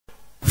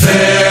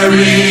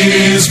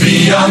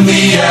from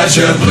the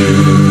azure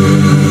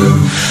blue.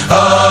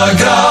 A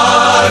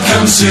God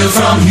concealed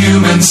from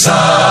human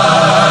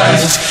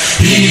sight.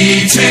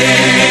 He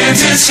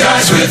tinted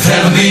skies with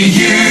heavenly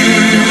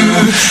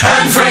hue,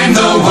 and framed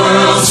the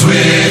worlds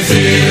with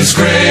his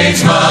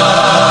great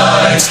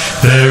might.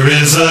 There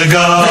is a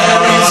God, He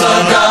is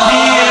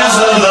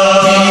alive,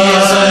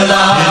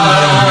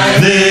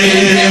 in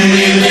Him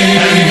we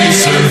live,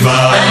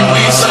 and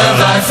we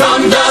survive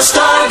from dust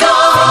our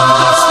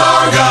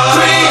God,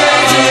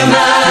 created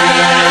man.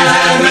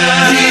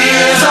 He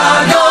is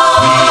our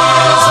God,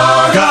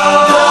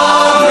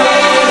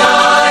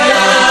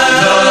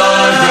 the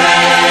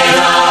great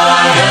I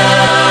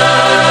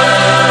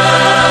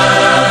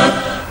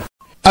am.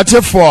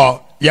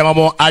 Atefo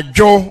yamamo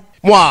adwo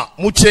mo a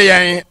mutie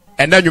yen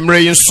ena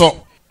nwumre yin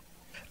so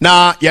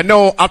na ye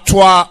no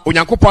atoa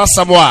onyankopon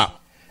asamo a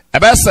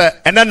ebese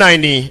ena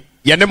nan ni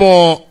ye ne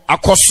mo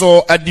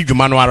akoso adi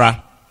dwuma no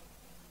ara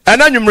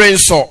ena nwumre yin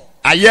so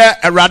aye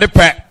awrade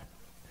pe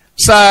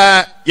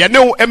sa ye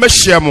ne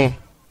emahia mu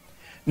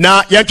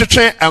na ye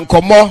twetwe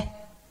enkomo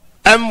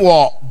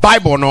emwo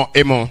Bible no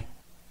emo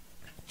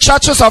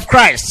Churches of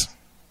Christ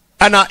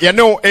ana ye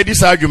ne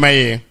edisa dwuma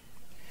ye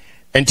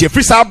enti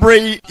frisa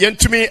brei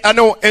yentumi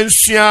ano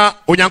ensua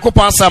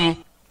onyankopon asam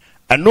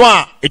eno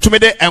a etumi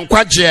de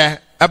enkwaje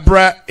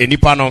ebra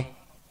enipa no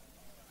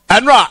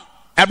eno a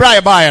ebra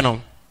ye baaye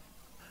no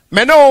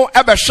meno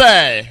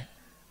ebehwe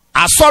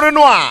asori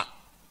no a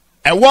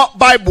ewo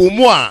Bible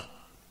mu a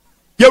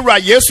yewura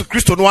Yesu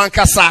Kristo no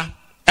ankasa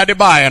ede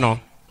baaye no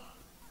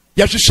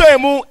yehwehwe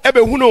mu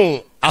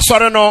ebehunu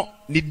asori no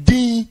ni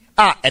din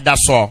a eda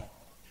so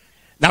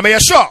na me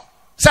yesho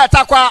se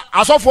Tarkwa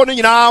asofo no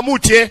nyina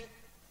mutie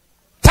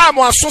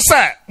time aso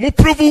se mu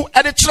prove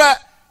ede kire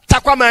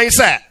Tarkwa man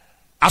se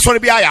asori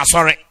bia ya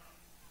asori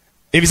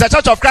if it's a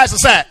Church of Christ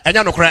say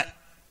enya nokre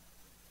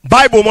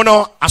Bible mo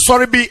no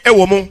asori bi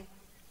ewo mu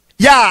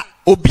ya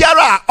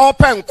obiara a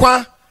open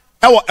kwa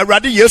ewo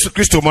Awurade Yesu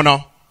Kristo mo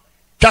no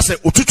twase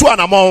otutu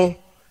anamon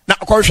na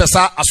akohwe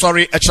sa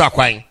asori ekira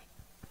kwan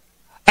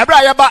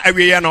ebra ya ba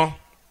awiye no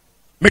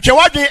metwe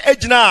wadwen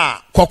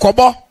egina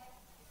kokobo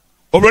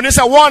obroni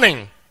say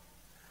warning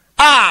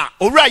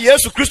owura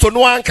Yesu Kristo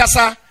no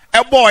ankasa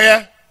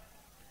eboye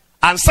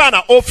ansa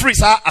na ofri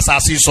sa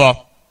asasi so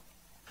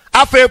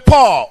afe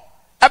Paul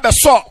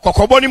ebeso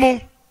kokobo ni mu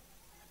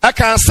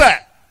aka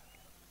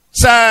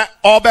se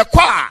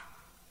obekwa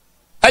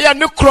aya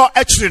nekro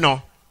akiri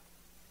no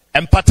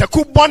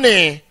empataku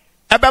bone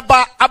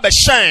ebeba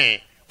abehyen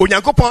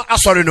onyankopon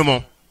asori no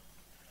mu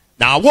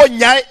na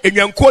wonyai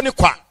enwankuo ni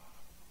kwa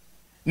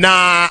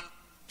na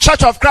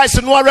Church of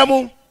Christ no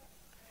aramu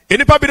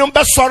enipa bi no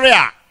besori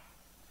a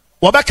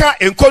wobeka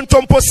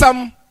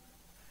enkontomposam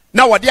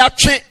na wode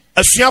atwe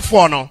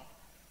asuafo no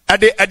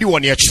ade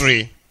woni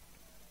akiri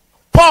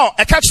Paul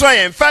eka kire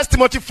yen 1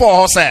 Timothy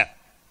 4 say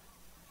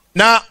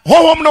na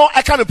hohom no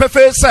eka no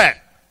pefe say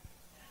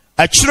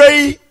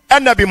akire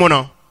enabi mu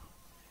no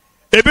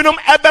ebinom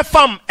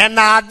ebefam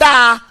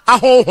enada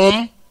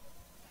ahohom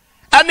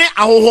ane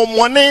ahohom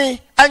woni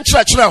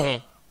enkyerɛkyerɛ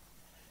ho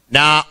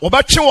na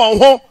wobɛtwe wɔn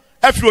ho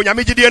afiri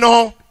onyamegidie no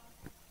ho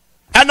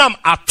enam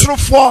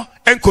atorofo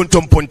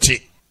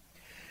enkontomponti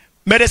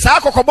mede saa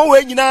kokobo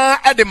we nyina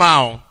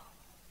edemao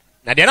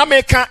na de na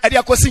meka ade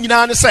akosi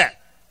nyina ne se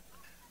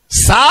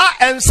sa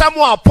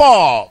ensamo a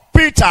Paul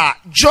Peter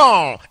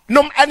John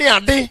nom ane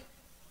ade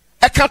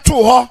eka to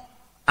ho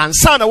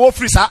ansa na wo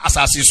free sa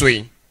asase so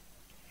yi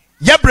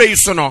yebre yi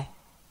so no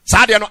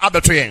sa de no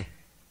abeto yen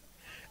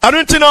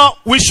arunti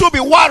we should be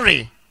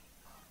worried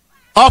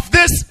of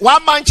this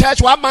one man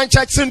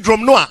church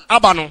syndrome no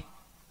aba no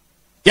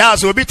ya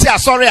so obi ti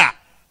asori a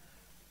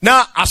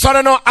na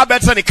asori no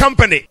abeta ni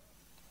company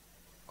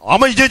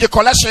omo jeje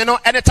collection no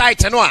any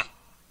title no a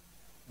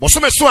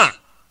bosome so a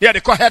here they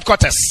call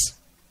headquarters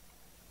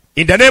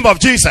in the name of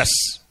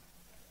Jesus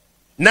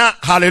na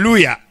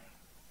hallelujah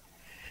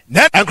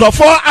na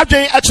enkrofo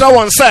adwen akira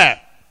won se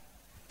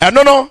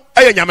eno no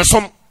eye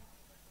nyamesom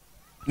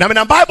na me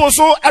na Bible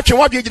so atwe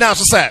wadwe gina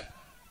so se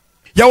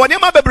ya woni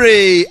ma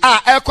bebre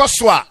a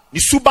ekoso a ni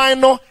suban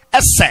no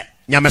ese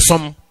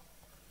nyamesom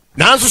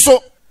na nso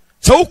so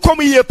se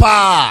ukom yie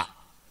pa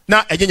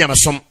na eye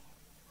nyamesom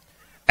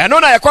eno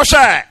na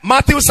ekoshe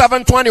Matthew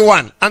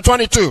 7:21 and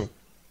 22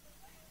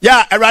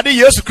 ya Awurade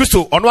Yesu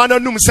Kristo ono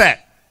ananum se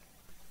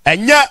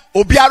enye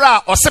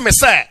obiara oseme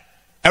se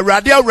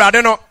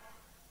Awurade no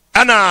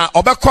ana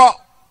obekọ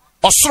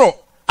osoro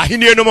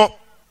ahenie no mo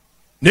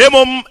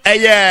nemom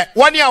eye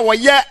wani a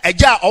woye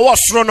agya owo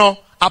soro no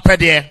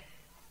apede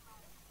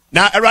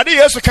na Awurade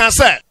Yesu kan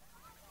se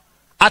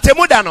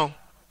atemuda no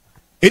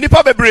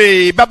enipa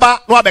bebre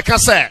baba no abeka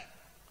se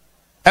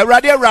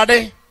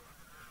Awurade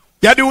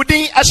yade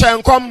udin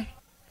ahyenkom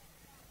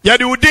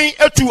yade udin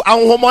etu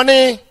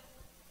ahohomone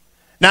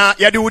na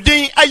yade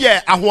udin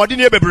aye ahoode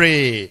ne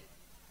bebre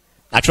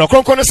na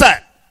twokronko no se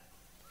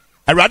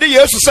Awurade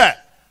Yesu se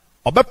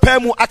obepa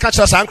mu aka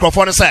kira san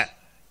krofo no se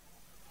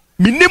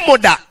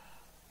minimoda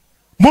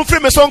mumfiri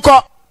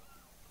mesonko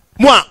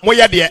mo a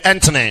moye de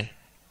entene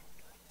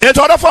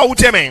eto odofo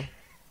awutie men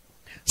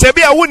Se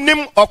bia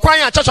wonnim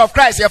okwan Church of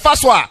Christ ye fa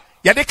so a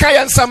ye de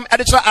kan nsam e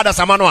de kira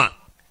Asiamah no a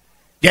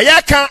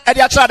ye kan e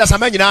de kira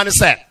Asiamah nyina ne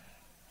se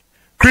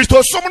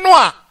Kristo som no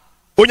a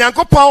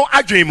Onyankopɔn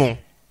adwen mu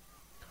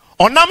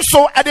onam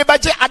so e de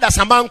beje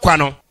Asiamah nkwa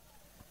no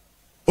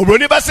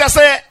obroni ba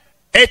se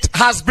it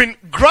has been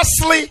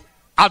grossly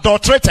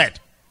adulterated.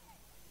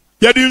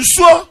 Ye di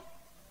nsuo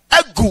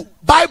agu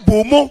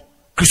Bible mu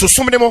Kristo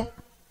som ne mu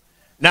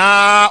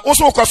na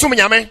woso kosom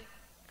nyame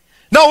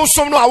na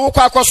wosom no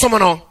awokwa akosom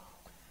no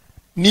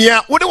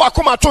nia wode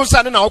wakoma to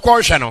nsa ne na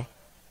wokɔ hwɛ no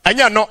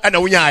anya no na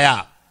wonya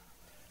ya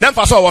na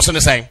mfa so wo so ne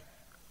sɛn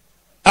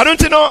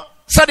adonti no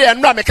sɛ de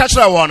enra me ka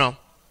kyerɛ wo no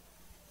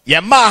ye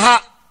ma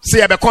ha se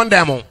ye be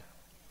condemn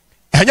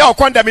anya o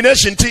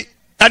condemnation ti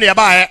ane ye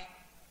baaye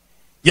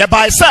ye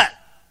bae sɛ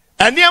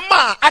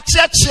eniema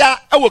achiachia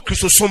ewo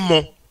Kristo som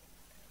mo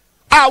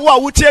a wo a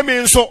wotie mi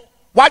nso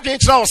wadwen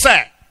kyerɛ wo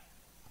sɛ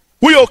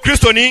wo yo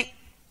Kristoni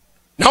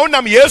na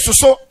wonam Yesu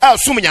so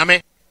asum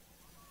nyame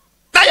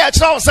na ye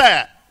kyerɛ wo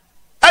sɛ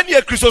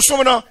ane Kristo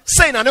som no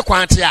sei na ne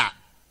kwante a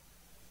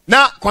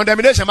na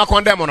condemnation ma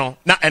condemn no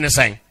na ene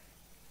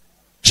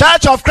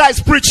Church of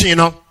Christ preaching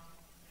no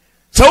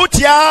so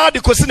utia de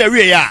kosi na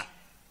wie ya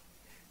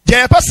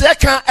de pese ye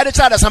kan e de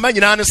kyerɛ Asiamah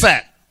nyina ne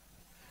sɛ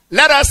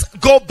let us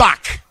go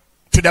back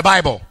to the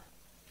Bible.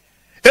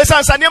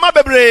 Esan sanema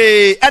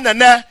bebre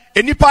enene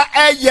enipa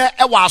eye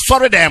e wa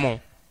asore dem mo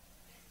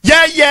ye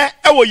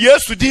e wo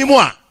Yesu din mu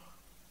a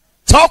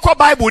talk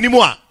Bible ni mu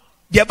a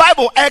the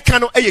Bible e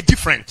kan no e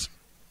different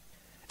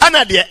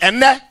ana de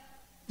enne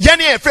ye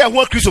ne e fe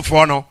ho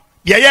Kristofo no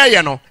de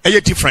ye no e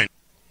different.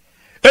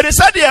 It is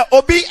said there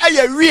obi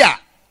eye ria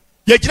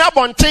ye gina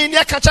bonten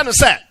ne ka cha no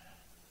se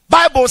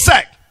Bible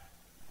say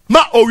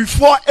ma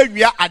owifo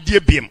awia ade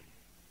biem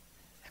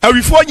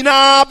awifo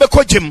nyina be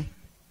kogem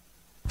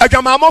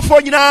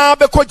adwamamofo nyina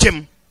be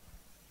kogem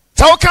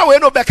ta woka we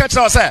no be ka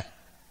kyerɛ sɛ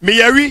me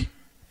yawi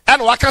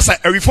ɛna waka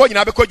sɛ awifo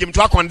nyina be kogem to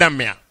akondam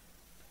me a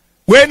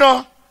we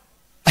no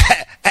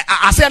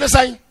ase ne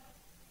san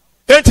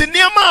enti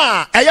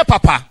niama ɛyɛ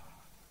papa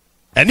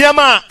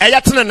niama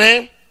ɛyɛ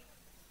tenene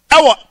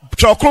ɛwɔ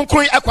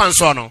trokronkron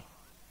akwanso no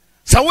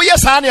sɛ woyɛ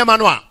saa niama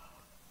no a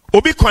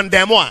obi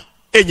condemn a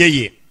enye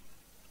ye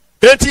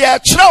enti yɛ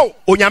kyerɛw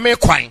onyame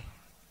kwan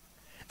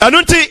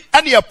anunti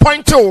and you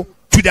point to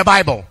the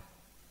Bible.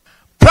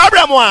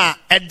 Problem wa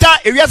eda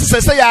ewiase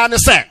sese ya ne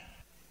se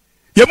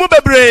ye mu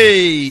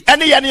bebre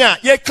ene ye ne a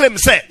ye claim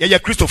se ye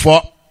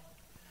Kristofo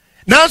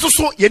nanso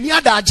so ye ni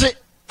adagye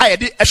a ye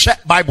de ehwe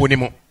Bible ni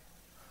mu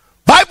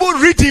Bible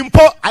reading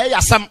po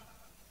ayasam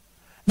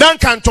dan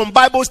kanton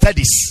Bible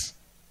studies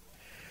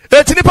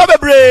etini pa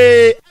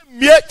bebre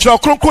mie kiro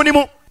kronkron ni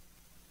mu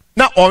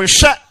na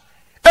onhwe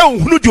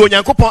ehunu di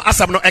Onyankopɔn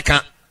asam no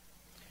eka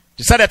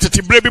ti said that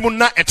tibre bi mu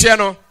na ete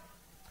no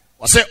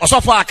wose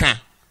osofo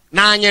aka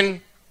na anyen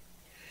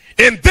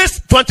in this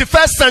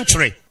 21st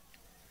century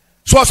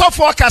so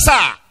osofo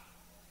kasa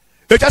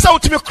e kasa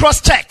utimi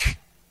cross check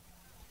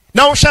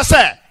na wo hwe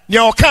se ne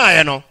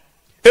okae no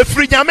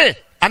efri nyame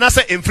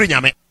anase emfri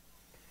nyame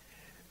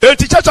the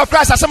Church of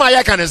Christ asema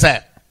ya kan say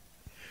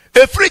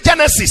efri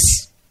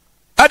Genesis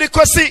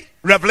adequacy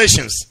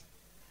Revelations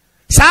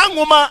sa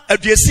nwoma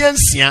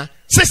aduasiansia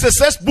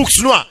 66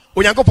 books no a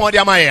Onyankopɔn de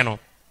amaye no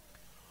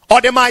or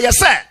the ma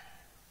yese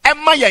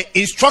emma ye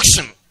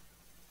instruction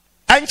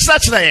and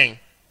such yen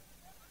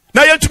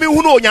na yentumi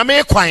hunu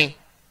onyame kwan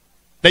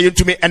na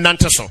yentumi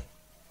enante so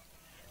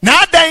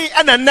na dan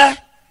enenne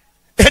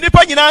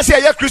enipa nyina se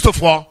ye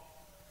Kristofo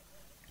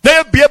na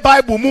ye bie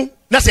Bible mu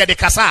na se de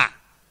kasa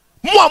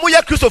mo a mo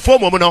ye Kristofo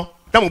mo no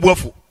na mo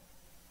buafu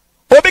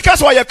obi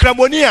kasa o ye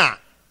kramoni a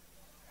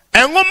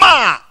enwoma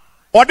a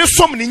ode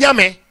som ni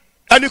nyame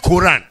ani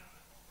Quran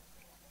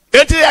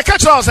enti ya ka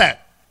kira se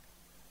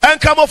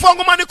enkramofo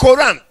ngoma ni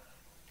Quran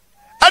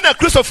ana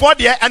Kristofo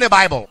de ane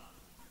Bible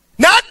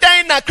na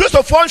dan na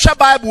Kristofo nhwe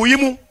Bible yi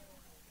mu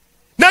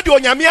na de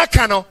onyame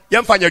aka no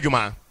yemfa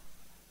nyadwuma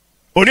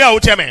oni a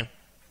woteme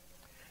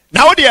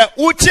na wo de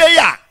wotie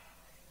ya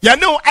ye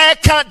no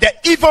eka the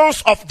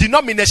evils of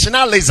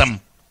denominationalism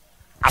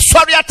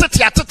asori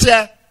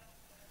atete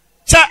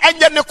se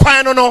enye ne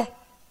kwan no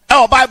e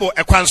o Bible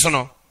e kwan so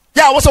no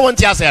ya wo so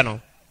wonti ase no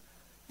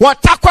wo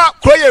takwa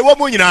kroye wo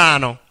mu nyina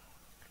no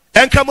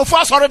enkramofo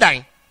asori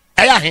dan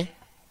eya he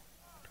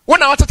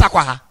wona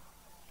watetakwa ha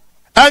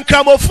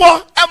ankramofo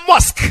e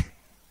mosque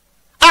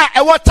a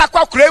e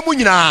watakwa kura mu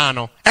nyina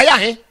no eya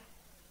he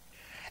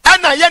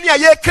ana ye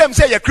ne ye krem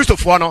se ye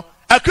Kristofo no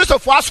a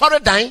Kristofo asori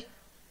dan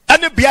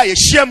ene bia ye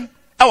hyiam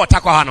e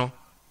watakwa ha no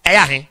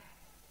eya he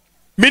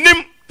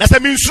minim na se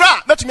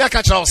minsura metumi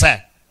aka kira wo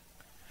se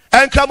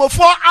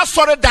ankramofo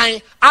asori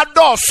dan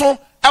adoso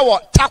e wo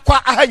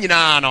takwa aha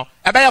nyina no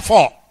e be ye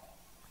 4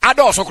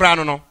 adoso kura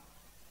no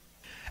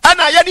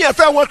ana ye ne ye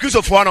fa ho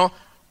Kristofo no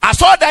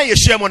aso dan ye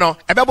hyiam no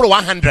ebeboro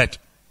 100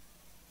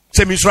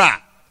 se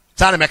misra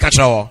sa na me ka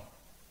kira wo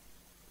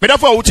me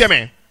dafo a wutie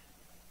me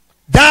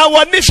da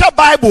woni hwe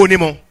Bible ni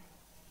mo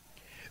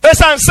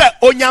esan se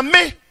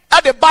onyame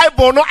ade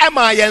Bible no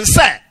ema yen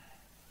se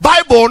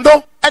Bible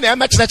no ena e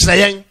me kire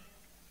yen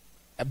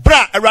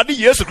bra awurade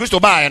yesu kristo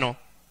baa no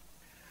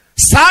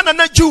saa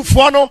na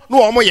Jewfoɔ no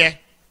ɔmo yɛ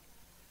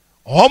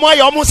ɔmo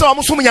ayɛ ɔmo sɛ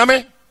ɔmo som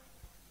nyame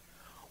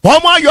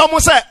ɔmo ayɛ ɔmo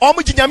sɛ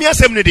ɔmo gye nyame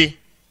asɛm no di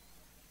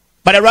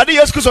but awurade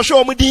yesu kristo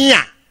hwɛ ɔmo din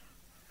a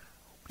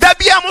da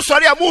bia mo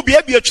sɔre a mo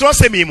biabia twerɛ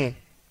sɛm yi mu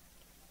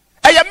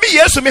ɛyɛ me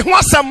yesu me ho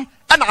asɛm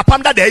ɛna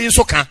apam da yi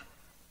nso ka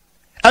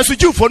ɛnso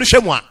Jewfoɔ no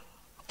hwɛ mu a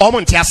ɔmo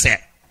nte asɛ.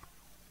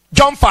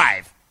 John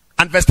 5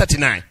 and verse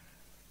 39.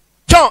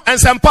 John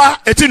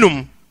ensempa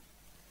etinum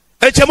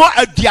echemo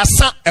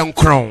aduasa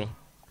enkron.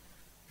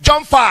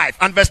 John 5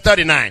 and verse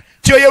 39.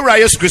 Ti oyewura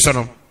Yesu Kristo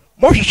no.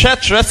 Mo hwehwɛ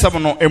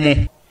kyerɛsɛm no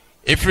emu.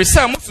 Efiri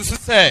sɛ mo susu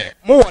sɛ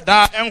mo wɔ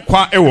daa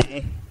nkwa ɛwɔ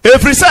mu.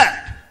 Efiri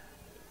sɛ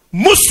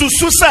mo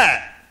susu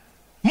sɛ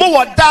mo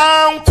wɔ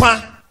daa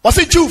nkwa.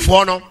 Wɔsi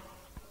Jewfoɔ no,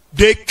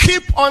 they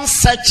keep on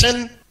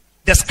searching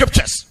the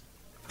scriptures.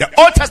 The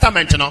Old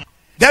Testament no.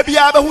 Da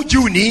bia ba hu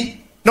Jewni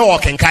na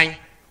wɔkenkan.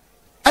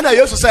 Ɛna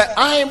Yesu sɛ,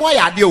 "Ai mo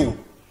ayɛ ade o.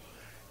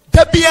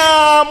 Da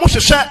bia mo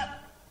hwehwɛ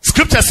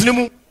scriptures no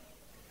mu.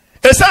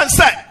 Esan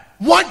sɛ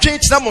mo adwen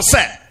kyerɛ mo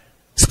sɛ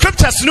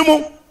scriptures no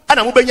mu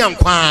ana mo benya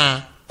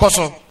nkwa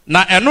kɔso.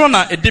 Na ɛno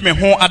na edi me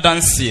ho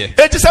adanseɛ.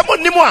 Eti sɛ mo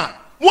nim a,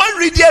 mo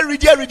read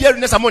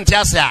ne sɛ mo nte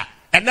ase a,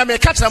 ɛna me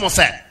ka kyerɛ mo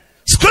sɛ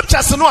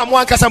scriptures no a mo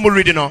ankasa mo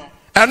read no,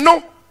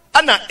 ɛno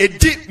ana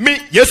edi me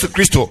Yesu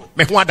Kristo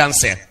me ho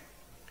adanseɛ."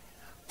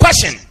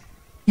 Question: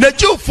 na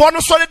Jewfoɔ no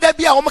sɔre da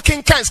bi a wɔn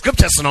kenkan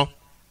scriptures no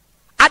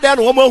adan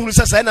no wɔn ahunu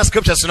sɛ sɛ na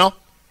scriptures no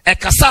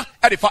ɛkasa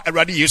ɛde fa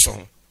awurade Yesu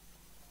ho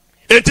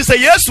enti sɛ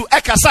Yesu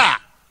ɛkasa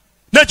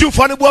na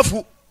Jewfoɔ no bu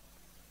afu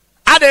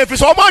adan efi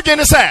sɛ wɔn adwene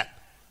ne sɛ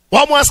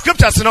wɔn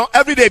scriptures no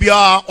everyday bi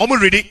a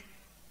wɔn ready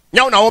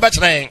nyaw na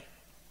wɔbɛkyerɛ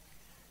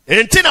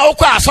yɛn enti na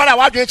wɔkɔ asɔre a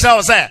wɔadwene kyerɛ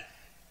wɔn sɛ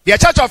the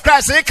Church of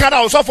Christ ɛka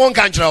na wɔsɔfo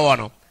nka nkyerɛ wɔn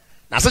no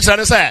na se kyerɛ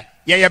ne sɛ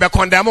yɛyɛ bɛ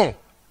condemn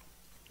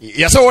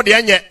yɛsɛ wo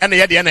deɛ nyɛ ɛna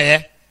yɛ deɛ na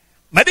yɛ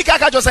Medical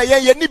kajo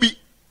say ye ni bi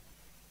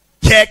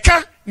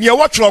yeka ne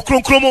wo twerɛ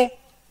kronkron mu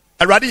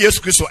awurade Yesu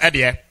Kristo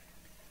ɛdeɛ.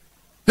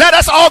 Let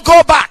us all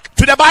go back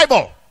to the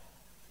Bible.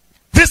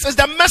 This is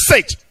the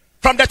message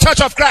from the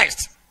Church of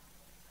Christ.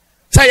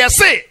 Say ye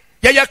say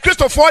ye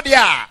Kristo for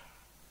dia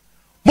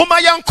moma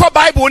yɛnkɔ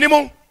Bible ni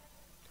mu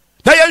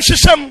na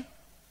yɛnhyehyɛm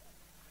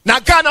na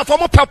Ghana for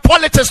mo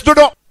politics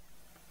dodo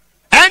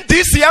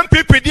NDC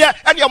MPP dia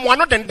ɛne yɛ mo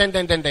ano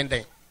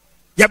den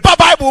ye ba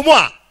Bible mu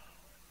a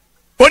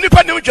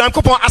onipa nim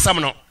Nyankopɔn asɛm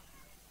no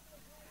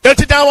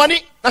enti dan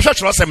wani na hwɛ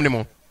kyerɛsɛm ne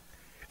mu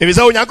ebi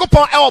sɛ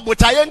Onyankopɔn ɛwɔ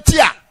botaeɛ nti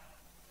a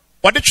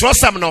wɔde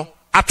kyerɛsɛm no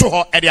ato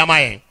hɔ ɛde ama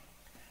yɛn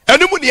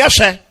ɛno mu ne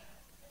yɛhwɛ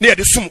ne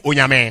yɛde sum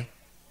Onyame.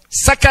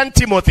 2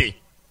 Timothy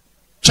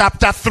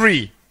chapter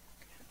 3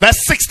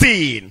 verse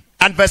 16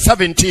 and verse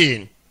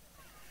 17.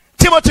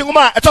 Timothy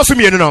ngoma ɛtɔ so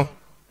mmienu no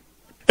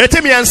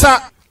ɛti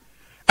mmiɛnsa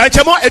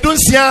ɛnkyɛmɔ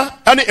edunsia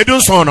ɛne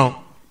edunson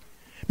no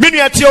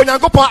menua tie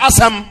Onyankopɔn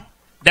asɛm.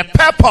 The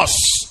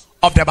purpose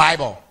of the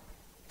Bible.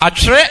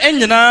 Atwerɛ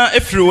nyinaa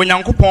efiri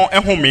Onyankopɔn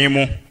ɛhome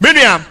mu.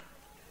 Menua,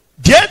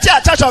 deɛ nti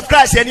a Church of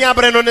Christ yɛni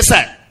abere no ne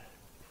sɛ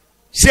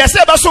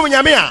sɛ bɛso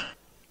Nyame a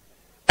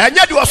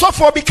ɛnyɛ de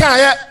ɔsɔfoɔ bi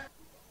kaayɛ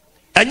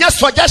ɛnyɛ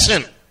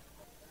suggestion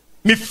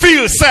me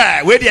feel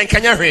sɛ we deɛ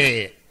nkanya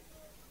hwee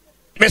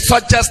me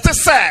suggest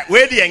sɛ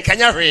we deɛ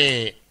nkanya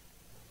hwee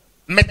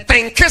me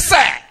think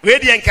sɛ we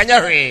deɛ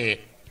nkanya hwee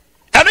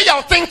ɛno yɛ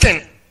wo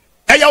thinking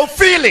ɛyɛ wo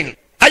feeling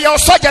ɛyɛ wo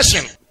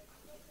suggestion.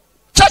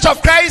 Church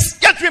of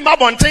Christ, yet we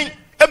mabonting,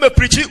 eme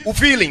preachy u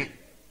feeling.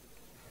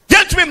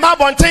 Yet we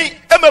mabonting,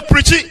 eme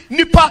preachy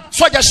nipa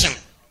suggestion.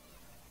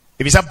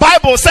 If it's a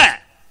Bible say,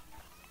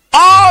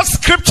 all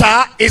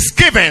scripture is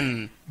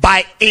given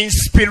by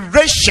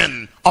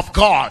inspiration of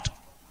God.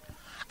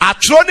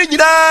 Atroni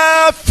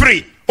nyina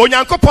free.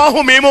 Onyankopɔn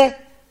home mu.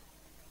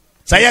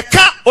 Say ye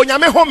ka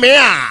onyame home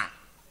a.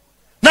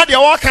 Na de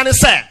wo kan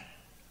say,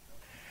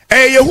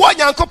 yehu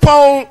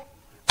Onyankopɔn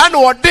ana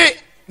ɔde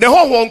ne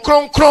honhom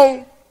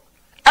kronkron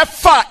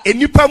efa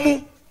enipa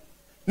mu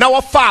na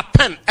wafa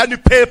pen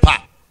and paper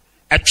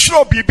a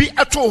tro bibi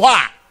eto hɔ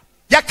a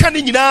yaka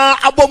ne nyinaa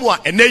abomu a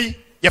enei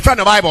ye fra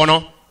no Bible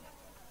no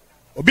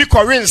obi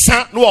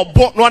kɔrensa no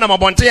ɔbɔ no na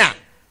mabonte a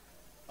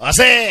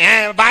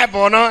ɔsɛ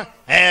Bible no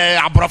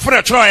abrɔfo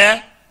na tro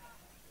ye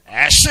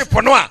ship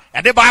no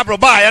a de Bible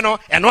ba ye no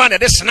eno na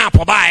de snap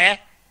ba ye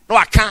no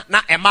aka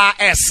na ema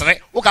esre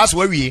wo ka so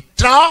wawie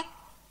tra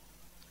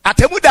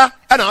atemuda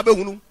na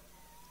abehunu.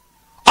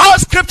 All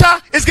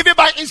scripture is given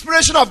by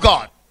inspiration of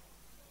God.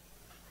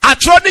 The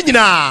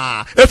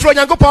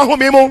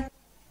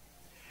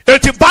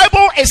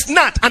Bible is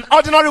not an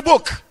ordinary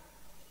book.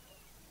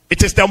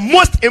 It is the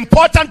most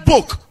important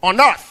book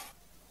on earth.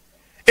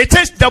 It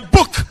is the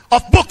book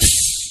of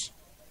books.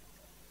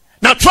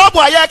 Now,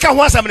 trouble I can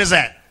want something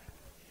say.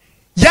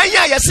 You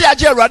see, I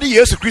just read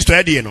Jesus Christ.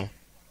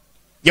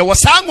 You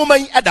was a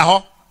woman at the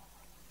home.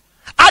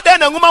 I don't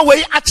know woman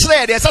way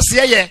actually there's a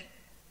say.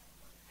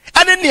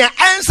 And then near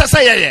answer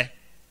say ye.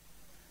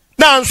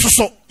 Now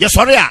so yes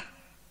sorry a.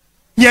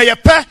 Near ye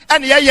pe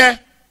and ye.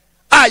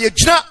 Ah ye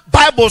jina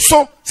Bible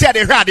so say the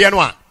hwade no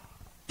a.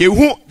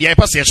 Ehu ye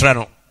pa se kyerɛ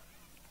no.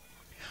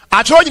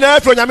 Acho nyina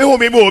afro nyame hu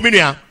me mo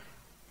ominua.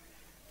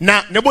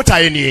 Na ne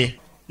botaye nie.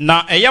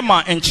 Na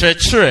eyama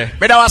enkyerɛkyerɛ.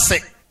 Beda wase.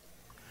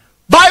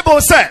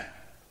 Bible say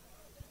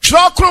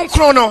twerɛ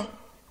kronkron no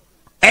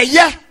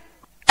eye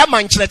ema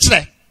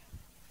nkyerɛkyerɛ.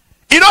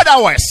 In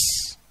other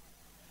words,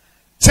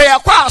 say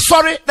yakwa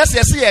sorry na se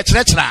yesi ye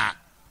kyerɛkyerɛ.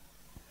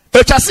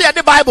 Etwase ye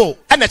the Bible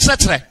ena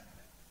kyerɛkyerɛ.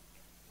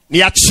 Ni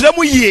ya kyerɛ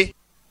mu yie.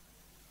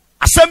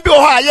 Asɛm bi wo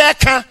ha ye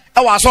ka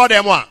e wa so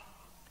dem a.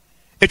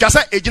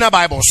 Etwase ejina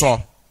Bible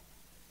so.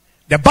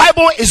 The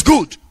Bible is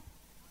good.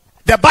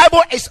 The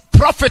Bible is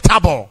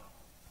profitable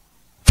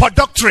for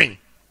doctrine.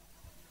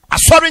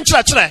 Asɔre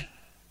nkyerɛkyerɛ.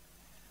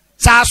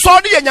 Sa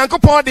asɔre ye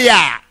Nyankopɔn de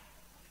a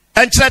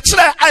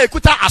nkyerɛkyerɛ a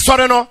ekuta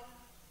asɔre no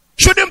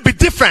shouldn't be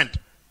different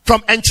from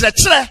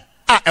nkyerɛkyerɛ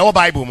a ɛwɔ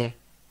Bible mu.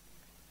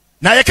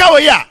 Na yɛka wo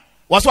ya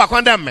wɔso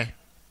akɔndɛm me.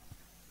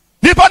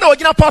 Nipa na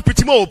ogina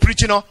pulpit mu o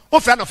preach no, wo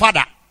fɛ no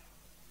father.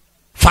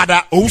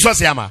 Father owuso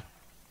Asiamah.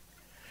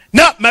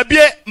 Na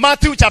mabie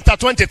Matthew chapter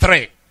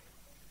 23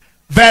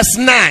 verse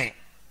 9.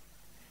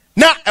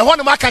 Na ɛhɔ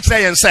no maka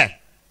kyerɛ yɛn sɛ,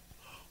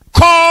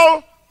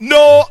 call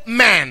no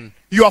man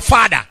your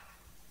father.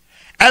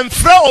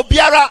 Ɛmfrɛ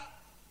obiara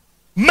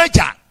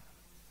major.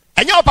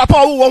 Ɛnyɛ o papa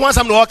wo wɔn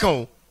asɛm na wɔka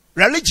o.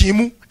 Religion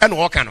mu ɛna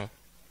wɔka no.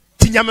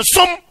 Ti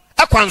nyamesom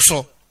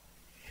akwanso.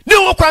 Ne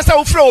wo kwansa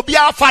wo frɛ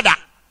obiara father.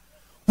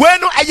 We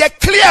no ɛyɛ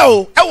clear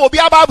o ɛwɔ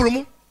obiara Bible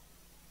mu.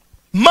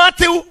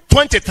 Matthew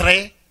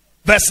 23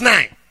 verse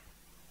 9.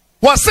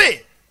 What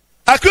say?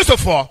 A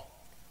Christopher,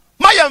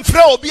 my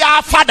yɛmfrɛ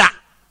obiara father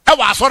ɛwɔ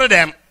asɔre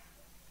dem.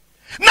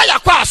 Na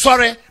yakwa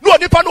asɔre, no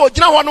nipa no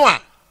ogyina hɔ no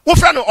a, wo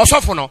frɛ no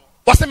ɔsɔfo no,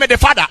 wɔse me the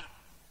father.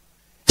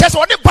 Kyɛ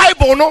sɛ ɔde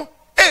Bible no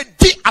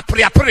edi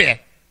apreapre.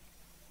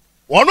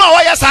 Ɔno a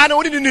wɔyɛ saa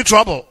no woni ni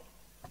trouble.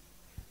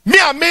 Me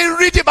a me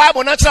read the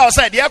Bible na kyerɛ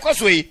ɔsɛ deɛ ɛkɔ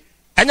so yi,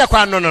 ɛnyɛ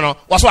kwan no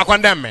wɔso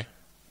akɔndɛm me.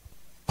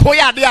 Ko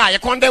ya de a yɛ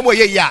kɔndɛm wo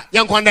yɛ yi a,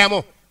 yɛ kɔndɛm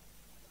mo.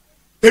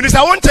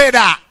 Ɛnisa wonte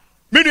da,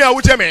 me nua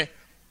wo me.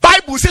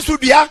 Bible says so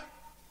bia.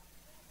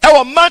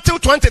 Ɛwɔ Matthew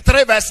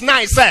 23 verse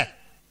 9 say,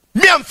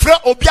 me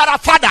amfrɛ obiara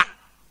father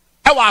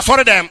ɛwɔ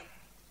asɔre dem.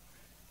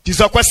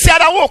 Tiso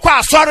kwasiada wo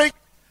kɔ asɔre,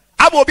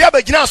 aba obi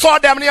abegyina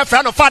asɔre dem ne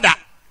yɛfrɛ no father.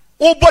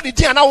 Wo body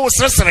din na wo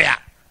sresere a.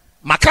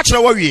 Maka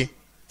kyerɛ wo wie.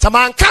 Sɛ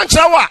man kan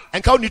kyerɛ wo a,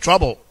 enka wo ni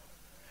trouble.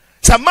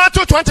 Sɛ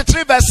Matthew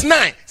 23 verse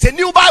 9, sɛ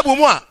new Bible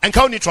mu a,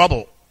 enka wo ni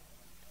trouble.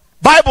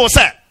 Bible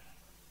say,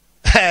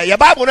 your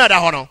Bible no da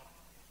hɔ no.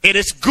 It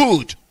is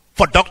good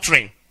for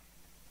doctrine.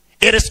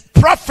 It is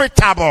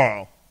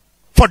profitable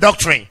for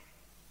doctrine.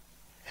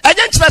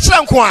 Ɛnyɛ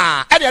nkyerɛkyerɛ nko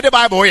a ɛne ɛde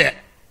Bible yɛ.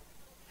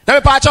 Na me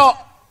paakyɛw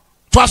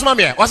to asoma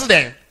me wɔse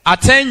dɛn?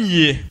 Atɛn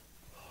yie.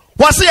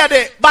 Wɔse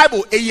yɛde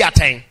Bible eyi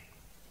atɛn.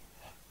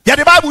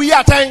 Yɛde Bible yi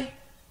atɛn.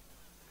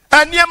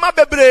 Nneɛma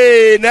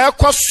bebree na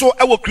ɛkɔ so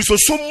ɛwɔ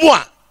Kristosom mu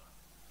a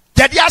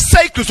yɛde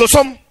asɛe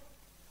Kristosom.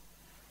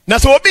 Na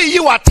sɛ obi yi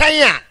wɔ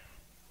atɛn a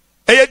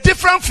ɛyɛ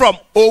different from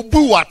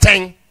obu wɔ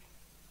atɛn.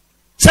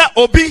 Sɛ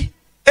obi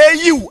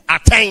eyiw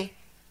atɛn.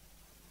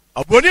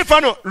 Oboni fa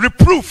no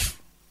reproof.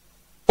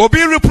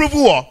 Obi reprove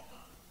wo.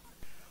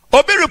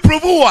 Obi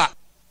reprove wo.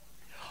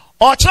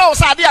 Ɔkyerɛw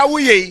sɛ ade a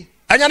woyɛ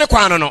ɛnyɛ ne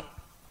kwan no.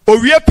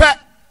 Owie pɛ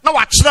na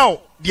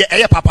wakyerɛw deɛ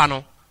ɛyɛ papa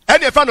no.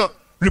 Ɛne fa no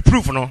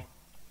reproof no.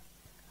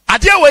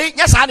 Ade a wei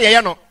nyɛ saa ne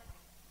ɛyɛ no.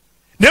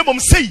 Na mmom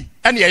sei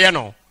ɛne ɛyɛ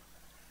no.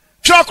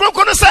 Twerɛ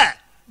kronkron no sɛ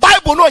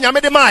Bible no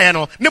onyame de maayɛ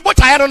no. Ne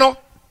botaeɛ no no.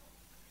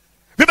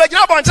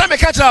 Bibegyina bɔnkyɛn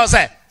meka kyerɛw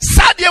sɛ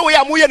sadie wei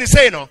a moyɛ ne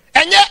sei no.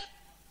 Ɛnyɛ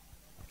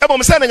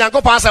ebom sɛ na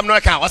Nyankopɔn asɛm no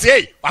ka. Wɔse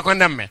hey,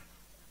 wakɔndɛm me.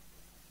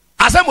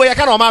 Asɛm wei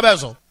ka na ɔma bɛ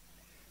so.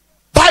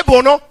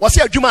 Bible no wɔse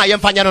adwuma a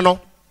yɛmfa nyɛ no.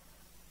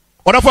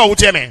 Ɔdɔfo a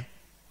wotie me.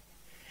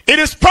 It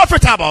is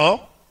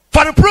profitable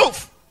for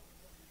reproof.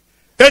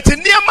 Eti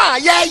nneɛma a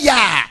yɛyɛ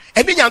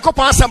a ɛne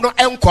Nyankopɔn asɛm no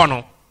ɛnkɔ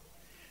no.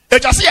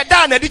 Etwa sɛ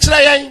yɛda na adi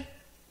kyerɛ yɛn.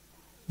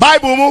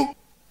 Bible mu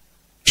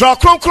twerɛ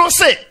kronkron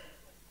se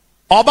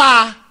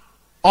ɔbaa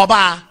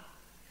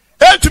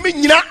entumi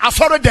nyina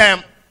asɔre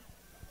dɛm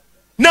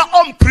na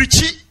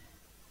ɔmpreachi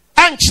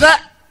ankyerɛ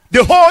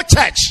the whole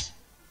church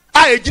a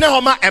egyina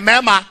hɔ ma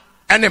ɛmɛɛma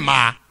ɛne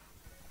mmaa.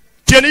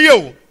 Tie ne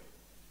yio.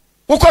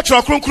 Wokɔ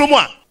twerɛ kronkron mu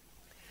a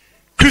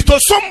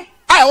Kristosom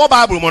a ɛwɔ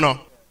Bible mu no.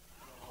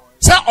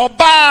 Sɛ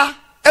ɔbaa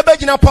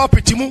ɛbɛgyina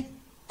pulpit mu,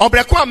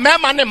 ɔbrɛko a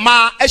mɛɛma ne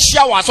mmaa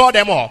ahyia wɔ asɔre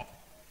dɛm hɔ.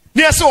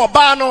 Ne yɛsɛ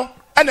ɔbaa no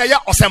ɛna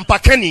ɛyɛ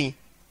ɔsɛmpakani.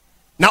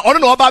 Na ɔno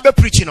na ɔbaa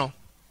bɛpreachi no.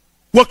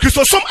 Wɔ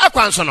Kristosom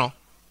akwanso no.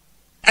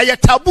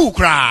 Ɛyɛ taboo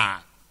kraa.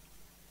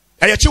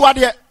 Ɛyɛ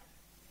chiwadeɛ.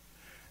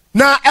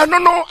 Na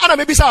ɛno no ana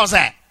mebisa wo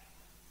sɛ,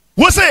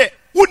 wo se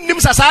wonnim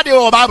sɛ saa deɛ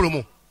wɔ Bible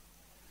mu.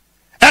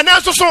 Ɛnɛ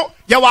nso so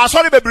yɛwɔ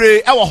asɔre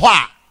bebree ɛwɔ hɔ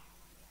a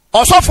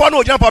ɔsɔfoɔ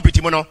no ogyina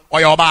pulpit mu no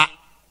ɔyɛ ɔbaa.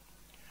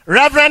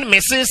 Reverend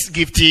Mrs.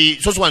 Gifty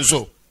so and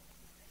so.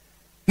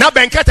 Na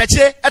bɛnka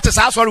takyire ɛte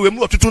saa asɔre wɔ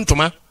mu ɔtutu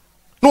ntoma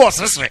na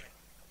wɔsresere.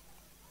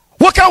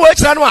 Woka wɔ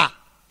akyira no a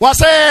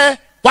wɔsɛ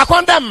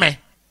wakɔndɛm me.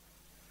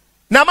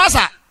 Na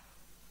masa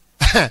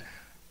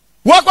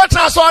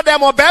wakɔtena asɔre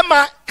dɛm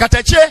ɔbɛrima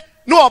katakye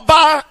na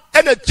ɔbaa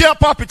ɛna gyina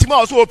pulpit mu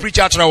a ɔso wɔ preach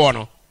akyerɛ wɔ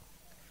no.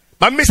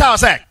 Mamisa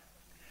say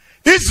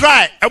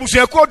Israel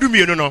abusuakuo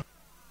dumienu no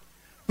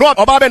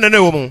oba be nene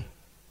wo mu.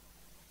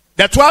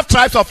 The 12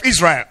 tribes of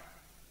Israel.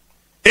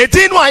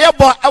 Edin no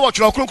ayebo e wo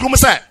tworo kronkrom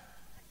say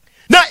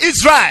na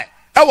Israel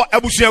e wo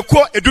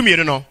abusuakuo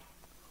edumienu no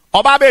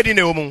oba be edin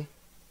ne wo mu.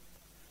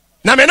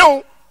 Na me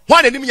no ho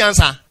anim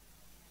nyansa.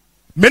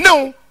 Me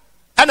no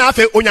e na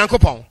afa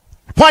onyankopon.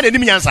 Ho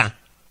anim nyansa.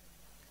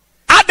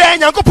 Ada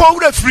nyankopon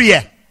wura free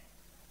e.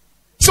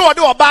 So what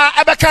do oba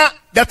ebeka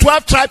the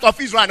 12 tribes of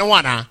Israel no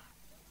one ah.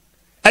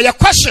 A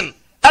question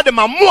at the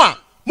mamua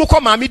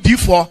mukoma mi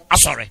D4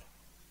 asore.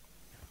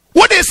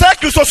 What is that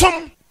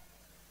Christosum?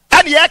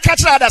 And ye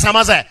catch others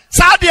amaze.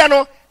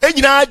 Sadiano,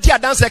 enina dia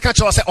dance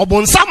catch us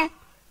obonsam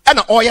and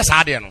all yes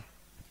adiano.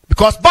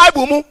 Because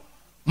Bible mu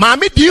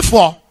mami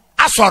D4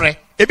 asore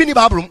ebini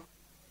babrum.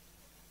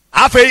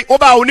 Afe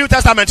oba New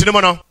Testament no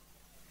mono.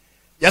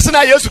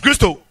 Yesena Yesu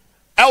Christo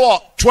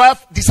ewo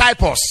 12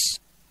 disciples.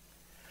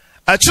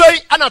 Actually,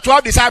 ana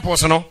 12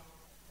 disciples no.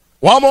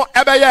 Wamo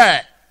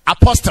ebeye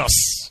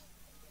apostles.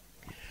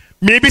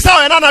 Maybe so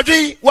another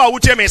wa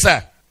wuche me say.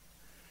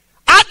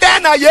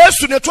 Adena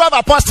Yesu ne 12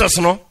 apostles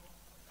no.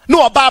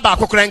 No baba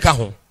akokora nka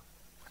ho.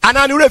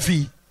 Ana ne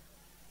refi.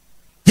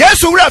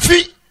 Yesu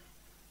refi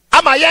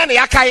ama ye ne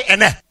yakai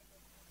ene.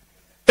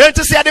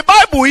 Enti se the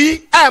Bible yi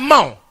e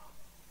ma.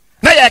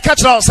 Na ye ka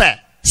kira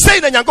say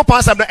na Nyankopon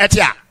asem no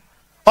etia.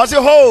 O say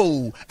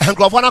ho,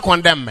 enkrofo na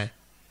condemn me.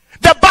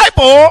 The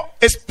Bible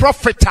is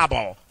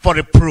profitable for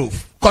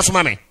reproof.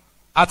 Kosumame.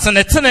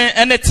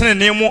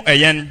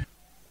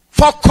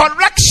 For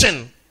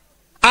correction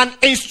and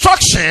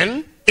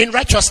instruction in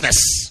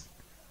righteousness.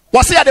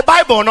 Was here the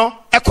Bible no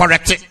e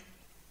correct it.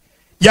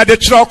 Ya de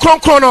tro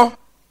kronkron no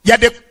ya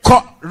de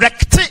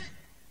correct it.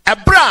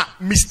 Ebra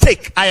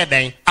mistake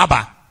ayeden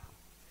aba.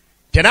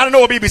 Jenana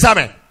no obi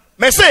bisame.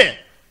 Me say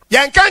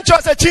yan kan cho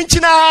se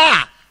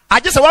chinchina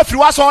aje se wa firi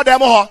wa so dem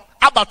ho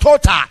aba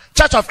total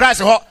Church of Christ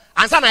ho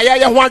ansa na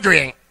ye ho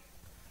adwen.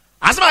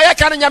 Asema ye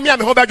kan nyame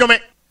me ho bedwome.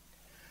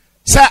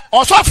 Se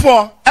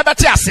osofo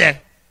ebete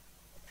ase.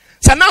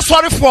 Se na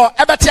sorifo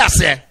ebete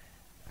ase.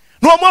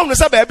 No mo hunu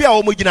se ba bia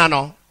o mo gina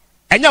no.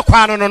 Enye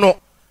kwa no no.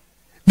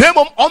 Na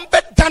mom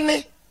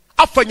ombedane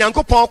afa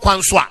Nyankopon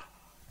kwan so a.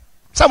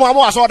 Se mo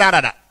amo aso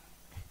da.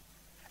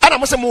 Ana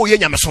mo se mo ye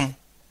nyamesom.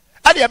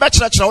 Ade ebe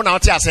kire wo na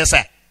wote ase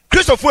se.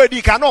 Christopher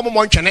edi ka na o mo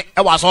ntwene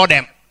e wa so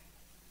dem.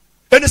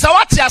 Eni se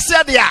wote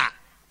ase de a,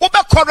 wo be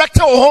correct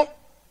wo ho.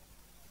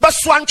 Be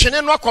so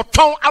antwene no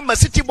akoton ama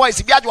city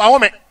boys bi adwo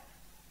ahome.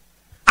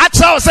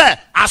 Achao say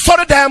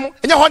asori dem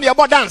enye ho ne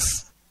ebo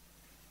dance.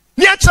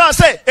 Ni achao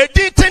say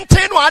edi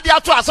tenten no ade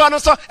ato aso no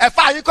so e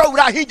fa yin ko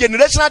wura hin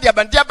generational de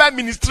bandia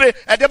ministry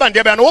e de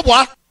bandia no wo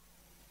boa.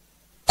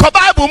 Ko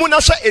Bible mu na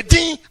so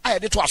edin aye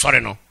de to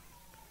asori no.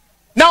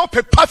 Now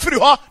pepa free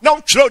ho now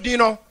tro din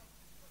no.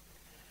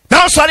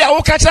 Now sorry I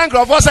will catch an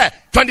grove say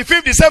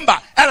 25th December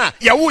and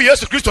ya wu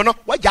Yesu Christo no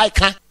wa jai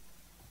kan.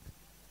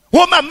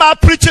 Wo ma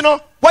preach no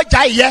wa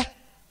jai ye.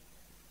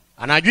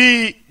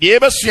 Anadwi de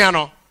ebesua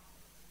no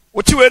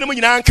Uti we mu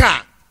nyina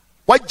nka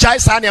wajai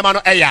sa ne ma no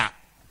eya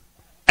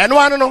eno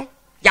anu no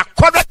ya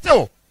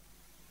correcto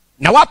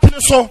na wapene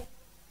so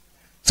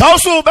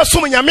so be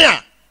sum nyame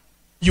a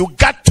you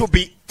got to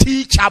be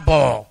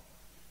teachable.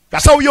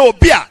 That's how you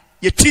obi a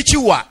you teach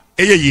you a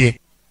eyeye.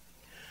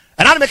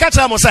 And I make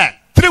tell mo say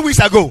 3 weeks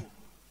ago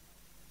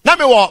na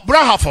me wo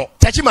brahafo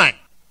tachiman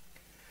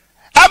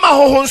ama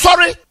hohon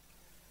sorry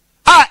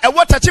e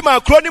wo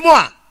tachiman kro ni mu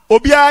a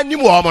obi a ni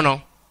mu o mo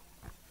no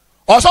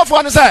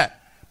osofo no say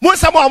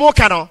Musa mo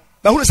amoka no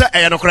ba hunu se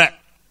eye no kore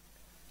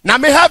na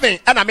me heaven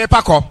and na me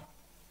pakọ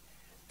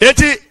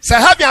eti se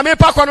heaven a me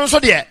pakọ no so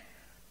de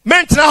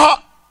mentena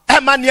ho e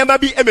ma niam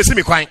bi emesi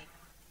mi kwan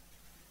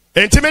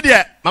enti me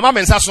de mama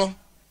me nsa so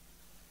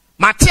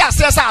mate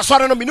ase sa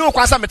asore no me ni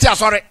okwa sa mete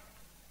asore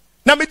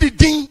na me di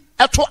din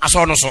eto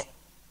asore no so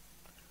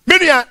me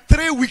nua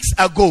 3 weeks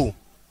ago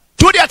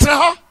to de atena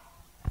ho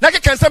na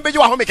ke kansan beji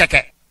wa ho me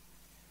keke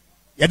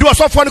ye de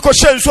osofo no ko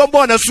hye nso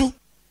mbo na su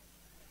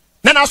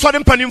na na asore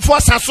mpanimfo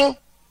asaso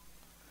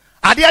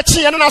ade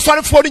achi na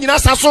asore fo nyina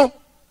asaso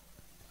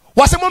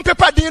wase mo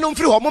mpepa din no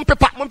mfiri ho mo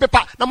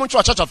mpepa na mo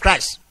Church of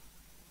Christ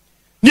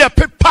ne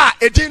pepa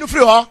edin no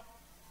firi ho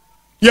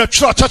ye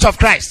Church of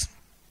Christ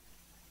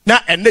na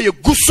enne ye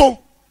guso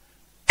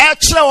e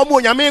kire wo mo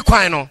nyame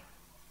kwan no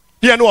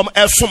ye no wo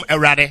esom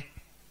awrade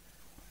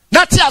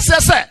na ti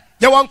asese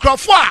ye won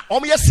krofo a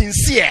wo ye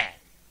sincere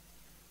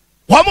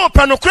wo mo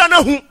panokura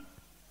na hu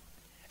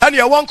ene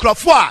ye won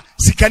krofo a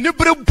sikani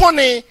bere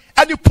bone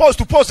any post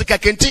to post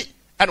kakenti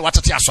and what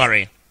it is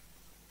sorry.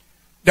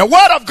 The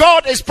word of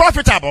God is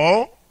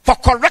profitable for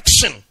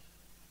correction.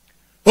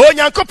 Oh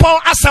Nyankopon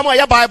asamo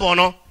ya Bible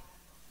no.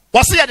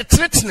 Was ya the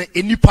tritne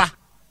enipa.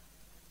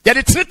 Ya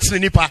the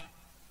tritne nipa.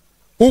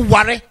 Wo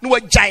ware no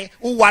wajai,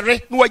 wo ware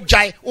no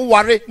wajai, wo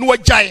ware no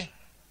wajai.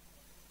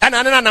 Ana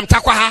ana nam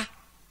takwa ha.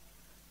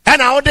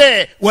 Ana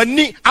ode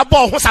wani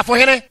abo ho safo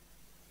hene.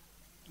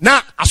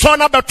 Na aso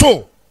na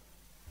beto.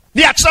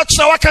 Ni a church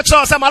na waka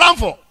church se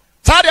malamfo.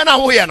 Tade na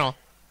ho ye no.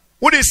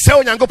 Wo de se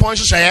Onyankopon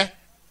hyehyeye.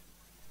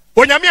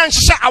 onyame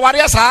anhyehyɛ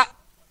aware saa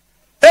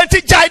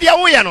enti gyae deɛ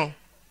woyɛ no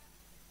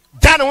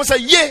da ne ho sɛ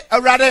ye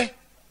awurade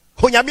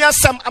onyame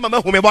asɛm ama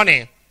mahu me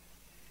bɔne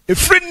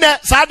ɛfiri nnɛ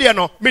saa deɛ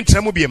no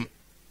mentena mu biam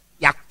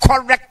ya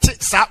correct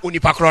saa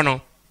onipa korɔ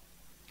no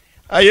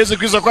yesu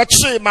kristo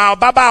kɔkye ma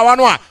ɔbabaawa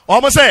no a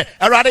ɔmo sɛ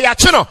awurade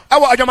yɛakye no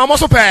ɛwɔ adwamammɔ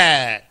so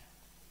pɛɛ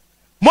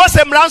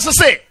mose mmara nso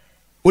se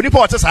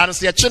onipa ɔte saa no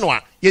sɛ yɛkye no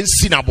a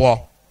yɛnsi naboɔ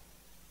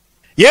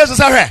yesu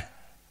sɛ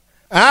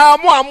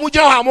hwɛ mo a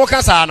mogyina hɔ a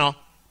moka saa no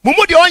mo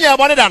mu deɛ ɔnyɛ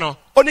bɔne da no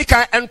ɔni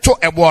kan ɛnto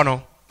ɛboɔ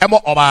no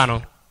ɛmɔ ɔbaa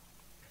no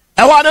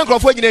ɛhɔ a ne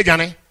nkurɔfoɔ nyina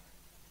adwane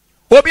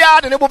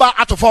obiara de ne boba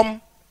ato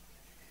fam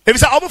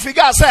efisɛ ɔmo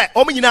figaa sɛ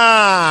ɔmo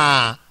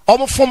nyinaa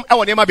ɔmo fom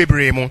ɛwɔ nneɛma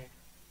bebree mu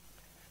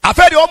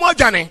afei deɛ ɔmo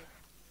adwane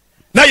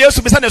na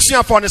yesu bisa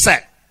n'asuafoɔ no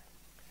sɛ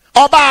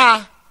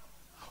ɔbaa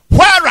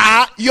where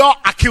are your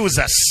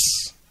accusers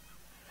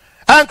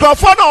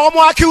nkurɔfoɔ no a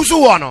ɔmo accuse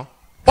wɔ no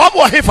ɔmo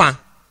wɔ hefa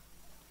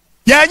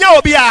yɛnyɛ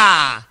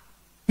obiara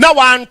na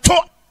wanto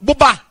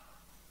boba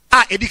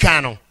a edi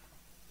kan no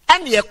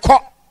ɛne yɛkɔ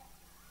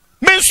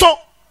me nso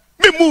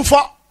me move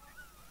fɔ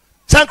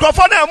sɛ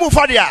nkurɔfoɔ no a move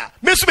fɔ deɛ a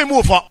me nso me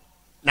move fɔ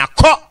na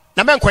kɔ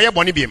na menkɔyɛ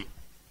bɔne biem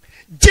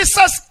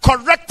Jesus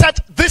corrected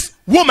this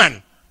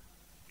woman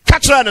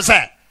kakyerɛ no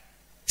sɛ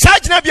saa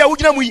gyina bia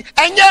wogyina mu yi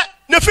ɛnyɛ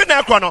ne firi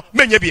na ɛkorɔ no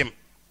menyɛ biem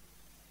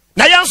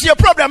na yɛn nso yɛ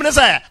problem ne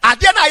sɛ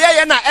adeɛ no a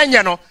yɛyɛ na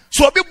ɛnyɛ no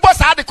so obi bɔ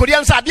saa de kodeɛ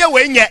nso adeɛ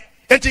wɔ nyɛ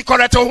enti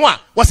correct ho a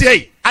wɔsɛ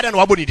hei adeɛ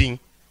na wabɔ ne din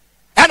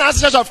ɛna as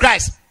Church of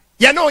Christ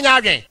yɛne wo nya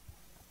adwen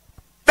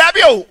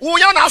dabi o wo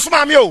nya na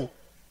asoma me o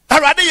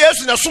awurade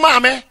yesu na soma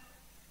me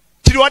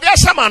tiri wɔde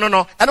ahyɛ ma no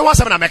no ɛne ho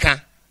asɛm na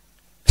mɛka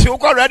ti wo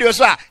kɔ radio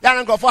so a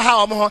yɛn nkɔfo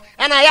ha ɔmo ho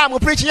ɛna yɛ amu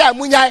preach yɛ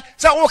amu nyae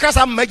sɛ wo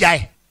kasa mma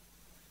gyae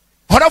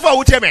ɔdɔfo a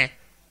wotie me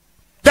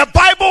the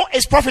Bible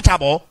is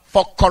profitable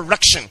for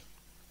correction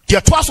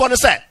deɛ to aso no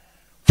sɛ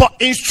for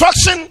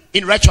instruction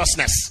in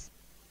righteousness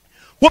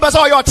wo bɛ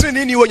sɛ ɔyɛ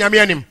ɔtene ni wɔ nyame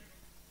anim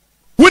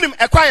wonim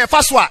ɛkwan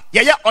yɛfa so a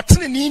yɛyɛ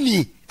ɔtene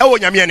ni ɛwɔ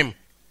nyame anim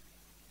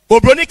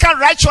obroni ka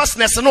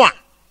righteousness no a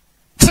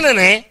tene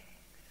ne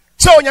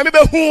sɛ onyame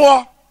bɛhu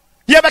wɔ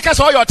yɛbɛka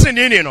sɛ ɔyɛ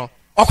ɔtene ni no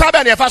ɔkwa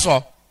bɛ ne yɛfa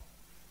so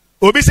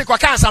obi se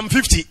kwaka Psalm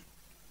 50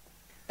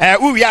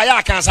 uwi a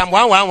ya kan Psalm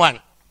 111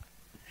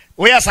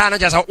 we ya sa na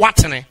just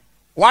watene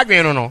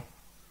wadwen no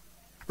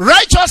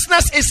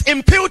righteousness is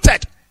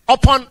imputed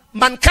upon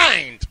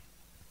mankind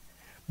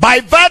by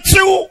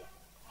virtue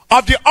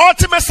of the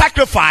ultimate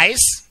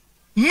sacrifice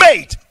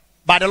made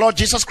by the Lord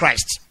Jesus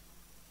Christ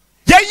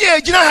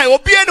ye gina ha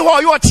obi eni ho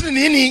yo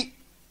tene ni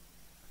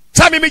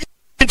sa me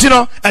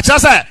ntino e kira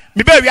say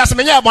me ba wiase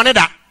me nya bone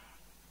da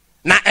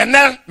na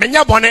enel me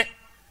nya bone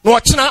na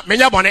ɔkyena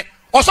menya bɔne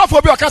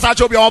ɔsɔfo bi ɔkasa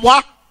akyɛ obi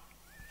ɔboa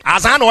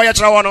azan na ɔyɛ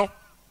kyerɛ wɔ no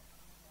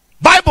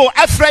Bible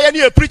afrɛ yɛ ne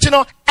yɛ preach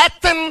no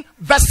earthen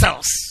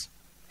vessels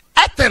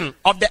earthen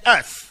of the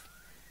earth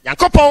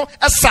yankopɔn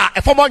ɛsa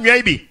ɛfɔm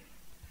ɔnwea bi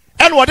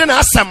ɛna wɔde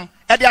na asɛm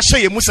ɛde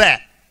ahyɛ yɛ mu sɛ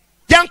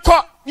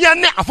yɛnkɔ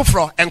yɛne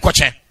afoforɔ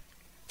ɛnkɔkyɛ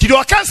ti de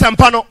ɔka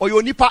nsɛmpa no ɔyɛ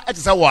onipa ɛte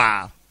sɛ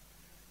waa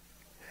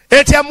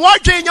eti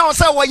amoadwe nya wɔ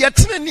sɛ wɔyɛ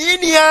tene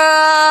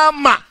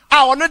ne ma a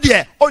ɔno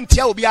deɛ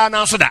ɔntia obiara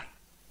nan so da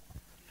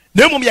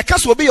na mmom yɛka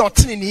so obi yɛ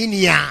ɔtene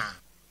ni a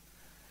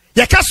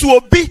yɛka so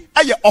obi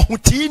ɛyɛ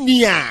ɔhotii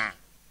ni a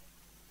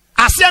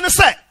aseɛ no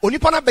sɛ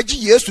onipa no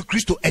bɛgye Yesu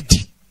Kristo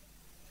adi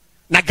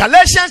na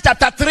Galatians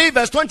chapter 3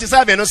 verse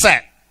 27 no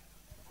sɛ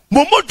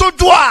momo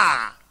dodo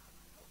a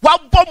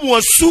wabɔ mo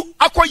asu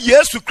akɔ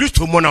Yesu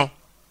Kristo mu no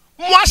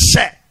mo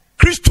ahyɛ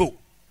Kristo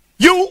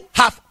you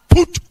have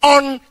put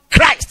on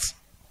Christ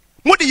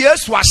mo de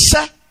Yesu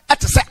ahyɛ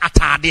ɛte sɛ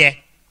ataadeɛ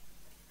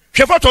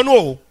hwɛ foto no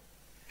o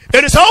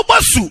ɛne sɛ wobɔ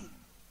su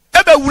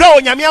ebe wura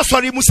onyame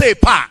asɔre mu say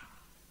pa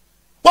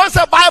once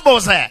the Bible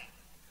say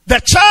the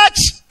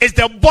church is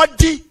the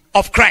body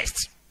of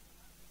Christ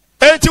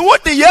enti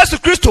what the Jesus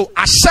Christo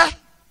ahyɛ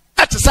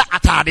ɛte sɛ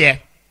ataadeɛ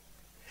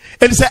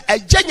enti sɛ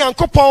agya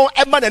nyankopɔn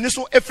ɛma n'ani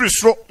so efiri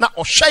soro na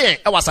ɔhwɛ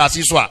yɛn ɛwɔ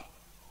asase so a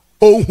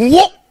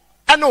ohuwo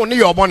ɛna ɔne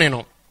yɛ ɔbɔne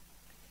no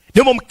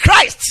demom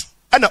Christ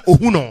ɛna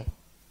ohu no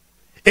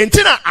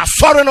enti na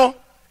asɔre no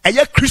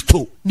ɛyɛ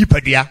Kristo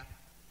nipadua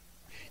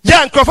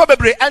yɛ nkurɔfo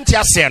bebree ɛnte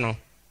aseɛ no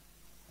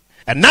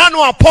and now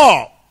no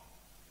Paul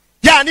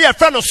ya ne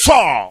yɛfrɛ no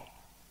Saul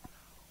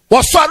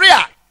wɔsɔre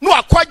a no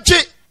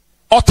akɔgye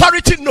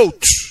authority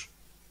note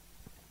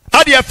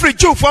ade afiri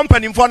Jewfoɔ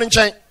mpanimfoɔ no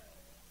nkyɛn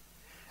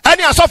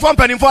ɛne asɔfoɔ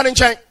mpanimfoɔ no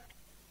nkyɛn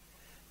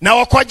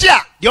na wɔkɔgye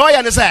a deɛ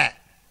ɔyɛ ne sɛ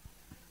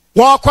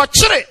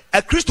wɔkɔkyere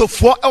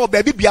akristofoɔ ɛwɔ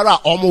baabi biara a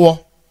ɔmo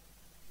wɔ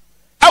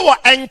ɛwɔ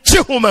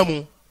ɛnkye homa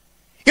mu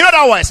in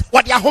other words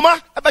wɔde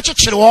ahoma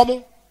ɛbɛkyekyere wɔn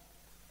mo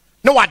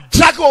na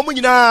wadrage wɔn mo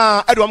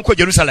nyinaa ɛde wɔn kɔ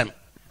Jerusalem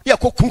yɛ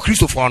kɔku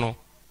kristofoɔ no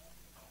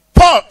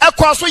Paul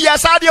ɛkɔ so yɛ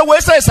saa deɛ wei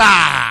sɛ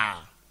saa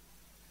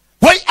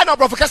wei ɛna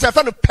ɔbrɔfo kɛsɛ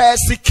ɛfɛ no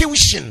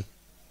persecution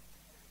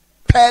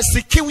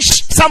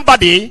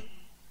somebody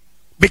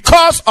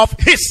because of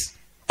his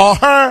or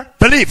her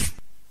belief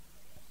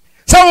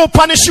sɛ wo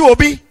punish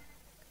obi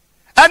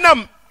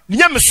ɛnam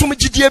nyɛ mesom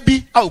gyidie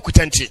bi a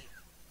okuta nti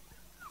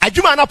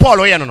adwuma na Paul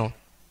ɔyɛ no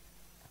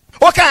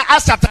Okay,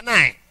 Acts chapter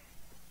 9.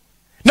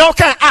 Now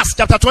okay, Acts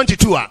chapter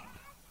 22.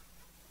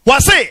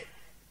 Was say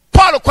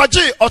Paul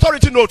kwaji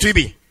authority no to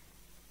be.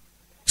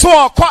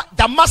 So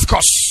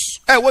Damascus,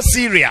 was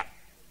Syria.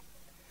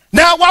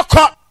 Now what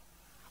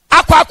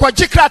akwa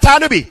jikrata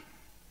no bi.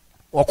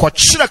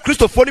 Okochira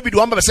Christopher ni bi do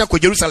ambese ko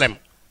Jerusalem.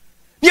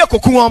 Ni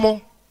akoku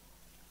homo.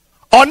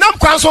 Onam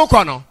kwanso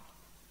ko no.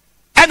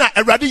 Ena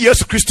Awurade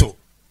Yesu Kristo.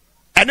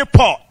 Ene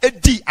Paul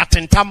edi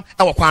atentam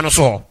e wo kwan no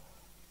so.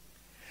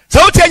 So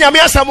utie nyame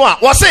asem a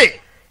wo se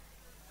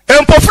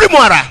empofiri mu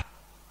ara.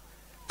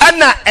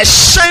 Ena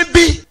ehyen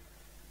bi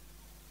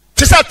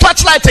ti say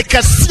torchlight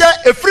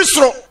kese efiri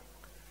soro.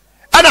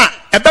 Ena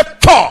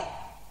ebeto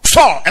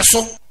so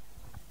eso.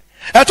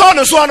 Eto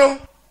no so no.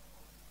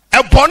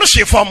 Ebo no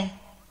hye fam.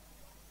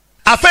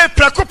 Afa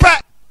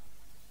prekope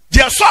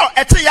dia so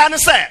ete ya ne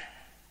se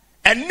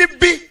eni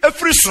bi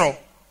efiri soro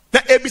na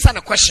ebisa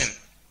na question.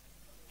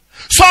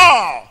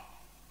 Saul,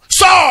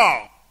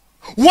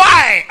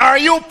 why are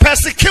you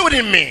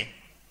persecuting me?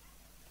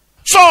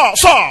 Saul,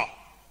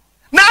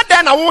 na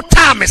then I won't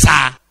time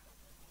sir.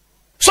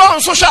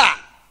 So sha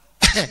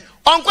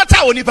on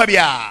kwata oni pa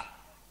bia.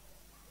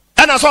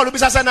 And Saul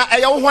obisa say na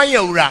eya wo hwan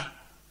ya wura.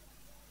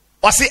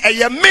 O say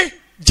eya me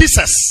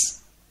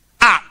Jesus.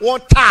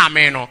 Won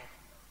time no.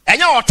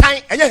 Enya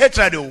otan, enya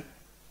hatred o.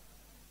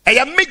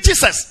 Eya me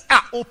Jesus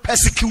o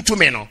persecute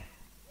me no.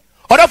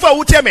 Other for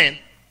who tell me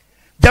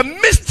the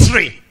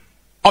mystery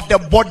of the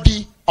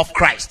body of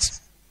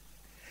Christ.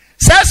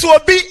 Says will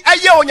be a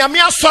year on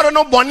Yamia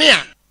Sorono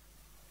Bonia.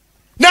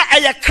 Now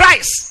a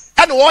Christ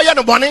and warrior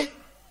no bonnie.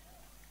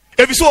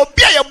 If you so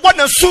be a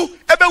bonnet su,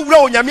 ever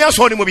row Yamia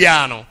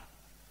Sorimobiano.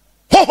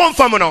 Ho home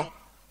famino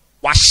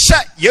was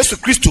shut Yesu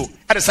Christo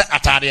at the set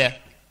Ataria.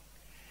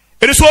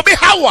 It is will be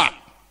Hawa,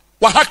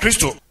 Waha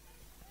Christo.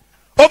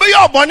 Obey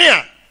your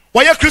bonia,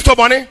 why your Christo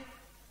bonnie? And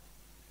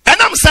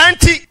I'm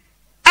Santi.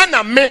 And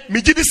I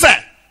me did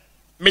say,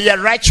 me a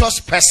righteous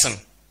person.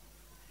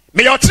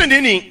 Me your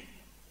training.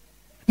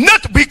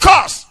 Not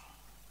because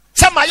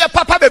some my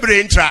papa baby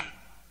intra.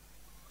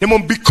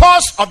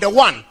 Because of the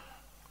one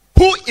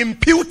who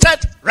imputed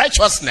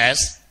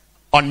righteousness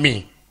on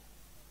me.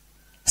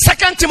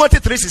 2 Timothy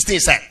 3:16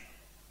 said,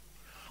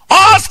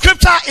 all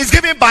scripture is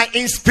given by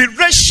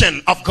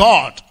inspiration of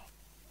God,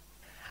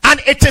 and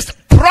it is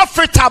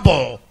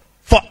profitable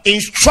for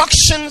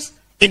instructions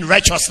in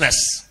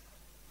righteousness.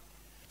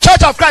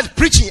 Church of Christ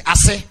preaching, I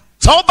say,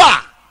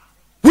 Soba,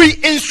 we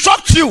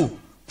instruct you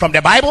from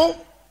the Bible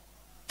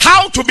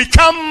how to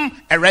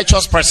become a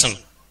righteous person.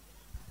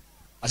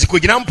 As you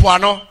now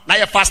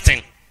you're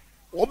fasting.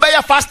 Obey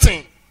your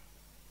fasting.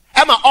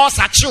 Emma all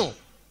sachu.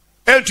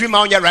 Entry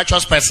mount your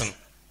righteous person.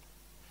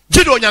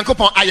 Jido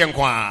Yankupon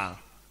Ayenkwa.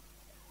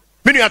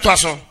 Minu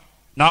atwaso.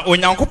 Na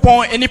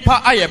onyankopon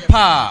enipa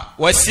ayepa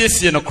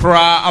wasiesie no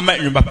kra ama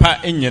nwumapa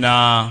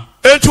enyina.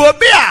 Entu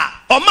obi a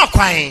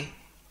omakwan.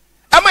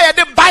 Am I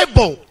the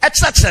Bible?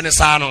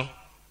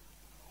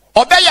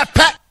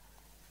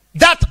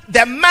 That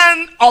the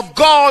man of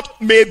God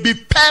may be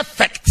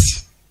perfect,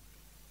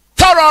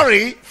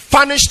 thoroughly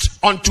furnished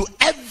unto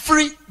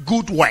every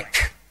good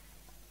work.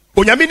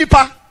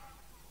 Onyaminipa,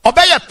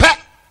 obey a pet.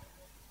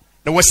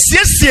 There was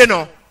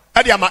no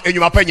Adiama and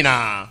you are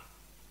penina.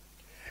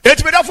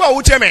 It's better for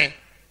Uteme,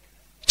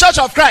 Church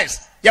of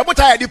Christ.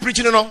 Yabuta di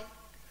preaching no.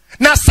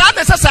 Now,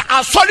 sadness as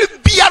a solid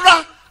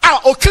biara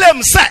or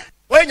claim set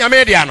when you're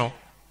mediano.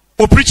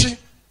 O preaching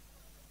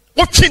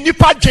what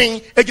nipa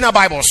dwen egina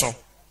Bible so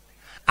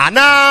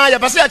ana ya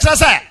base ya kira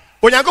say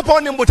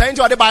onyankopon ni mbotan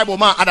into the Bible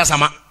ma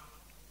adasama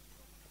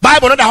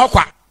Bible no da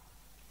hokwa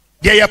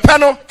de ye pe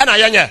no na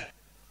ye nye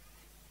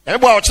e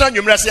bo o kira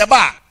nwumre se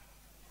ba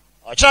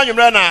o kira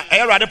nwumre na e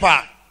yewrade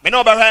pa me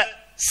na obehwe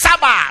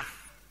Sabbath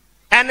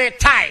any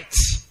tight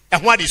e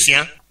ho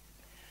adesua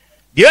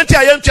de enti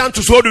a ye ntua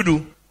nto so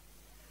dudu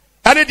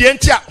ane de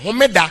enti a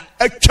homeda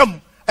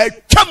atwam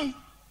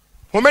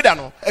homeda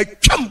no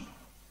atwam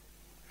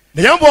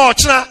the young boy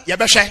china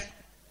yebeshe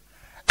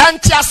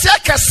antiasia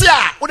kese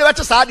a wo de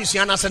bete saa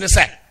adesua na se ne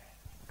se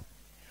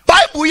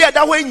Bible ye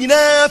da ho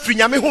nyina firi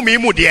nyame home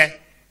mu de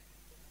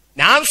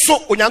na anso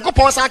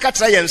onyankopon san ka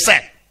kire yen se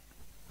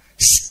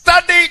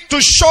study to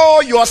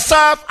show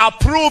yourself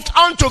approved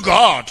unto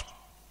God,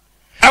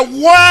 a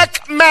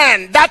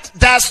workman that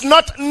does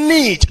not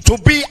need to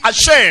be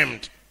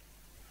ashamed,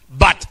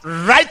 but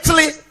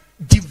rightly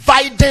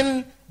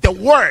dividing the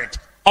word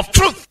of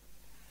truth.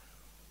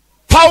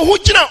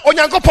 Pauhujina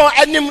onyankopon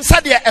enim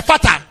sade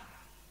efata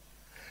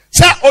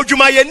se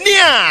odwumayeni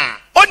a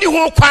oni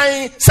ho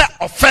kwan se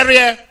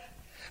ofere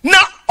na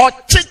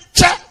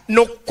ocheche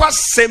no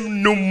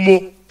kwasem no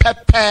mu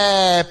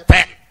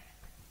pepepe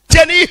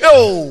teni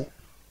ho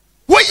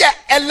wo ye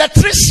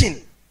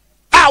electrician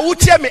a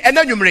wotie me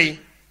enanwumre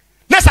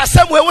na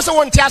sasem we wo se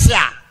won tiase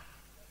a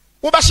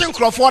wo ba hye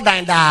nkrofo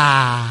dan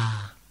da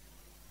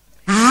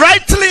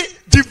rightly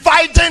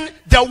dividing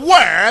the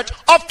word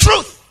of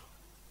truth.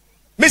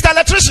 Mr.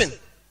 Electrician,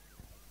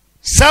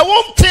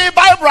 Sawumte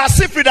Bible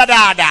asifri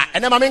dada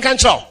and then mamin can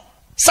show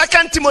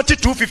 2 Timothy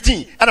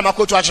 2:15 and I'm a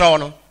quote to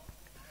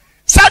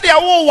Sadia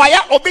wo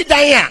waya obi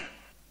dan a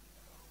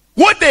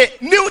wo de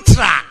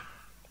neutral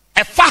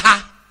e fa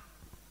ha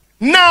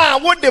na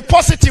wo de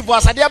positive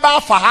asade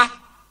ba fa ha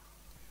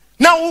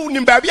na wo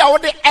nim ba bia wo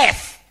de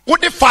f wo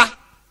de fa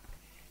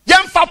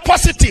yemfa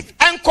positive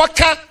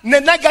enkoka ne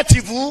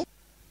negative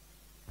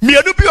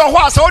mienu bi ho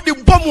asa wo de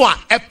bomu a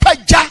e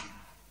pagya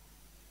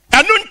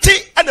enu nti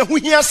ena hu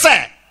hia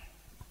say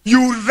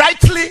you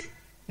rightly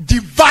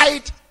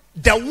divide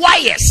the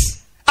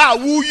wires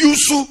wo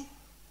use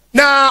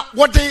na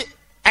wo de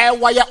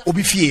wire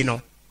obi fie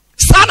no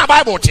sa na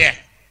bible te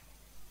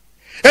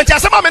enti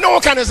asema me no wo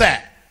kan say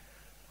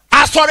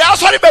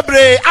asori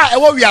bebre e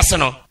wo wiase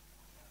no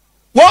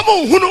wo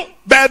mu hunu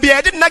ba bia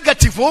e de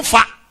negative wo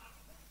fa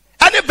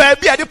ene ba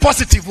bia de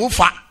positive wo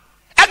fa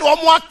ene wo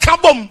mu aka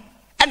bom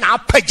ena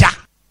apagya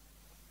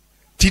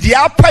tidi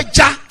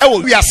apagya e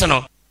wo wiase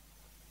no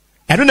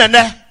eno na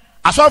ne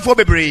asorfo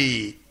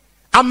bebre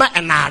ama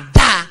ena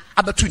da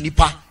abetu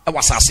nipa e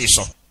wasase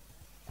so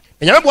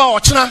enyame bo a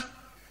ochena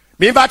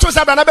me ba to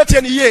sabra na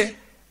betie ni ye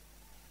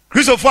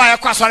Christopher aye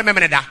kwa asori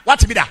memene da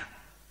what bi da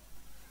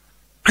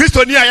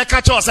Christo ni aye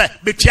ka cho say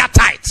betia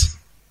tight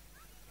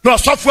no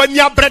sofo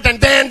ania bread and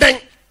den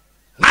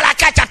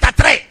Malachi chapter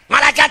 3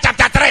 Malachi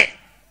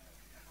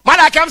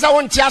am say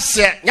won ti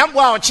ase nyambo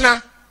a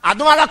ochena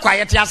adoma kwa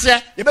ye ti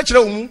ase ye be kire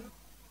wo mu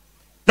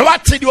no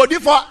what the odi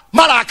for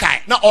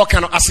Malachi na all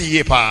kan ase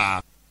ye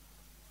pa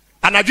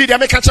anadwi dia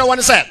me ka che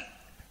won say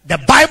the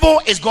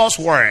Bible is God's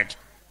word.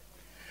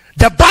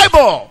 The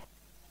Bible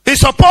is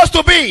supposed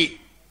to be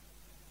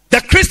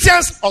the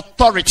Christian's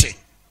authority.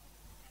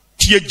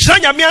 Tie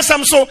janya mi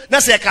asam so na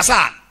se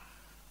kasa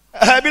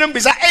binum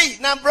bisa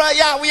na bro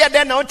ya we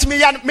there na otimi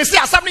ya me se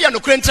asam no ya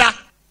nokra ntra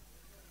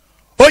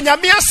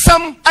onyame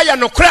asam aya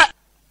nokra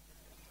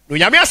no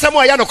nyame asam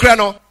aya nokra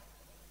no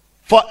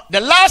for the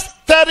last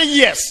 30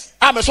 years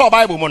am so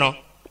Bible mo no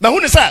ma hu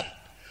ni say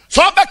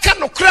so be ka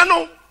nokra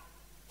no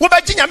wo be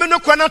gi nyame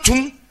nokra na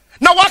tum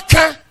na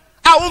waka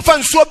a wo mfa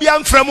nsuo bia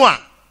mframu a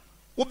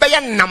wo be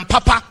ye nam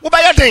papa wo be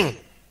ye den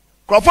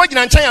krofo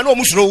gina nchen ya na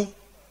omusuro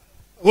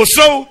wo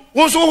so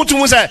wo so wo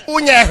tumu say wo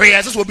nya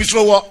ehwe se so obi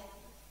suro wo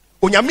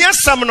onyame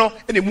asam no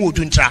ene mu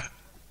odu ntra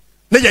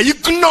na ye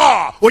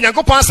ignore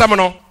onyankopon asam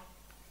no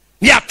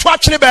ni ato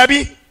akene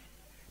baabi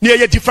ni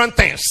ye different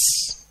things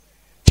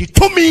ti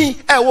tomi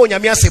e wo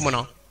onyame asam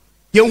no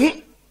ye hu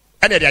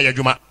ene de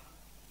ayadwuma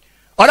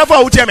onafo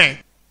a wutie me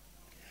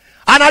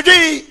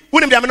anadwi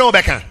wunim de me no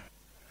beka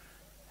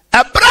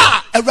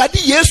ebra awrade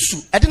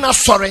Yesu ede na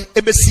sore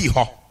ebesi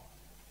ho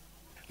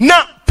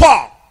na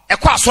Paul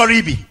ekwa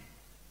sore bi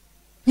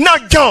na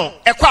John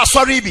ekwa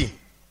sore bi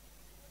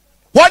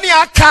woni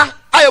aka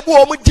ayebu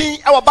o mu din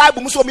e wo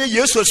Bible mu so me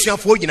Yesu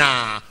asuafo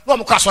nyina na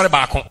mo kwa sore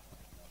baako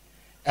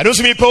eno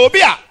so mi pa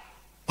obi a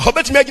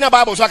obetimi agina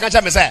Bible so aka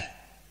cha me say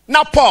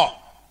na Paul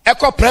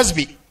ekwa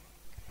Presby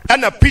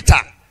ana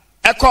Peter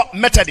ekwa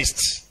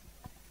Methodist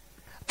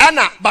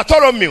ana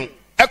Bartholomew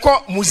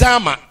ekwa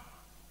Muzama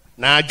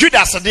na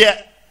Judas de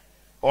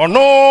ono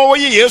wo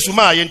ye Yesu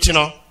ma ye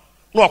ntino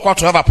na okwa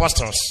 12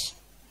 apostles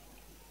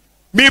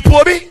mi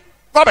pobi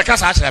ba be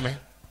kasa akere me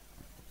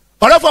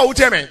orafo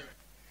awute me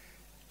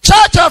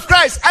Church of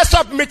Christ I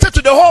submitted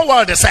to the whole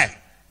world they say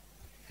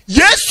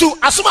Yesu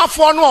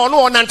asomafo no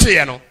ono onante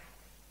ye no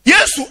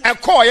Yesu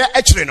ekoye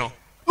akire no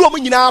na omu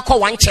nyina akọ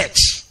one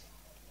church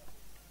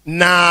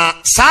na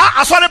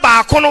sa asore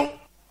baako no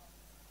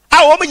a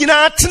omu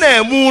nyina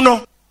tena mu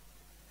no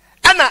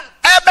ana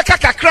ebeka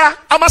kakra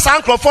amasa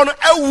ankrofo no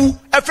awu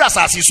afra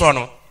asase so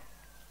no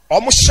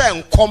omu hye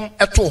nkom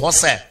eto ho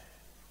se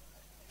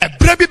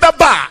ebre bi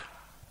beba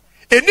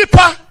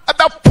enipa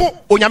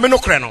ebepo onyame no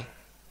kre no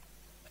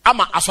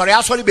ama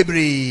asore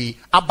bebre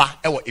aba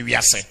ewo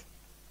ewiase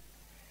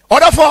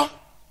odofo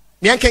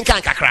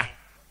mienkenkan kakra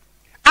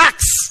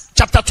Acts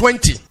chapter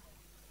 20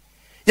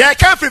 yeah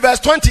can free verse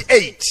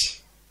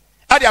 28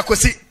 ade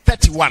akosi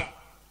 31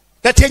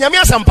 that nyame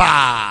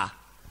asampa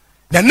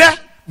the ne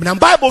na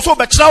Bible so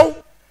be kiraw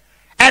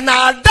and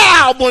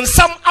ada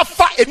obonsam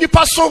afa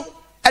enipa so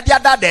ade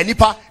ada da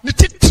enipa ni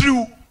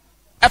titiriw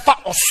efa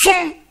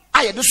osom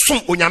aye de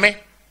som onyame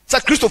sa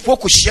Christopher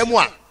ko hyiamu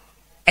a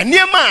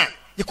eniema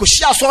ye ko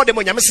hyia so de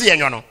onyame se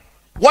yenyo no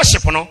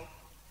worship no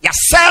ya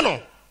sa no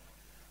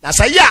na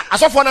sa ya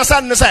asofo na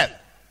sa no say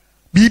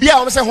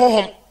bibia o say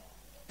honhom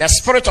the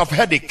spirit of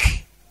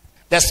headache,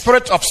 the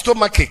spirit of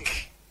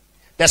stomachache,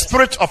 the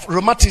spirit of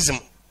rheumatism,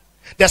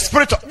 the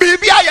spirit of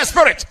bibia ya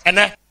spirit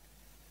and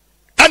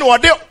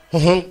what they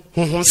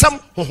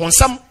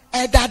some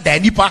eda da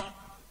nipa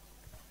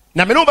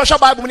na me no be sha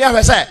Bible ni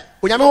ahwe say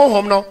onyame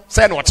honhom no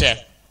say no te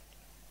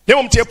ne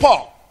mum tie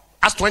Paul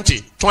Acts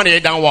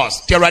 20:28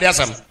 downwards tie ready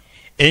asem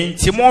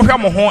enti mo hwa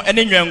mo ho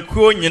ene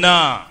nwankuo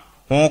nyina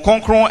ho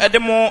konkron ede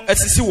mo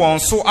asisi won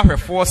so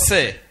ahwefo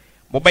se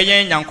mo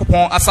beyen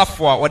Nyankopon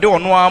asafo a wode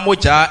ono a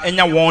mogya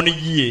enya won no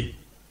yie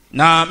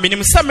na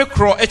minim se me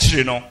kro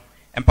akire no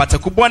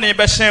empatakubo ne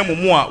be hyen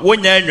mu a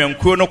wonya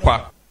nwankuo no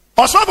kwa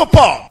osofo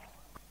Paul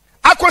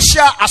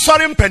akohia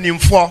asori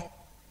mpanimfo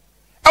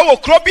ewo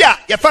krobia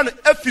ye fa no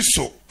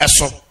Efiso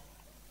eso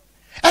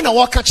ɛna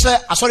wɔka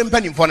kyerɛ asɔre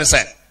mpanimfoɔ no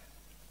sɛ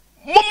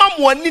momma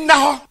mo ani na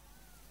hɔ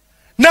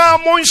na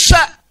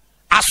monhyɛ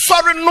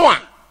asɔre no a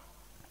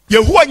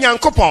Yehowa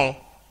Nyankopɔn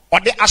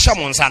ɔde ahyɛ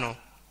mo nsa no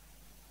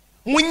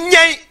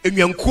munyɛn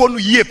enwankuo no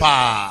yie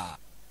paa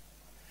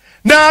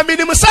na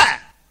minim sɛ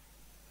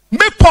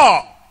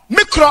mepɔ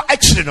mikro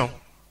akyiri no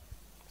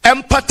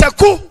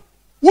empataku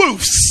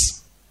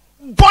wolves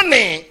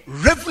bɔne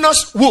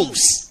ravenous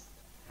wolves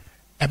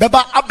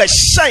ɛbɛba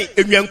abɛhyɛn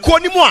enwankuo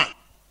no mu a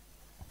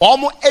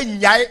ɔmo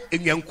enyae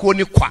enwankuo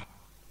no kwa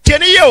tie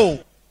ne yɛ o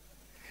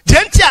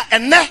deɛ nti a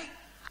ɛnɛ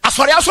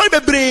asɔre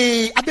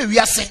bebree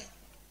abɛwiase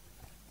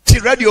ti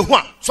radio ho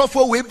a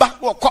sɔfo weba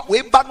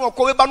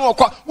no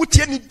ɔkɔ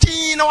wotie ne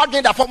din na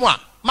wadwen da fam a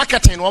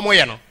marketing no ɔmo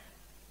yɛ no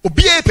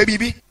obie pɛ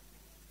bibi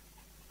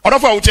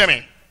ɔdɔfo a wotie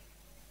me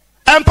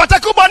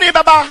empataku bɔne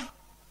bɛba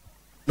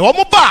na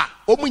ɔmo ba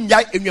ɔmo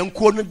nyae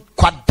enwankuo no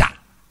kwada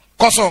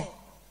kɔso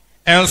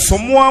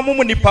ensomoa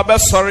mumu nipa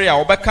bɛsɔre a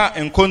wɔbɛka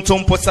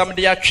nkontomposam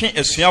de atwe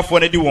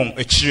asuafoɔ no di wɔn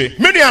akyire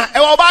menua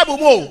ɛwɔ Bible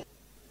mu o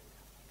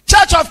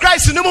Church of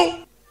Christ no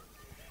mu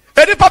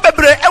enipa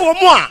bebree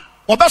ɛwɔ mu a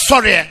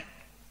wɔbɛsɔre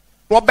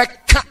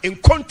wɔbɛka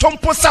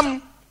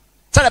nkontomposam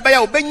sɛ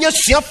ɛbɛyɛ wɔbɛnya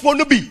asuafoɔ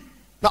no bi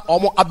na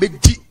ɔmo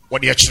abɛdi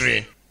wɔde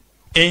akyire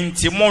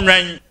enti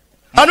monwan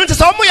anu nti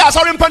sɛ ɔmo yɛ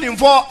asɔre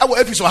mpanimfoɔ ɛwɔ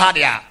Efeso ha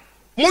de a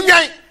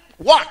monwan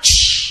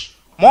watch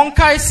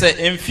monkae sɛ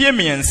mfie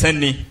mmiɛnsa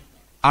ni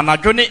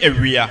anadwo ne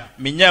awia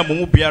menya mo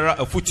mu biara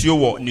afutuo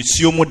wɔ ne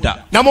suo mu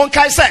da na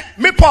monkae sɛ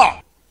me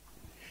Paul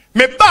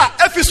me ba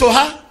Efeso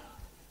ha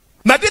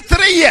madi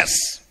 3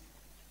 years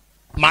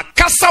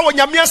makasa wɔ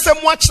nyame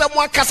asɛm mu akyerɛ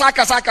mu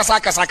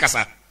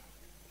akasa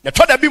na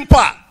tɔda bi mpo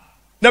a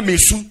na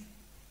mesu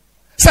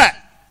sɛ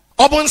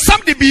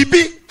ɔbonsam de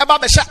biribi ɛba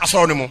bɛhyɛ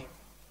asɔre no mu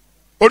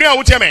ori a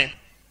wotie me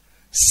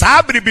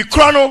saa biribi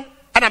korɔ no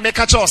ana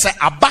meka kyerɛ sɛ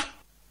aba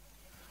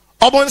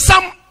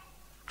ɔbonsam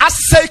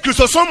asɛe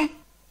kristosom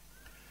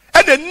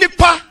ɛna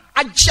nipa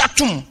agye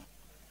atom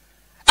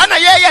ɛna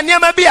yɛyɛ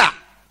nneɛma bi a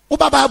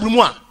woba Bible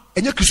mu a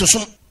ɛnyɛ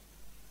kristosom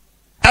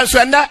ɛnso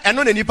ɛnɛ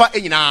ɛno na nipa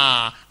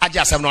nyinaa agye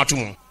asɛm no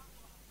atom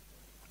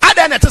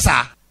ada na ɛte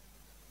saa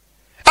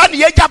ɛna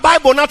yɛgya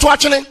Bible no ato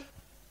atwene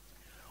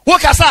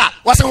wokasa a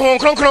wɔse honhom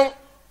kronkron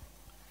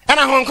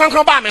ɛna honhom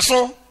kronkron baa me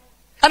so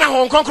ɛna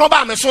honhom kronkron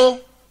baa me so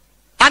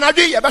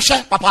anadwi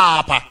yɛbɛhwɛ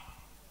papaapa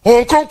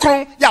honhom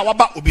kronkron yɛ a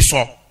waba obi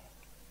so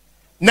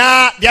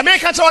na deɛ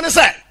meka kyerɛ wo ne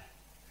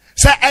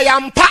sɛ ɛyɛ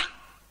mpa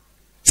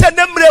sɛ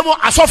nammerɛ mu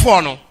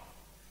asɔfoɔ no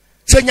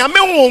sɛ nyame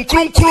honhom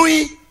kronkron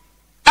yi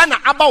ɛna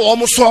aba wɔ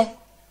mo so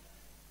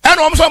ɛna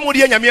wɔn so mo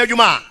de nyame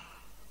adwuma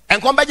a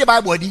ɛnkɔm bɛgye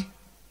Bible adi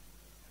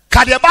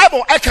ka deɛ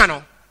Bible ɛka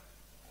no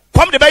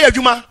kɔm de bɛyɛ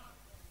adwuma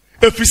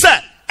ɛfiri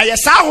sɛ ɛyɛ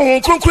saa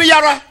honhom kronkron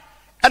yara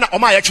ɛna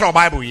ɔma a yɛkyerɛ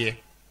Bible yie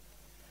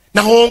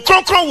na honhom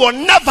kronkron will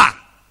never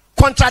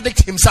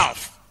contradict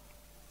himself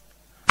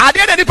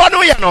adeɛ na nipa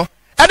no yɛ no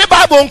ɛne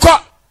Bible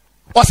nkɔ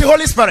ɔse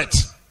Holy Spirit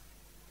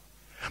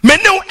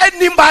mene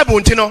anim Bible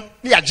nti no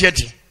ne yɛagye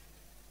adi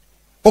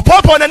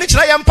ɔpɔpɔ na ne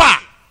kyerɛ yɛ mpa a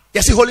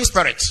yɛse Holy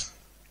Spirit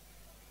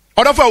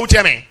ɔdɔfo a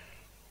wotie me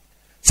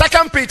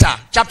 2 Peter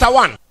chapter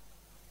 1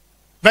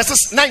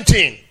 verses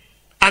 19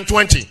 and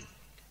 20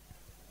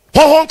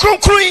 honhom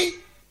kronkron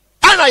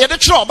ana yɛde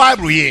kyerɛ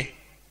Bible yi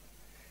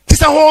ti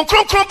sɛ honhom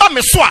kronkron ba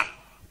me so a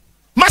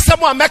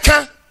masɛm a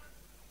mɛka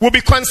will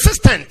be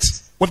consistent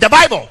with the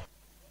Bible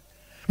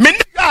me ne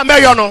a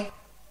mɛyɔ no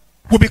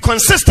will be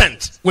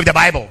consistent with the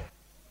Bible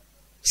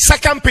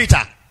 2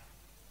 Peter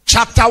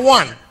chapter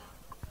 1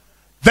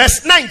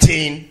 verse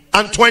 19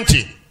 and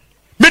 20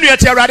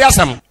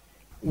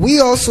 we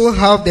also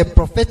have the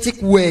prophetic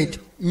word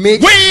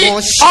made we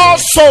more sure.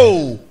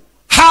 Also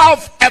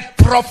have a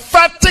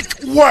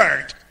prophetic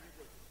word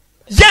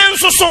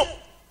yensuso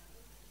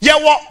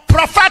yewo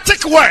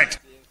prophetic word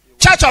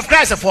Church of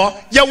Christ for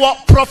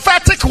yewo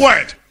prophetic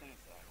word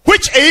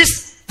which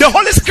is the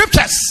Holy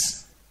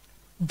Scriptures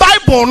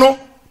Bible no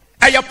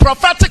a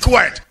prophetic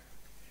word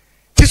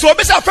tis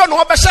obisa fa no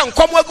obehye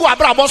nkom agu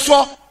abrabo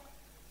so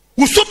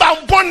usuba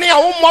mbone a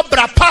wo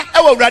mobra pa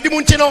e wa urade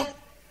mu nti no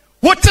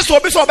what is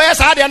obisa obeye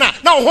saa de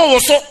na wo ho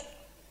so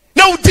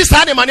na udi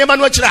saa de manema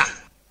no akira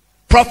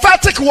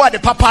prophetic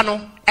word papa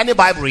no any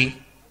Bible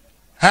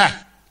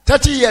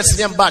 30 years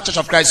in ba Church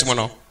of Christ mo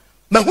no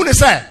mahu ne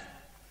say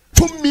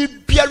tumi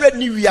biara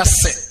ni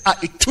wiase a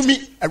etumi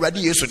awurade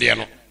Yesu de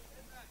no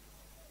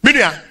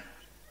menua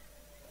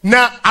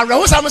na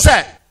areho sam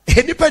say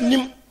nipa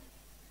nim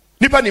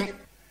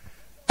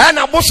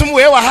ana bosom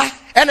we wa ha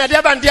ana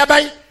de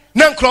ban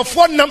na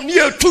nkrofo nam ne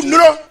etu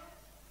nuro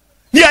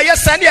ne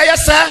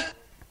ayesa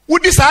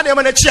wudi saa de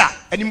ma na chi a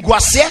anim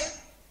guase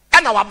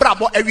ana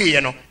wabrabo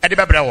awieye no e de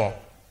bebre wo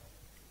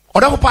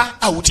odopopa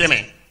a wutie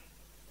me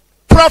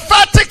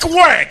prophetic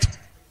word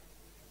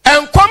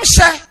enkom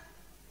hye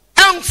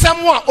ensem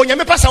a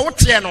onyame pasa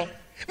wotie no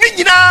ni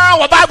nyina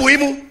wa Bible yi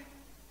mu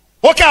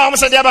okay am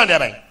say de ban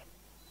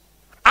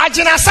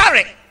Agina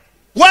Sare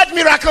Word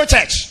Miracle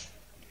Church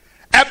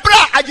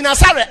ebra Agina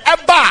Sare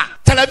eba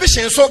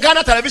television so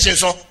Ghana television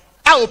so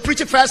I will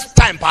preach first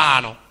time pa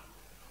no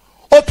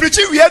o preach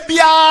we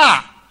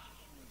bia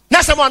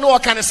na someone no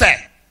can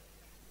say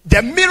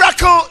the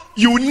miracle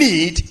you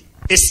need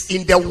is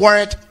in the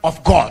word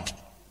of God.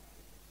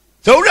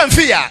 So we don't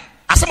fear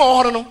asema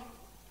wo no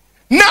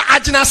na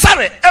agina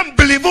sare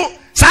embelieve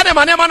sade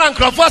mane man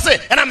ankrofo say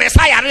na me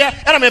sa yare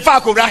na me fa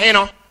akowra he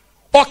no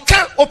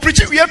oka o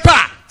preach we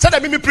pa say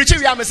that me preach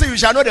we am say you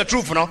shall know the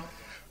truth no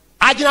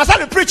agina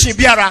sare preaching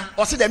biara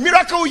or say the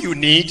miracle you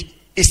need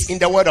is in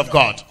the word of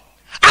God.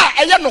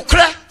 Eye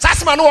nokre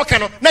sasema no woka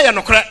no na ye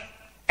nokre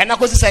and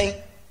akosi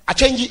say a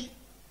change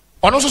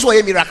ono so so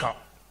ye miracle.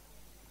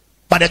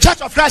 But the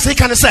Church of Christ he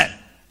can say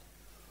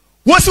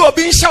what's you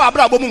being shower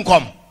bra bomu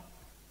nkom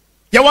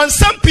ye wan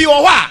sampi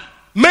o wa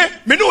me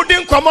no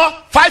din komo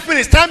 5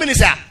 minutes 10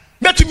 minutes a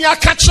betumi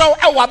aka chew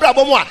e wa bra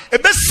bomu a e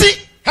be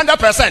si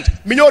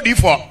 100% me no di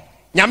for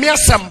nyame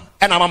asem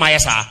e na mama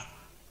yesa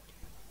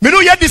me no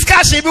ye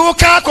discussion bi wo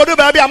ka kodo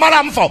ba bi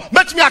amara mfo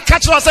betumi aka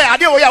chew say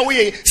ade wo ya wo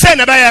ye say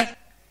na be ye.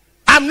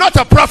 I'm not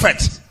a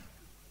prophet,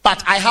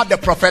 but I have the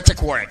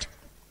prophetic word.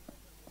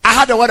 I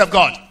have the word of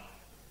God.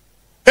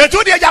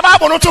 Etu de jaba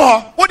no to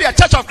ho wo de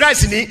Church of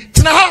Christ ni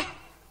tina ha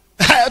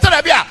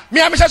tell bia me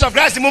am Church of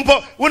Christ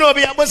mumpo wo no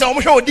be abo say o mo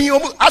hwe odin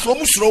aso o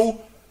mu suro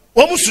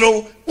wo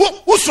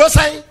suro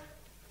say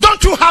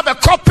don't you have a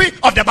copy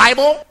of the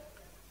Bible?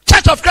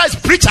 Church of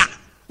Christ preacher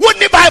wo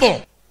ni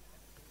Bible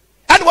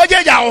and wo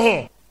jeja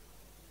ho.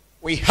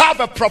 We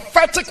have a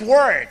prophetic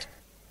word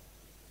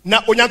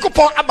na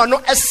onyankopon aba no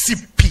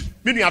asipi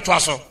minu ato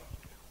aso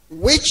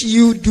which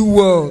you do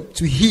well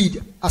to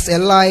heed as a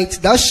light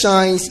that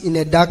shines in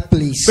a dark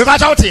place.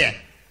 Because out here,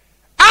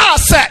 I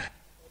said,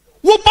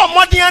 "Wo bo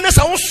modern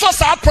say wo so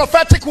sa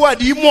prophetic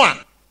word yi mu a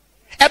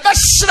e be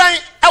hran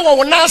e wo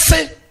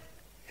wonase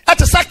e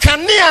te sa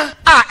kanea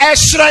a e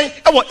hran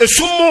e wo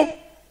esumu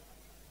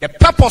the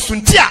purpose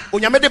ntia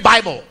onyame de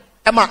Bible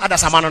e ma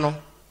adasama no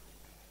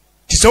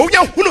ti se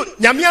wonya hunu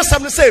nyame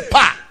asam no say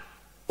pa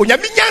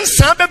onyame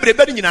nyansa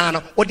bebrebe ni nyina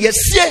no wo de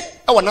asie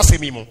e wo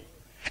nasemi mu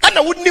and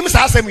na wudnim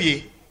sa asem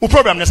ye wo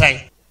problem ne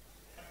say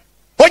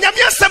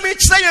onyame asem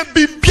kire ye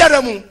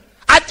bibiara mu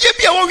ade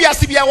bia wo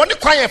wiase bia wo ne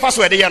kwan ye fa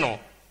so ede ye no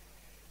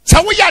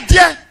sa wo ya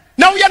de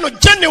na wo ye no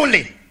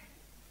genuinely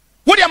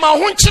wo de ma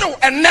ho nkire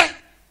enne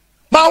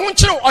ma ho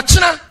nkire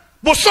okena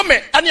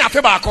bosome ane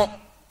afe baako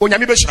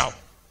onyame be hira wo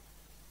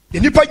de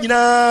nipa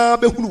nyina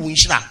be hunu wo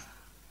nhira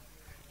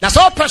na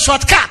so per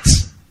shortcut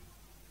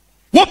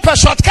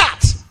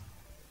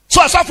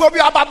so asafo obi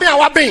ababen a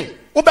waben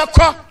wo be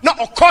ko na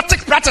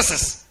occultic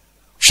practices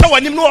show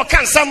anim no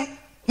kan sam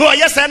no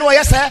yesa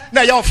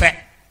na ye ofe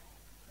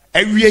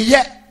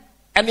awieye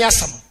ene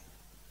asam.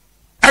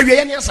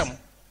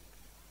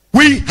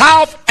 We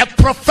have a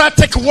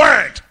prophetic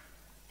word.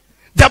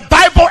 The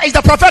Bible is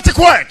the prophetic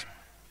word.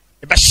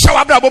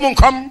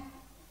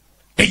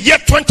 The year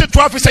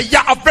 2012 is a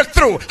year of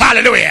breakthrough.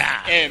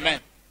 Hallelujah. Amen.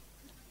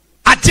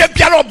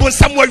 Adebiaro bon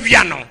Samuel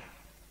Wiano.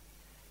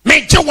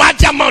 Me je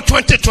wadia ma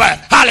 2012.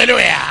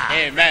 Hallelujah.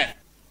 Amen.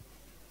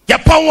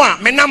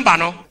 Yapawa me number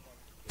no.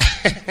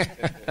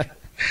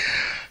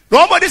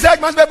 Nobody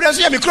said must be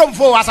blessed me chrome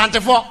for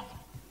asante for.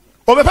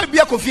 Obefa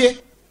bia kofie.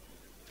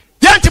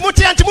 Yantimu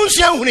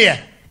nsia hunu ye.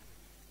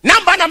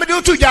 Number na me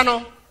do tu ja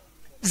no.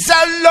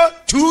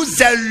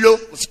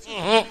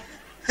 020.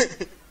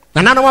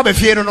 Na nana wa be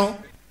fie no.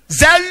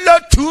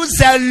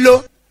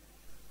 020.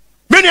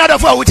 Many other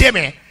for wotie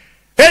me.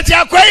 Enti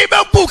akwai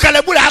be bu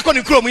kalabula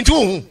akoni chrome nti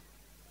hu.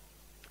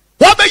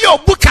 Wa be yo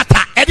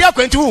bukata e de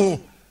akwanti hu.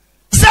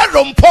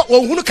 0 mpo wo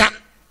hunu ka.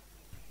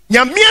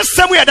 Nyame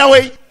asem ya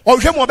dawe o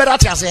hwe mo beda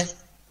tiase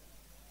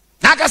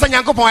na aka sa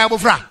nyankopon ya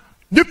bofra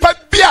nipa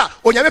bia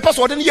onyame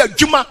paso ode ne ya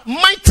adwuma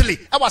mightily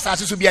e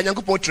wasase so bia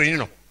nyankopon training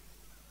no.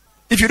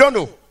 If you don't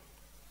know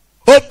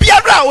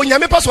obiara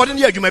onyame paso ode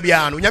ne ya adwuma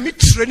bia no nyame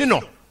training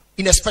no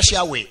in a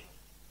special way.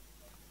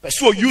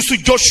 So use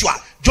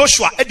Joshua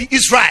edi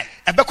Israel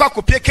ebekwa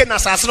kopieke na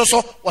asase no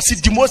so wasi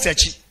di Moses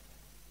achi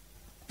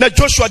na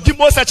Joshua di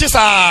Moses achi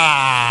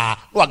sa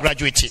no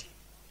graduate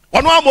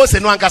ono a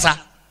Moses no ankasa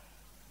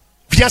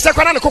fianse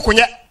kwana ne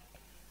kokonye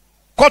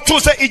kotu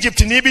se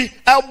Egypt ni bi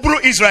ebru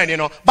Israel ni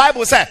no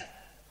Bible say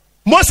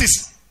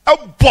Moses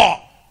ebo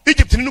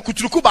Egypt ni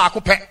kuturuku ba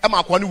akopɛ e ma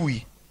akwa ne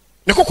wuyi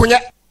ne kokonye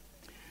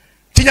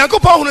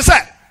tinyankopɔ hunu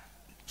say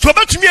so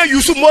betumi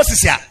ayusu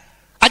Moses ya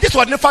age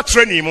so de fa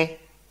training mu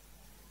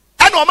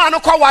ana o ma no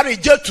kwa ware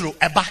Jethro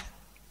eba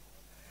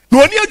na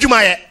oni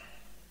adwumaye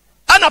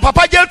ana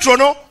papa Jethro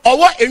no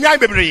owo enwan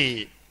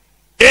bebre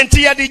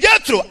enti ye de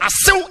Jethro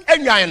asew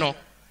enwan no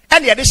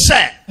ene ye de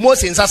hye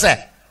Moses nsa se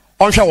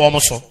onhwe wo mo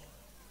so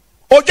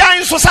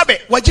odwan so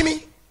sabe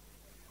wagimi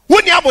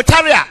woni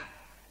abotare a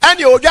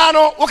ene odwan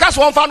no wo ka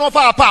so onfa no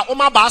fa apa o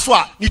ma ba so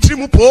a ni tiri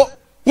mu po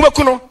wo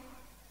beku no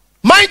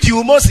mind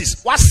you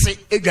Moses wase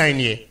edwan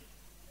ne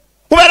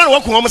wo be na wo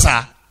ku wo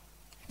sa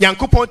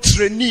Yankopon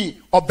trainee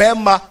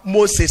obema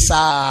Moses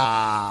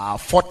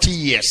 40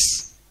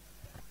 years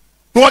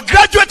no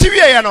graduate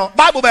wie no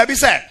Bible ba bi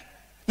say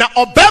na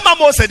obema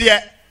Moses de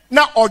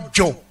na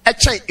ojo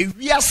echen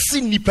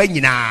ewiase nipa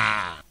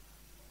nyina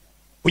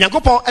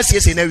Yankopon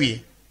asiese na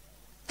wie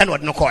ene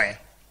odno koye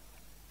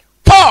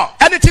Paul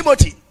and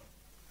Timothy,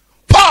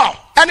 Paul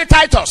and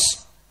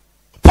Titus,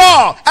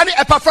 Paul and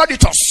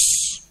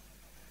Epaphroditus.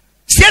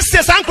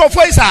 Yes, uncle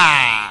for is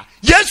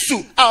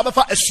Yesu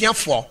abafa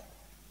asuafo.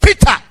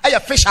 Peter a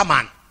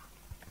fisherman.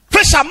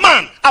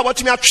 Fisherman I want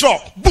to me a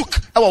chop book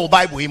our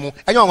Bible imu.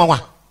 Enyo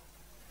nwanwa.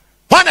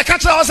 When the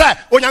country was say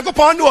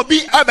Onyankopon no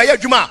obi abaye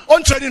adwuma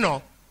on training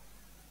no.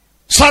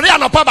 Sorry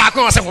anopa ba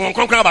kan say won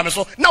konkran ba me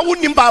so. Na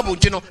wonim Bible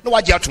nti no na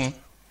wagye atom.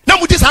 Na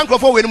muti san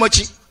krofo we no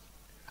machi.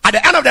 At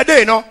the end of the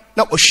day no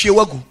na ohwie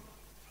wagu.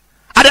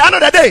 At the end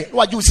of the day no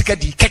wagye usika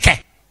di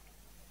keke.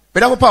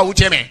 But papa wo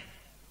cheme.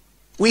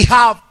 We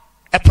have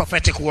a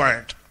prophetic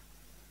word.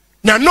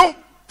 Now no,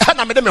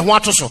 na me de me ho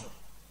ato so.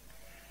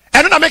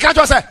 Eno na me ka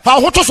jo say fa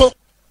ho to so.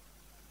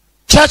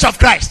 Church of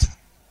Christ.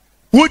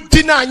 Wo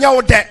di na anya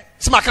wo de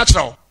sima ka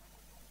kire wo.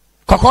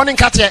 Kokon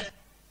nkate.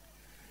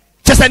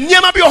 Chese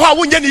niema bi ho a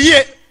wo nya ni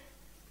yie.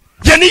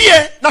 Ye ni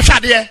yie na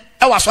hwade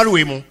e wa sori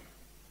we mu.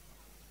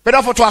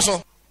 Better for to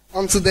aso.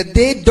 Until the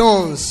day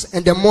dawns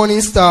and the morning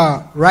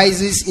star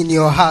rises in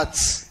your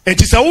hearts.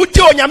 Enti se wo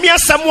di onyame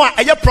asem a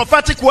eye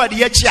prophetic word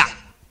ye chi a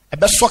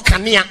ebe so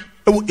kanea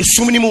e wo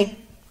esum ni mu.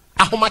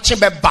 Ahomache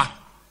beba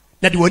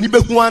na de wani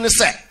behu an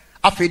se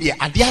afi de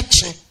ade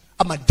ache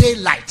ama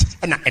daylight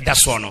na eda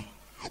so no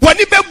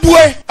wani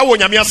bebue e wo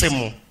nyame asem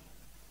mu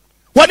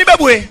wani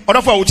bebue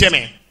odofo wo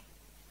tieme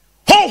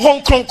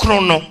hon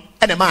kronkron no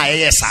e de ma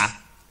ayeye sa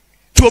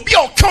to obi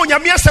o ka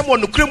nyame asem wo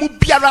nokra mu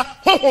biara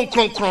hon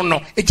kronkron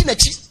no e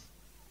ginachi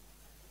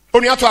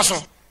onu ato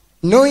aso.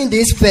 Knowing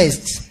this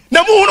first,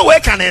 na mu no we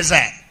kan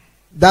eze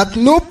that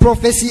no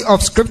prophecy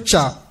of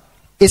scripture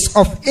is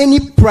of any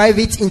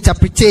private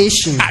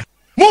interpretation.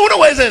 Mu no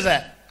we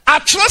say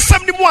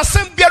atrasem ni mu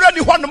asem biara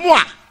ni ho no mu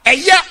a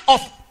year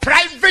of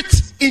private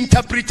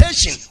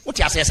interpretation. What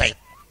you say?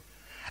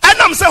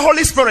 And I'm say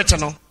Holy Spirit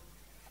no.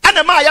 And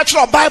am I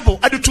actually Bible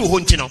adu tu ho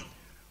nti no.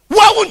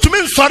 Wa won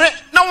tumi nsore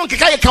na won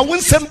keka ye ka won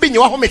sem bi nye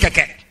wa ho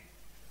mekeke.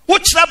 Wo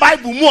kira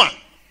Bible mu a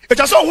it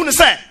just so hu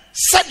say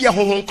said ye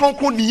ho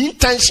kronkron ni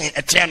intention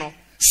etre no.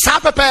 Sa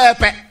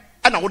pepepe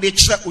ana wo de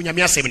kira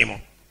onyame asem ni mo.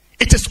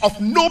 It is of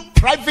no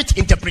private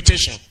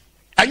interpretation.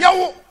 And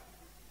you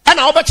and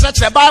I will church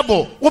the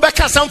Bible, we be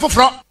some for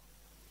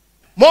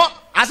more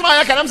as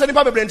my can say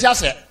Bible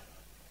ase.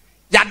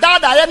 Ya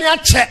dada ya ne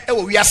ache e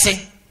wo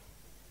wiase.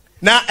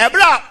 Na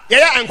ebra ye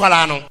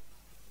enkwala no.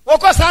 Wo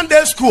ko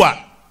Sunday school a.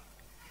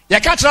 Ya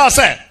ka kira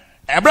say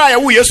ebra ya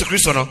wu Yesu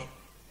Kristo no.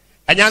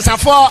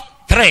 Anyansafo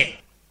 3.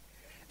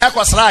 E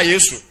ko sra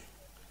Yesu.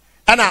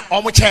 Ana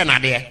omo che na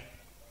de.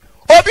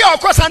 Obi o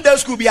ko Sunday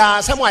school bia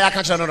asem ya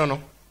ka kira no.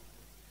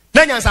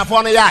 Na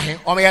nyansafo no ya he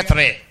o me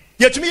 3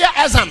 yetumi ya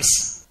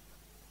exams.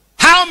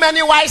 How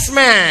many wise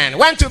men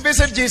went to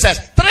visit Jesus?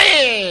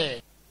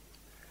 3.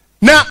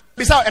 Now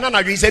bisa ena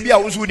na dwese bia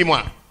wonsu ni mu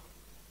a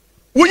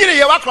wunyire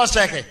ye wa cross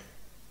check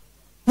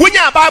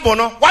wunya Bible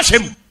no wa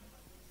hwem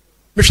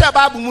me hwe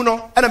Bible mu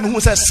no ena me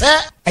hu se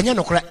enye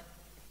nokore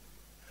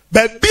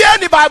ba bia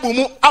ni Bible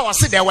mu a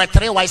wose there were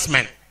 3 wise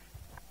men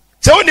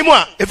se woni mu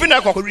a efi na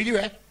akọ read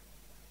we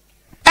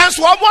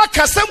enso omo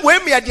akasem we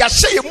me de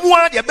ahye ye mu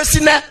a de besi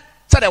na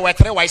say there were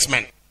 3 wise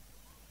men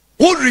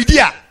who read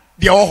dia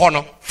de ho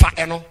no fa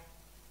eno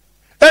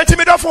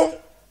entimidofo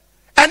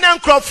enen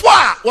krofo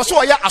a wo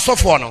so ya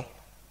asofo no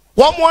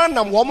wo mo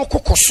anam wo mo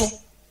kokoso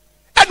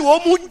ene wo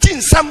mu di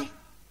nsam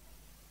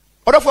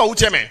odofo a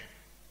wuteme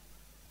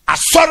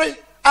asori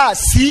a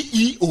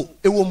CEO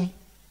ewom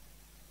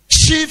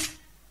Chief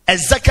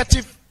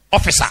Executive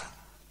Officer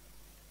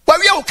wa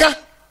wi uka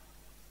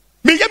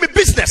me ye me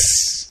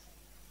business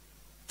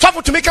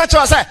travel to make a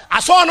choice say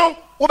aso no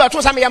wo be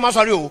to sa me ya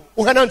masori o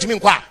wo hana ntumi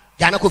nkwa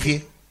ya na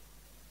kofie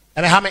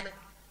ene ha me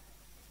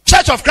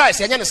Church of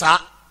Christ enye ne sa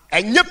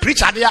enye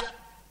preacher dia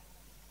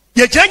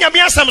ye jenya me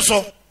asem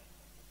so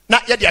na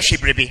ye dia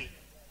hwebrebe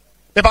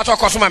me ba to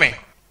kosoma me.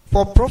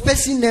 For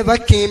prophecy never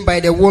came by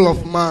the will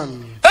of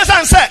man.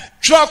 Esan say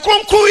tro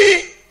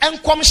kronkui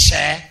enkom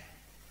hye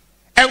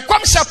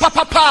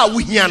papa wo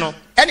hia no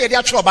ene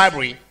dia tro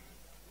Bible.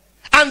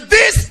 And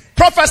these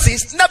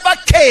prophecies never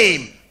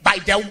came by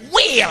the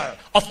will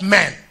of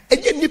man.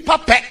 Enye nipa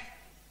pe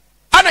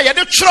ana ye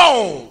de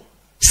tro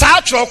sa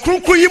tro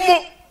kronkui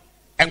mo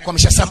enkom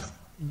hye.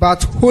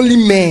 But holy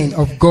men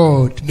of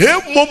God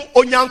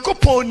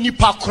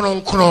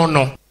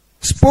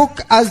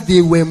spoke as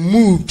they were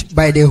moved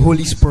by the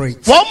Holy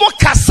Spirit. That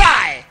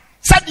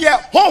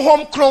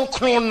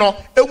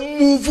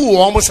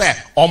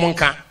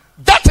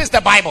is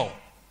the Bible.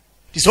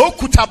 This whole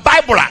kuta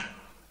Bible.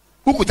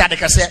 Who kuta de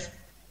kase?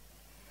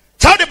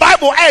 Tell the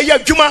Bible eh ya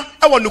juma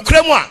e wo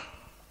nukre mu a.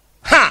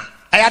 Ha,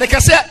 aya de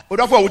kase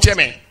odofo wo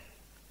cheme.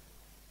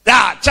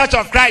 Da Church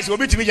of Christ will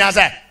be to me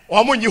say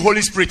Omo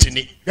Holy Spirit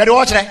ni. You dey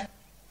watch there?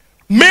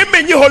 Me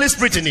nyi Holy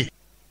Spirit ni.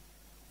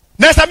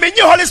 Na sa me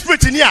nyi Holy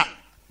Spirit ni a.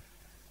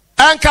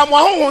 Anka mo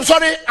ahonhon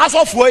sori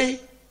asofo yi.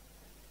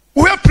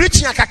 We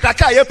preaching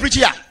akakraka ye preach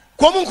ya.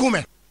 Komu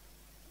nkume.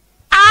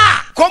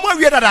 Komu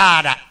awie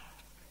dada.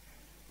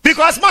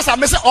 Because master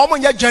me say omo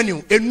nya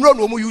genuine enuro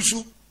no omo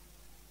yusu.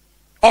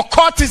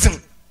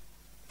 Occultism.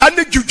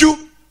 Ane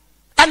juju.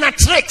 ana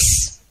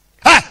tricks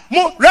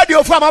mo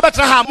radio fo ma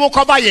betra ha mo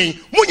cover yen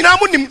mo nyina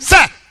mo nim se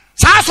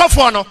sa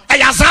asofo no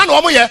eyazan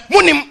no mo ye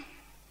mo nim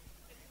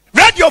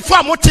radio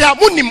fo mo tia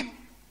mo nim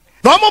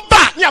no mo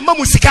ba nya ma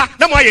musika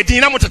na mo aye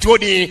din na mo tete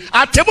odin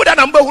atemu da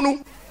na mba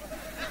hunu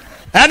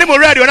ani mo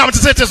radio na mo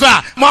tete so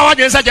a mo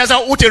awadwen sa jesa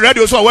wote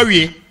radio so a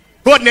wawie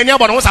no de nani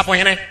abono safo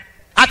hene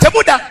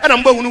atemu da na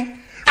mba hunu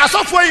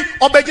asofo yi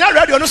obegina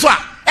radio no so a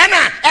ena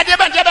ede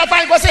be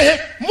fine go say he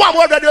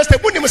mo radio stay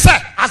mo nim se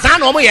azan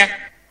no mo ye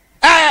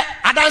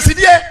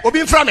adansidie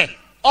obi mfra me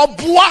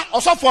oboa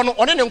osofo no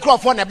one ne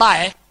nkrofo ne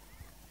ba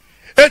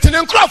eti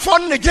ne nkrofo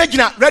no ne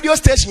gina radio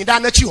station da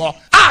na chi ho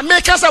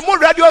make us a more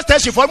radio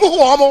station for mu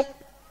ho mo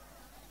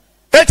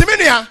eti me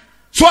nua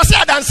so say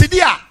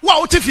adansidie a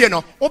wa otifie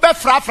no wo be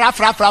fra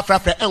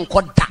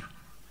enko da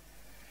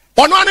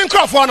ono ane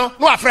nkrofo no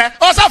no afre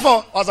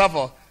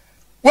osofo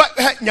wa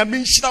nyame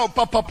nhyira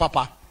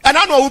papa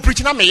ana no wo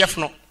preach na me yef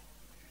no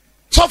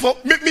sofo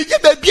me je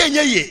ba bia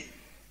enye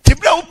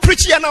tibra wo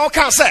preach ya na wo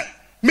kan say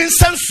me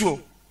nsansuo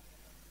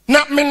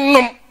na me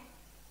nom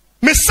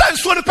me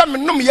sansuo ne pa me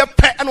nom ye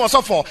pe na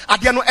osofo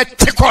ade no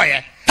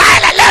etikoye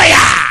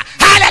hallelujah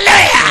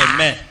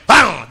amen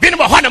bin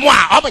bo hone mo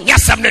a obo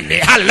nyasam ne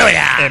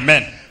hallelujah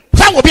amen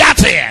san wo bi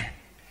ate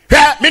hwe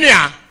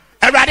minia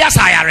awrade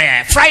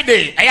asayare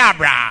friday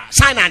ayabra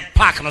sign and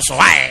park no so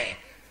why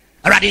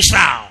awrade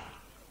shroud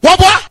wo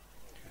bo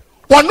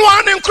wono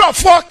ane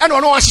nkrofo ene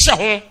ono ahye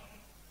ho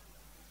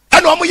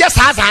ene omo ye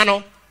saazan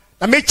no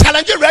na me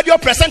challenge radio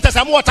presenters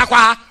am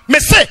Tarkwa me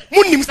say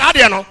munim sa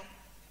de no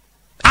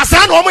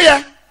asan no mo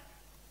ye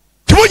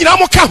ti mo nyina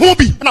mo ka ho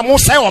bi na mo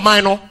say o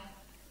man no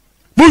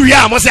mo wi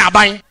a mo say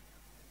aban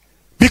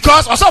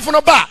because osofo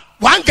no ba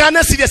 1 Ghana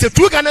cedi say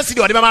 2 Ghana cedi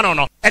o de be ma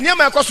no ene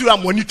ma ekoso ra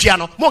mo ni tua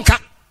no mo nka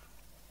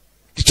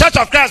the Church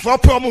of Christ for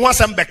pro mo ho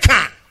asem be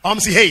ka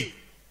say hey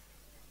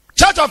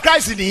Church of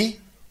Christ ni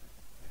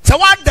se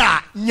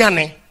wada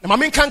nyane na ma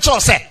me kan cho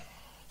say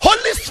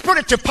Holy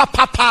Spirit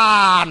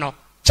papa no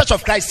Church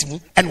of Christ mu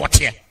and what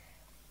here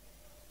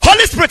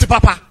Holy Spirit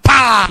papa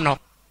no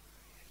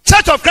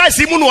Church of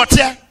Christ mu no what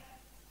here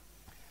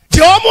ti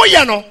omo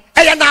ye no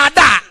eya na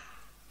ada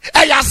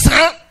eya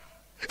san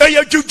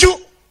eya juju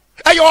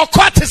eya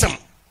occultism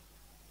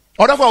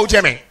order for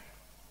ujeme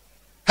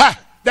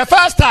the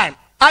first time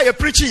I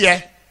preach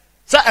here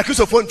say a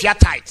Christophone tia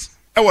tight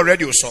e wo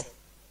radio so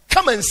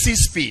come and see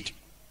speed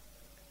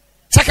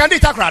second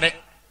it akrade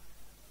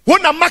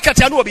wona market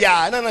ya no obi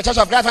a na Church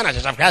of Christ na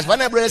Church of Christ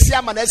na bre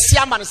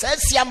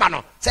Asiamah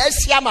no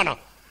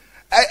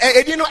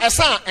edi no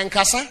esa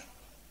enkasa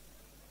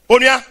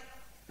onua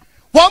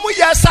wo mu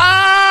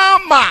yesa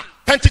ma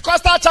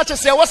Pentecostal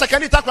churches ye wo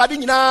second takrade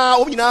nyina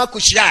o nyina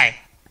kohia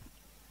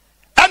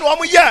and wo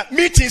mu ye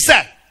meeting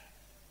say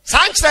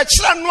sanchira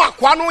chira no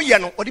akwa no ye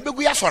no odi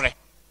begu ya sore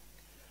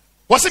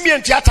wo se me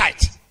antia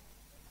tight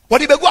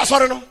odi begu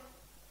asore no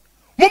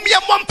mumye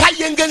mompa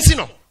yengansi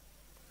no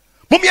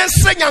mumye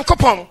nsre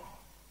nyankopon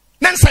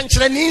na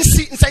nsanchira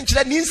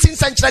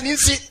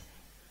ninsi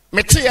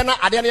mete ye na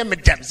ade na me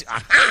dem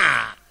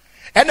aha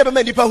ene be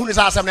ma nipa hunu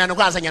sa asem na no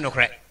kwa ansanya no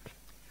kre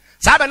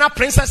sa be na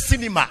Princess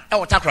Cinema e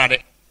wo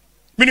takrade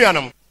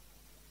minuanom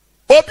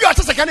obi o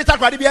second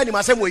takrade bi anim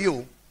asem oyi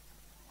o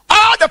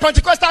all the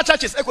Pentecostal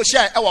churches e ko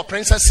share e wo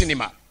Princess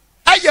Cinema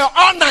aye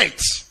all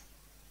night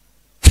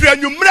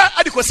trianumra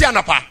adikosi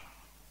anapa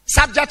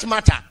subject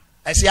matter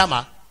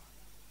Asiamah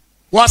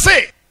wo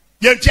say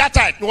ye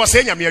tiata no wo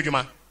say nyame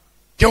adwuma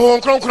ke ho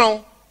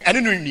nkronkron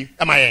ene no ni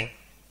amayen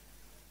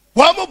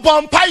wo mo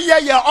bompa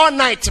ye all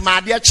night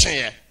ma de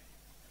kyen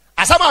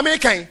asama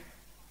American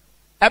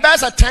about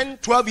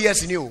 10-12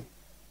 years new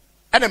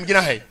and I'm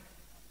gonna hey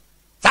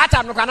that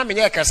time no kana me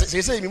ye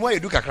say me mo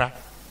edu kakra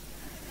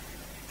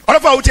ora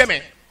fa utie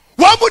me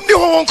wo mu ni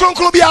ho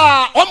nkronkron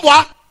bia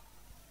omboa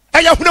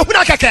eya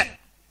hunahuna keke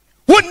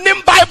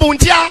wonnim Bible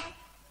ntia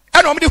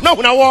e no me de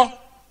hunahuna wo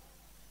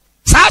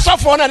sa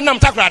sofo na nam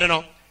takrade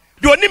no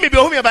de oni me be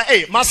hu me ba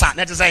masa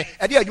na te say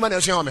e de adwuma na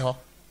esuan me ho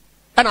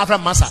e na afra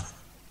masa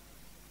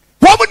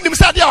wo mu nim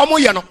sa de a omo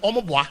ye no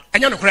omo boa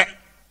enya no kre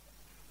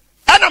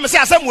ana me say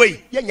asem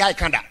we ye nya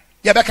ikanda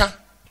ye beka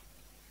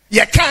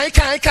ye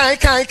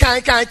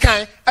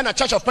kan ana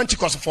Church of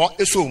Pentecost for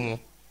eso mu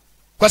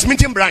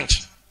Kwasmintin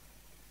branch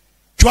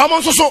to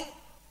amon so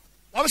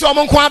wo say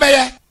omo nko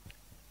abaye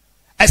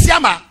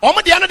Asiamah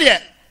omo de ano de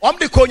omo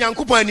de ko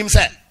nyankopon anim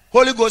say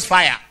Holy Ghost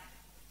fire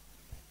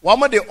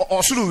womo de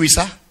osuru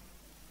wisa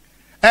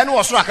ene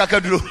osuru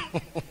akakaduro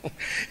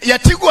ye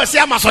tigu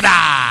Asiamah so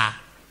da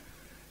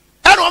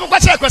ene womo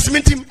kwache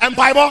Kwasmintin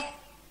empaibo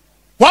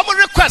womo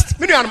request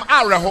minuanum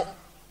awreho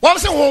womo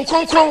se ho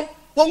kronkron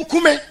won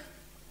kume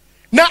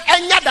na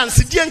enya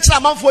dansedie nkira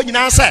manfo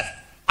nyina se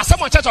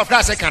asemo Church of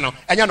Christ kan no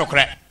enya no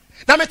kre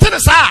na metene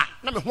saa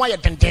na me ho aye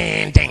den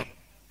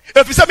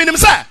efisa minim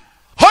se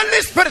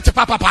Holy Spirit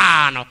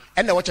papa no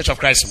ene wo Church of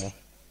Christ mu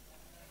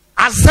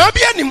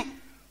azabia nim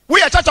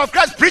we a Church of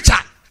Christ preacher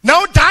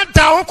now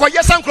down ko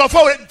yesan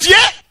krofo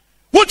die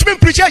won't me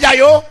preach ya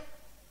yo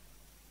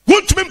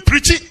won't me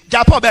preach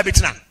japo ba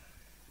betina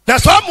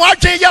That's why more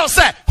Jay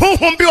said,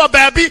 whom be your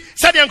baby,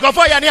 said the uncle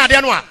for Yanni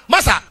Adenwa.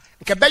 Massa,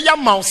 Kebeya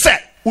Mount said,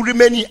 who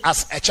remain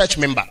as a church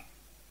member.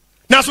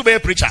 Now, so be a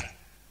preacher.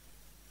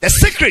 The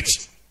secret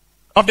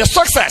of the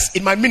success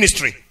in my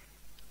ministry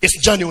is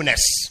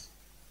genuineness,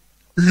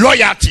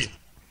 loyalty,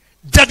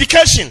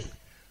 dedication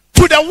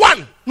to the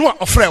one no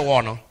afraid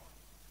one.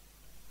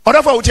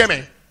 Other for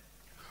Ujeme.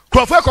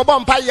 Crofwe ko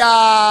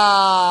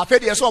bompaya,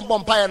 Fedi so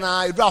bompaya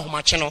na Idra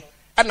Homachino,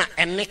 and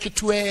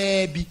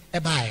nekitwe bi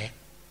ebae.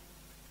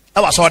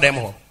 I was all them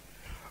all.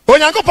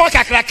 Onyankopon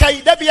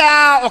kakrakai da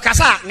bia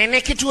okasa ne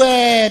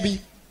nekitwe bi.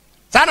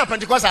 Sana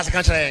Pentecost as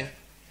country.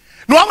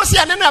 No I was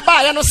here na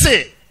ba ya no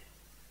say.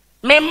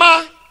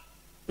 Mema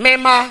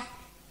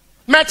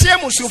metie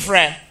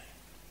musufre.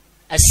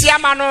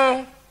 Asiamah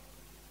no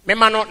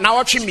mema no na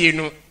wotwe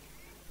mienu.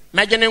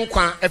 Megene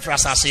nkwa efra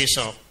asase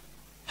so.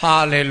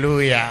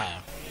 Hallelujah.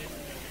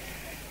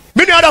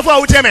 Many other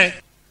for Uteme.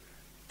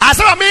 As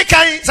I make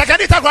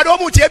Sakadi Takrado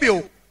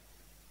Mutibio.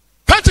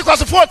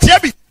 Pentecost for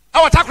Tibi,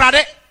 our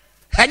Takrade,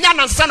 and Yan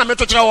and Sana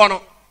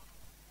Metochawano.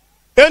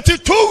 Until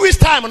 2 weeks'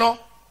 time, no,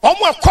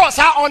 almost course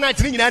our all night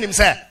ringing at him,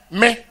 say,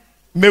 me.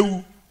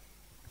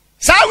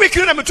 So we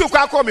couldn't have took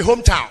call me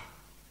hometown.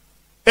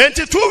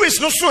 Until 2 weeks,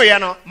 no, so,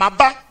 no, my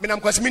back,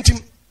 Minam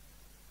Quasmintim.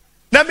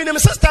 Now, Minam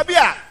Sister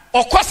Bia,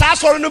 or course I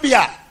saw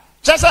Nubia.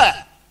 Just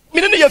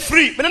Minna, you're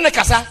free, Minna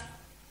Casa.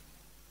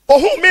 Oh,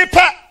 who me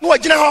pa no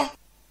agina ho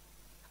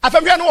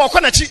afamia no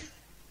okonachi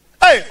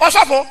eh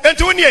osofo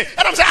enti woni e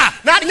adam say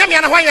na nyame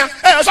na hwanya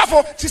eh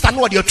osofo sister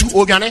no de atu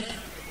odwane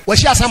wa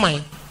shi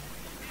asaman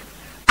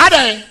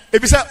adan e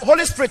bi say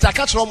Holy Spirit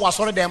aka kire mo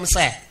asore dem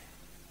say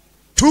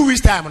 2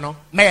 weeks time no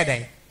me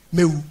den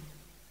mewu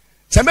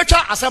se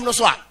metwa asem no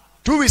so a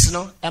 2 weeks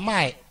no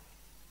emai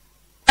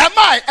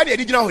e de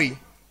digina ho yi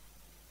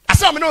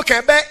asem no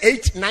kan be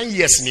 8-9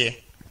 years ni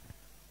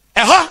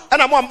eho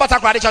na mo mbata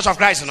kwade Church of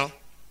Christ no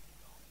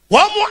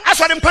one more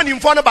assured penny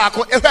for the back,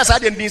 if I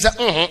didn't be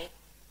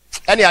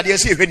any idea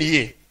see when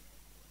ye.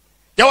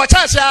 There were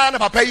chance and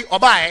a pay or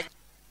buy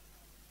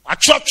a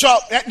chop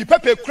the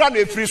pepper crown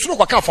a free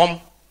smoke come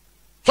from.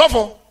 So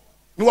for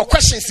no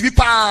questions to be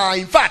pa,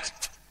 in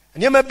fact,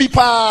 and you may be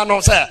pa, no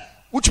sir,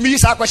 which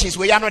means our questions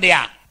we are not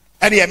there.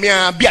 And you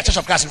may be a Church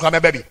of Christ and come a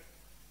baby.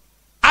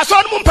 I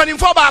saw the penny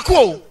for back.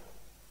 And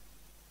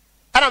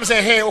I'm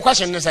saying, hey, a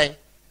question is saying,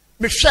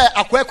 me share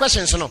a quick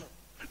questions. No,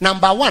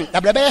 number 1,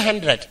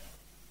 W100.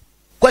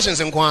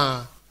 Questions in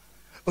Kwa.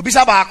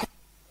 Obisa baako.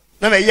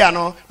 Na me yi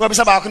ano.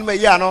 Obisa baako na me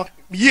yi ano.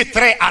 Yi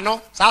 3 ano.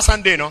 Sa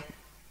Sunday no.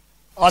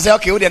 I say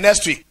okay, the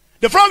next week.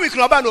 The following week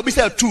no ba no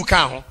obisa 2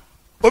 kan ho.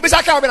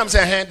 Obisa kan obi na me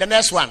say the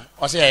next one.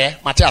 I say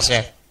Matthias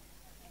here.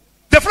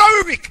 The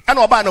following week and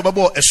oba no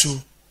bebo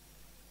esu.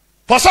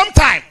 For some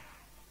time.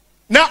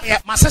 Now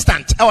my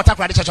assistant I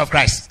Tarkwa the Church of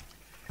Christ.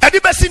 Edi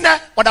besi na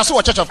oda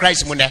so Church of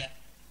Christ mu ne.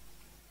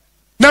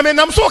 Na me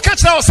nam so ka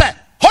kira o say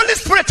Holy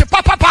Spirit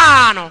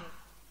papa no.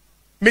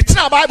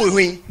 Metina Bible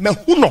hui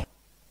mehuno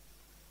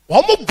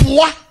womo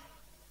boa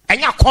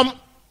enya kom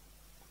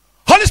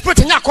Holy Spirit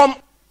enya kom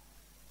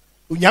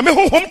unyame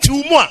honhom ti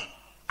umu a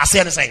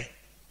ase ne say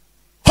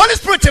Holy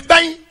Spirit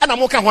ban ana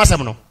mo ka ho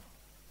asem no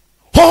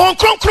honhom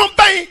kronkron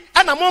ban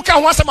ana mo ka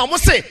ho asem a mo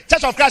say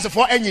Church of Christ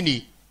for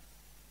enyini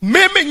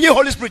me nyi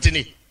Holy Spirit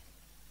ni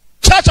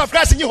Church of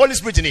Christ nyi Holy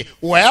Spirit ni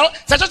well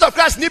Church of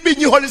Christ ni bi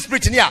nyi Holy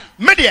Spirit ni a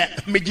me de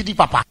megidi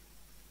papa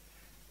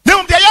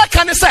dem de ya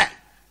kan say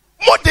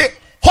mo de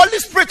Holy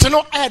Spirit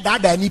no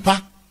da nipa.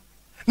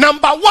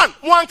 Number 1,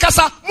 mo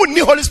ankasa mo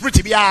ni Holy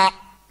Spirit bia.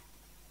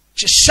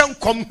 Hyehyɛ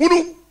nkom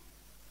hunu.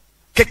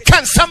 Ke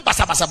kan sam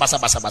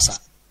basa.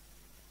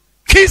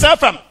 Keys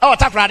FM our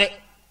Tarkwa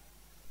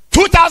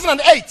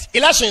 2008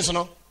 elections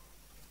no.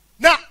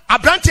 Na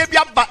abrante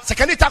bia ba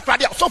second Tarkwa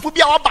de so fu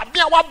bia wa ba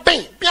bia wa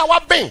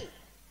ben.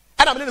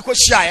 Ana me ne ko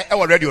hia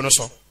e radio no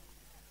so.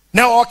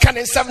 Na o kan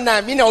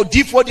 79 me na o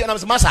D4 de na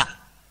masa.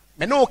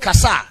 Me no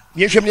kasa,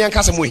 ye hwem ne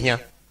ankasa mo hia.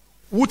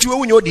 Wuti we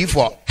wunye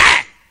odifo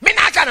me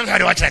na aka no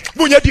hwere ochre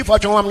wunye odifo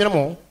twon nwam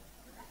mo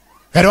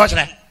hwere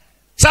ochre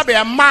sabe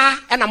ma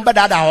na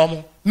mbadada ho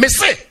mo me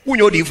se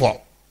wunye odifo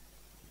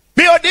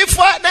me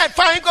odifo na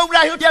fan ko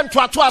wura hu de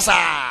ntoato asa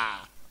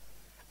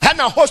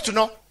na host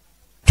no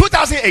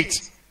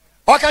 2008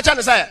 o ka cha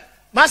ne say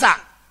masa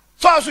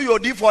so you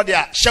odifo de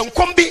a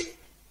hyenkom bi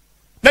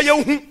na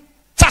ye hu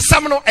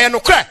tasam no e no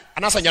kre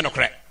anasa nya no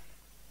kre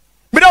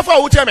me do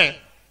fo wuti me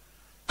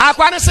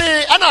akwa ne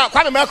se ana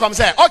kwa me welcome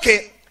say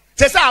okay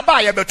say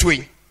abaya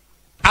between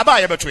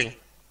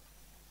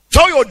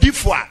so your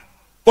differ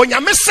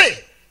onyame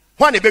se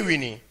ho na be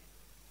wini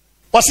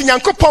wose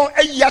nyankopon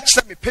ayi a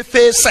kire me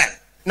pefe se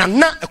na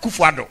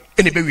akufo ado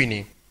e na be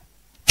wini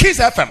Kiss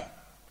FM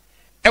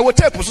e wo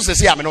tape so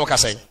se ya me no ka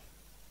say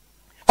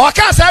o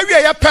ka say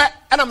awie ye pe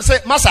e na me say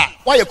masa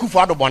why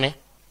akufo ado bone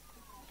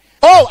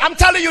oh I'm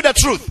telling you the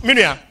truth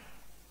minua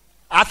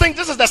I think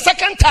this is the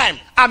second time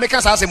I make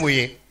us say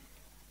moye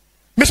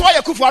me so why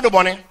akufo ado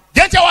bone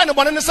dente why no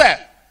bone ne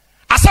say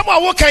asamo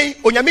a wo kan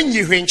onyame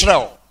nyi hwe nkyerɛ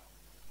o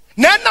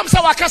na nam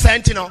sɛ waka sa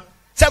enti no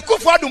sɛ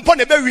kufo adumpo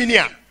na be wini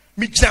a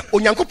me gina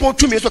onyankopɔn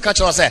tumi so ka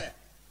kyerɛ sɛ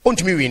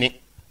ontumi wini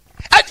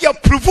ade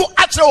approve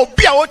atre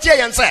obi a wotie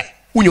yen se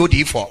unye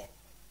odi for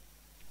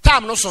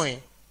time no so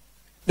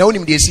na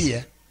onim de si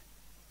ye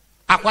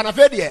akwana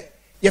fe de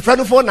ye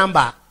friend phone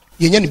number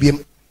ye nya ne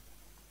biem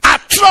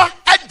atro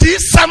adi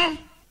sam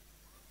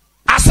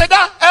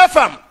aseda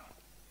fm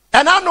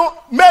enano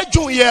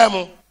meju ye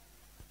mu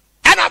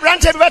ena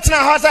branche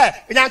betena ho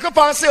se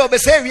nyankopon se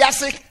obese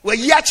wiase wa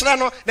yi a kire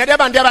no na de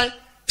ban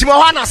timo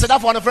ho na aseda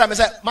for no frɛ me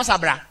se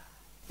masabra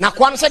na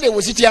kwa no se de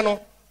wositie no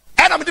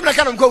ena me dimna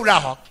ka no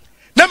nkowura ho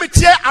na me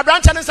tie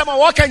abranche ne nsɛm a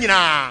wɔka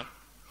nyinaa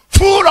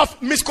full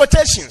of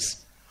misquotations,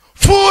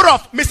 full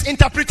of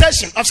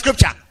misinterpretation of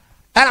scripture.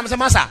 And I'm saying,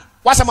 Master,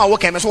 what's my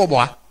work? I'm so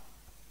boy.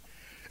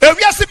 If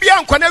we are to be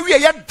on corner, we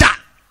are da.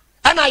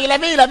 And I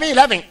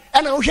 11,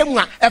 and I him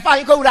if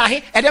I go down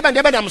here, and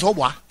then I'm so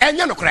boy, and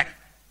you're not correct.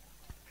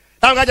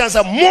 I'm going to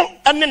say more,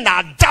 and then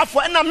I da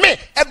for and I may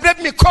a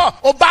break me call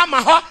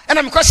Obama, and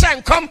I'm going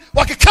to come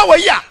walk a cow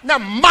ya, na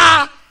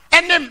ma,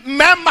 and then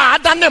mamma,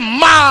 than the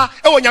ma,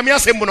 oh, Yamia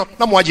Semuno,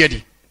 no more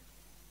jedi.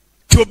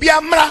 To be a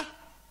mra,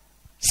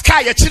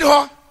 sky a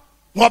chill.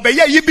 Mo be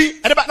ye yibi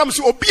e ba na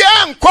mso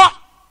obia nko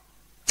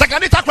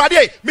sakani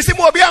takrade misi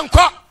mo obia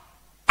nko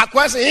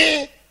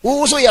akwase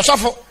wo so ye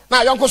sofo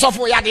na yonko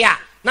sofo ya de a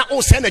na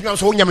o se na dwan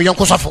so wonya me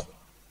yonko sofo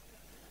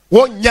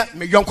wonya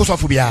me yonko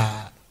sofo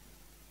bia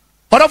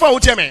odofo wo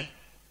tie me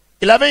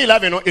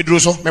 11 no eduru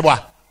so me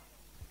boa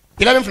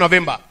 11th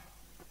November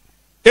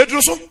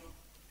eduru so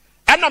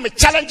and na me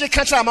challenge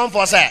catch man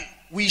for say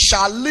we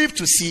shall live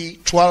to see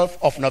 12th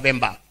of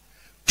November.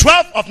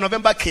 12th of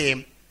November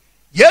came.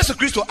 Yesu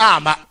Kristo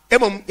ama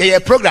emom ye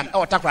program e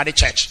Tarkwa the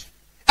church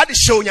e de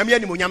show nyame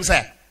ani monyam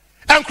say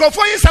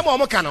enkrofo yin sam o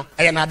mo ka no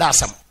e na da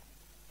asam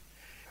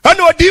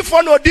ana odifo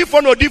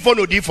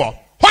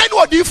why no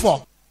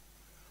odifo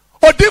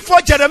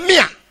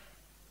Jeremiah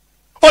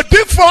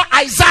odifo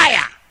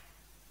Isaiah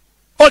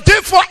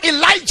odifo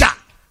Elijah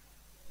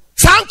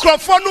san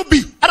krofo no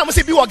bi ana mo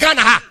se bi wo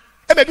Ghana ha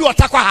e be bi wo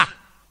Tarkwa ha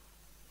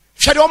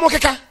hwede o mo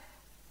keka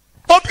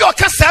obi o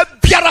ka sa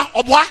biara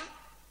oboa.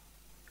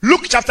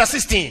 Luke chapter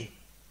 16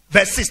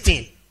 verse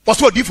 16.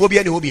 Was what diffo be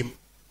any hobim.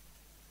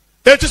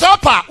 It is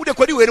up, who the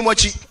Kodi very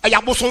much a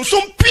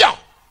yabosum pia.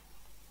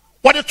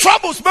 What the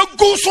troubles be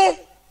go so.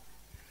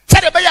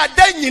 Said a bear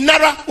den in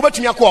Nara, over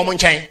to Yako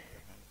Monchain.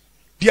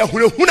 Dear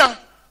Huna,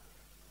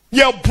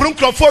 dear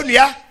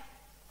Bruncrophonia,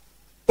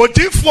 or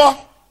diffo,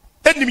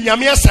 enemy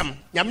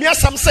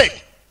Yamiasam say,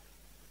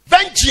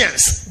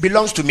 vengeance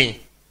belongs to me.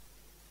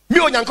 Me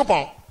or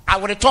Yankopon, I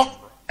would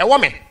talk a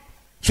woman.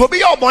 So be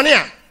your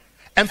bonnier.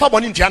 And for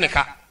born in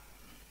Janica.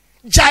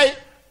 Jai,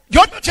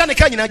 you're not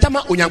Janica in a Jama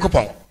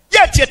Unyankopon.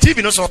 Yet your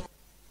TV no so.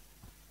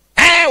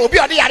 Eh, will be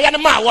on the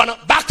Ariana one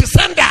back to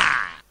sender.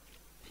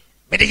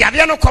 But the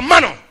Ariano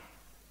Commano.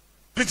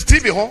 Pretty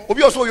TV home will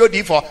be also your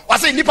D for.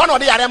 Was it Nippon or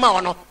the Ariama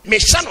or no?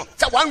 Meshano,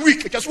 that 1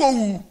 week, just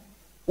woo.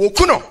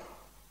 Okuno.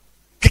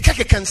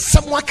 Kekake can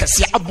someone can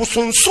see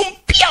Abusun sum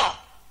pia.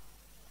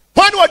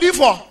 One or D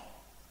for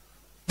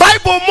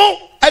Bible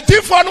mo, a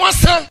D for no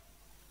son.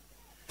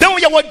 Then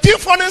we were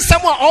different in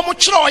someone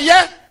almost sure,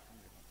 yeah.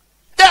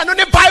 Then on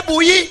the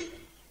Bible,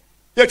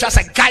 you're just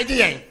a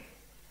guardian.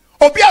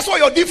 Obia so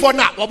your different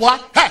now,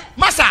 hey,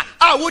 Master,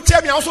 I will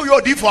tell me also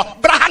your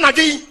different. Brahana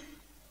D.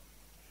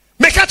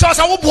 Make a choice,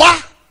 I will boy.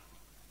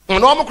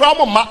 No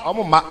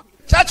more ma.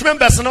 Church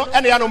members, no,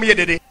 and they are no me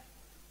today.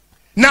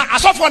 Now, I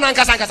saw for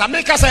Nankasa,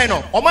 make us say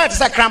no, or my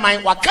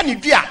crime, what can you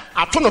do?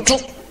 I turn to.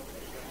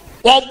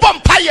 Or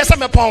bomb pie, yes,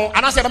 I'm a pong,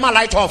 and I said, my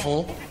light off.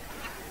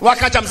 What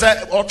can I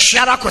say? Or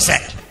Sharako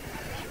said.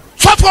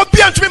 So for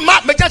being to be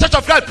mad, make church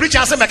of God preach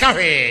and say,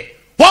 Macari.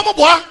 One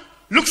more,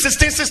 Luke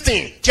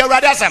 16.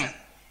 Tiaradasam.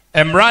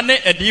 Emrane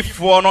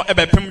edifo no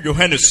ebepem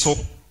Johannes so.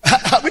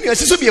 When you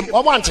see him,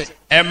 or want it.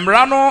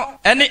 Emrano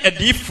any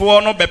edifo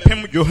no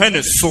bepem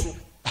Johannes so.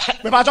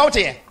 Me pa out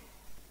here.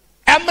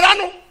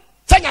 Emrano,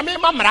 tanya me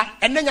mamra,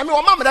 and then yami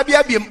o mamra bi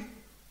abiem.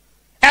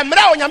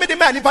 Emra o nyame de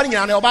ma nipa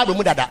nyina na o ba do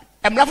mu dada.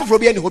 Emra foforo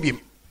bi ani hobiem.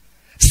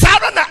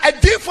 Sarah na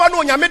edifo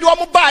no nyame de o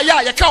mo ba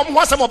ya ye ka o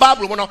mo asem o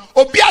Bible mo no.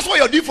 Obi aso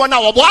your edifo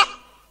na wo boa.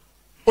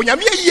 O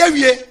nyame ye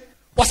awie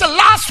was the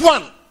last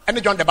one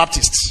and John the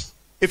Baptist.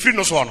 Efiri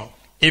no so no.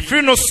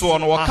 Efiri no so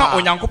no waka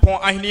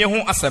Onyankopon ahene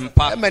ho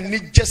asempa. E ni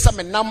gesa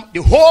me nam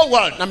the whole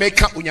world na make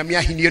onyame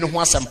ahene no ho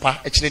asempa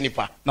e kire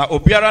nipa. Na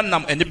obiara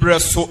nam enibre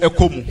so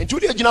ekomu. Entu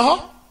de gina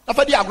ho na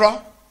fa di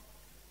agro.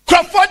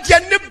 Crawford de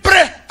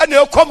enibre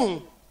na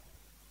ekomu.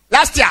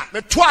 Last year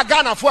me to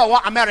Ghana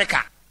for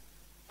America.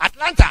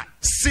 Atlanta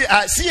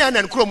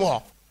CNN kromo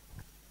ho.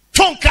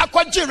 Tonka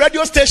kwaji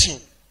radio station.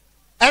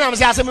 And I'm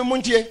saying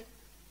muntie.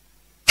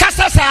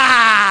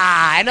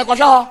 Kasasa ene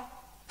ko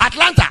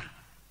Atlanta.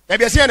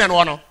 Maybe CNN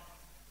one.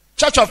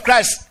 Church of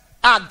Christ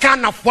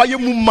Ghana for you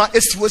mumma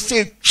esiwo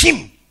say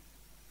kim.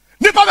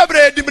 Nipa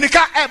bebre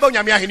Dominica e ba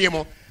nyame ahene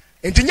mu.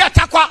 Entinya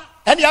Tarkwa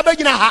ene ya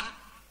bagina ha.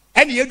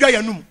 Ene ye dwa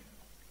yanum.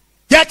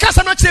 Ye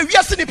kasa no kire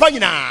wiase nipa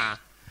nyina.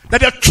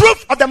 That the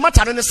truth of the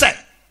matter is said.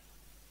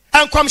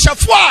 And come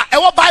shafua e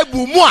wo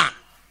Bible mu a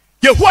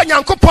Yehu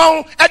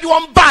Nyankopon e de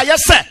won ba ye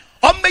se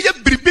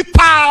Omeye bribi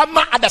pa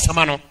ma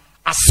adasamano.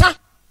 Asa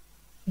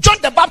John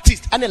the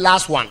Baptist and the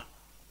last one.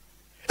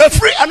 A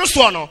free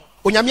anusuano.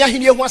 Onyamia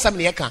hini ehu asam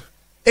ne yeka.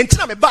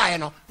 Entina me bae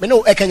no, me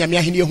no eka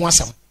nyamia hini ehu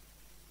asam.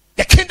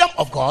 The kingdom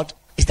of God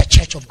is the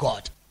church of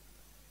God.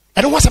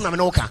 I don't want some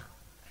no ka.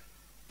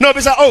 No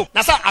be say oh,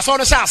 na sa aso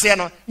no sha ase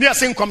no, ne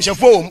ase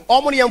nkomhyefo om.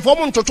 Omo ne yemfo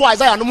mo ntoto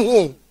Isaiah no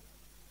ho.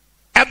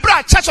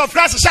 Ebra Church of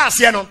Christ sha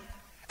ase no.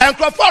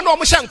 Enkrofo no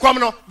omo hye nkom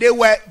no, they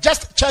were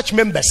just church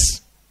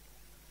members.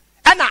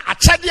 Ana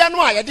achade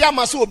no a ye de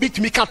amaso obi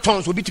tumi ka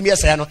tons, obi tumi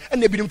ese no,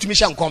 na ebi tumi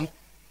hye nkom.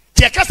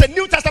 Tie ka say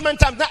New Testament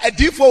times na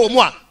adifo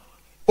omo a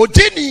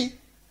odini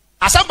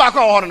asamba ko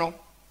ho no.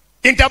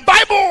 In the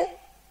Bible,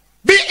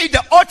 be it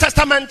the Old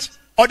Testament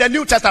or the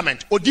New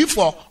Testament,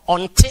 odifo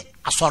onte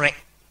asore.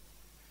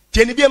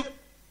 Tie ni biem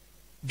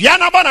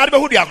biana ba na de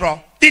behu dia kro.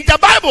 In the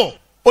Bible,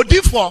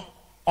 odifo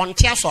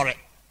onte asore.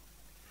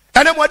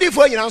 Ene mo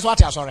odifo nyina nso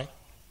ate asore.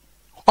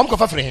 Om ko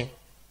fa frɛ hen.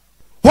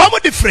 Wo mo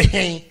de frɛ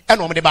hen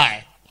ene om de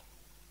bae.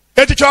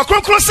 Eti cho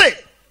kronkron se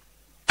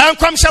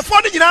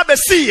enkwamhyɛfo no nyina be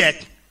see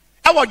yet.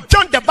 Ewo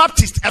John the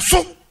Baptist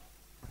eso.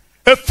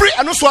 E free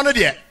eno so no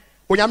de.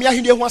 Onyame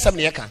ahende hu asɛm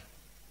ne yɛka.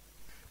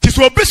 Ti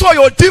so obi so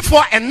yo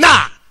odifo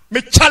ena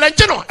me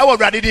challenge no ewo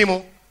awurade din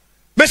mu.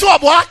 Me so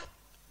oboa.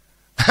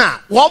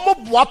 Ha, wo mo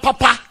boa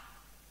papa.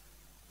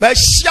 Ba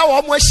hia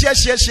wo mo hia.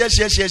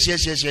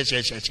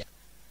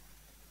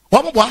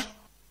 Wo mo boa.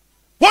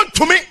 Want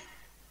to me.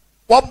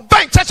 Wo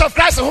ban Church of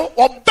Christ ho,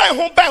 wo ban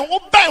ho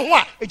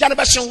a eja ne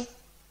be hyew.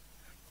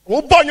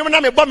 Wo bo nwom na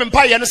me bo me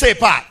mpa ye no say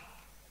pa.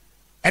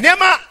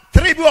 Enema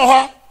 3 bi wo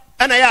ho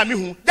na ya me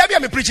hu. Da bia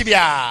me preach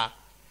bia.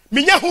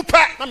 Minya hu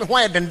pa na me ho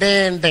aye den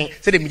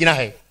say de migina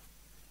he.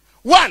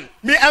 1,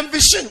 me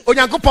envision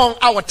onyankopon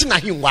a wote na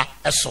hinwa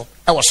eso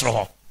e wo soro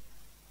ho.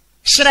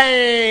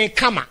 Shire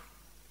kama.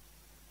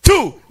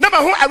 2, na me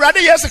ho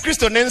awurade Yesu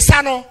Kristo ne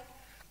nsa no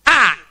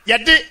a ye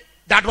de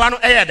dadwa no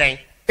eye den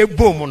e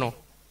bom no.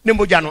 Ne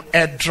moja no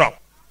air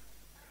drop.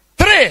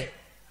 3,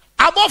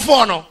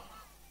 abofo no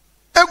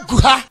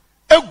eguha.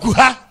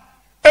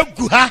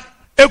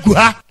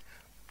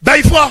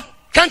 Therefore,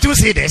 can't you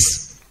see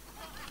this?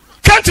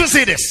 Can't you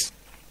see this?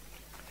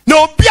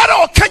 No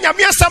biara o kanya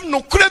miasam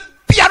no kure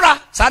biara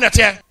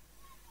sanete.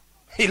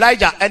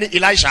 Elijah and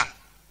Elisha.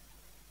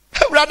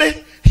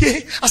 Ready?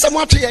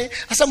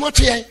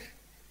 Asamoto yen.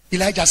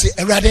 Elijah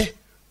say, "Ready?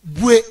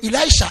 Bue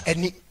Elisha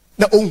eni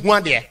na onhu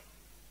ade.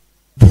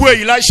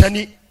 Bue Elisha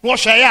ni wo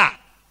hwe ya.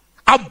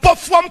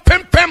 Abofo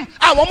mpempem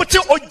a wo mte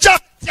oja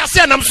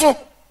tiase nam so."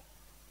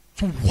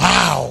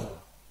 Wow.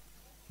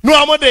 No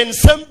amode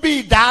nsem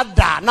bi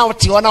dada na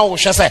wote wona wo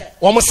hwe se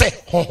wo mo se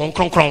honhon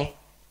kronkron.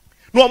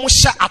 No mo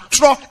hye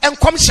atro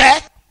enkom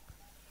hye.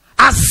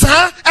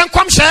 Asa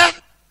enkom hye.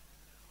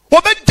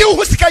 Wo be di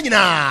wo sika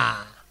nyina.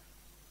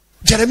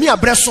 Jeremiah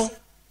breso.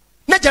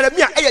 Na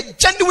Jeremiah a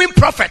genuine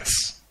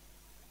prophets.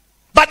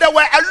 But there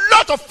were a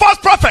lot of false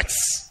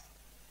prophets.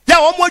 Ya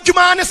wo mo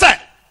adwuma ne se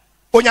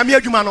onyame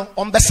adwuma no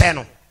on be se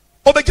no.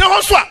 Obegina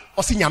ho so a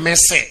o se nyame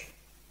se.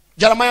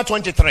 Jeremiah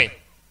 23.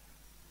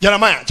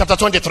 Jeremiah chapter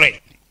 23.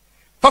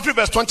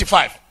 Verse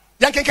 25.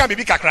 Yan can be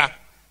kakra.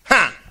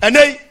 Ha, and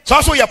they so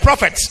also your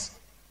prophets.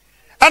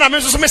 And I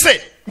mean so me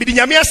say, me di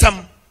nyame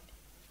asam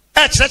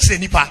e church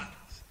nipa.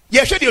 Ye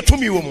hwe de to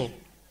me wo mu.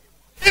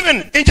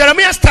 Even in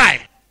Jeremiah's time,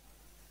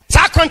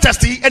 sa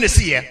contest and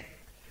see here.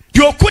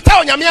 You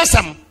okuta onyame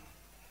asam.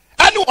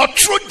 Anu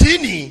otro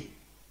dini.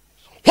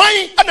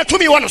 Why and to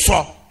me one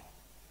so.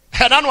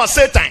 And that was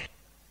Satan.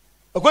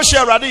 We go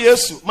share Radi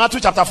Yesu, Matthew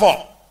chapter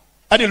 4.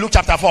 And in Luke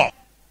chapter 4.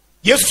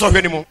 Yesu so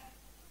hwe ni mu.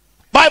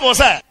 Bible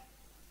said,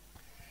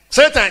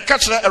 Satan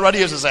catch the Radi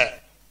Yesu say,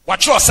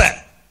 what you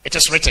say, it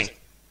is written.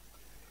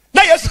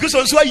 Na Yesu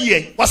Kristo so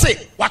aye, what say,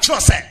 what you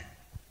say.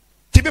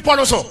 Tibi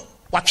pono so,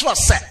 what you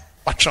say.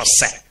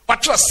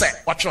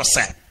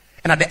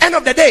 And at the end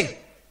of the day,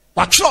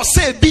 what you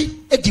say be,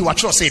 edi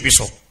what you say be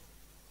so.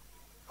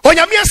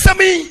 Onyame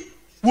asami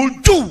will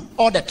do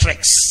all the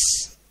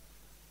tricks.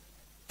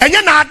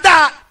 Enya na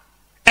ada,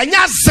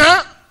 enya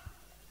zan,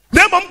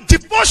 nemom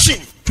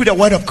devotion to the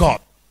word of God.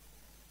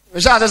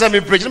 We shall say me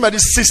preach about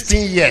this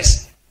 16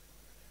 years.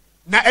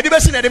 Na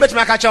edibesi na edibeti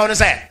makacha ono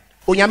say,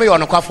 onyame yo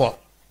nokwafo.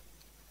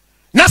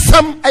 Na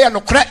sam aya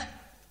nokre.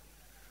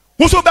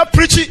 Wuso be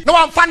preach na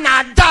wamfa na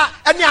ada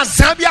ene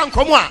azan bia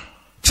nkomo a.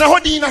 Tre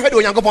hodin na hwede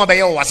onyankopon be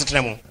ye wo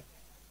wasetre mu.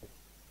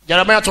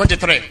 Jeremiah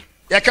 23.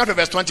 Ya count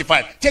verse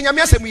 25. Ti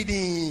nyame asem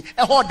idin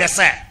e ho de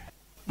say.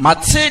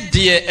 Mate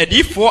de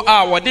edifo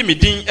a wode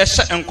medin e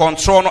hye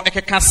enkontrol no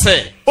ekeka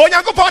say.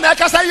 Onyankopon na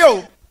ekasa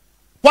yo.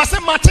 Wase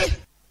mate.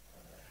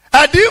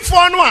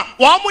 Edifo no a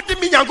wa mo de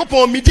mi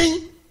nyankopon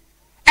medin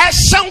e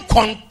hye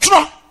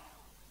enkontrol.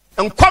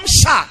 Enkom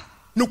sha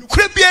no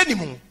kura bi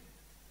animu.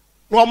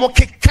 No mo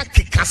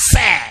keka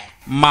say.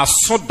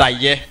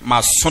 Masodaye.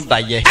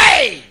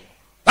 Hey!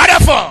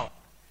 Therefore,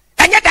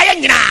 enye daye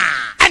nyina,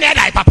 ene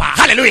daye papa.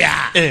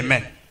 Hallelujah.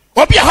 Amen.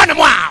 Obi ho ne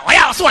mo a,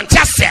 oya so wonte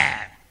ase.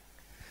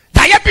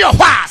 Daye bi ho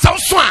a, so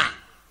so a.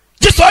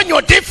 Jiso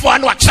onyo defo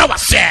no a kira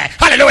wase.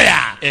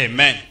 Hallelujah.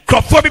 Amen.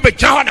 Crofo bi be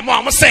jaho na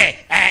mo say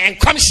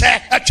enkom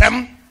hye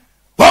atwam.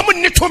 Wo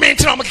mu ni to me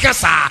ntina mo keka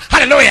sa.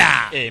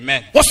 Hallelujah.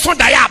 Amen. Wo so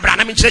da ya abra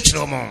na me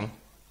kyerɛkyerɛ mo.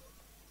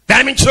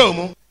 Da me kyerɛ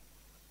mo.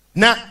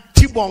 Na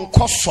tibon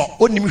koso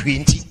onim hwe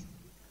nti.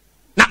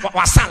 Na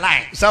wasan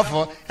line.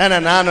 Safo na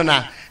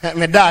na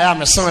me da ya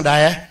me son da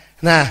ya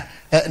na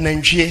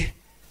nantwie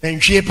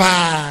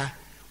pa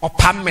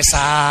opam me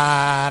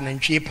sa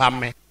nantwie pam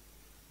me.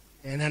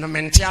 Ena no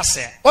mente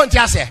ase. O nti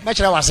ase, me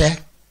kyerɛ wase.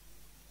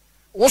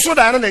 Wo so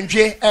da na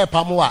nantwie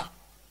pam wa.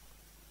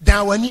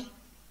 Dan wani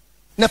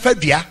na fa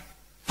dua.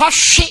 Fa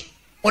hwe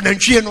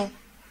onantwie no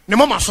ne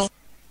mama so.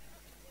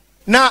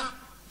 Na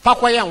fa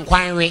koye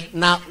nkwanwe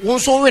na wo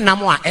so we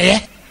nam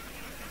a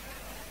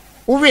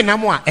wo we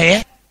nam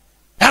a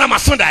Ana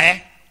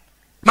masoda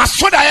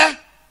masoda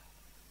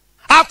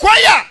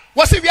akwaya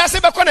wose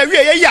wiase beko na wie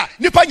ye ya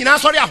nipa nyina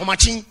sori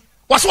ahomachi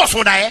wose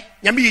wosoda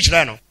nyame yi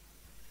kire no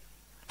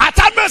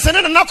atadmens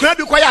ne na kona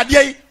bi kwaya ade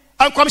yi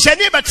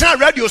ankomhyani betena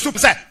radio soup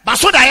say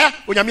masoda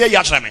onyame yi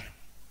akire me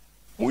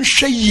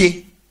wonhwe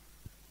yie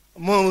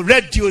mo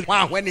radio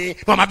wa hwani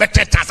mama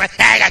beteta say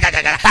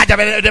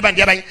ajabe de ban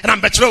na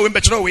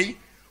mbekiro we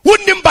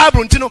wonnim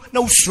bible ntino na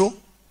usuro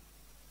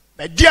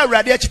na dia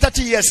radio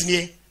 30 years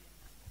ni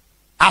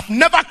I've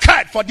never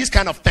cared for this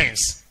kind of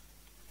things.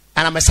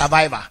 And I'm a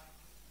survivor.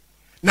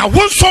 Now,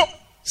 one so,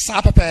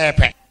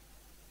 Sapepe.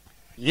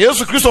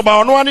 Yes, Christo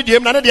Baronani, the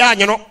Emna, the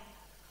Anno.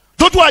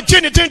 Don't want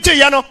Jenny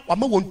Yano, or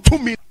more 2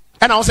 million.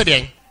 And I'll say,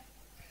 then.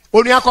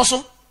 Only a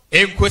cosso?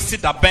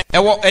 Enquisted a bank. A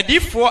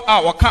D4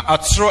 hour can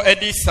throw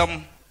Eddie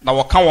some. Now,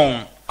 a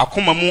cow, a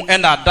kumamu,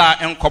 and a da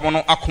and common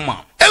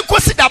akuma.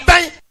 Enquisted a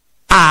bank.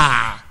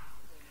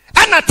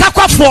 And a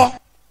Tarkwa for.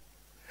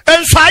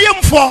 And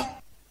Siam for.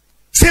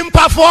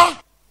 Simpa for.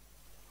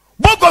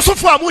 Bogo so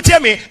for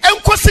amutiemi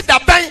enkosi da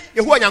ban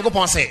yehu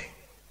onyankopon se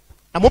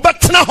na mo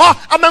betena ho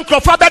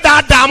amankrofa beda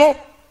adamo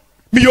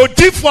me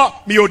odi for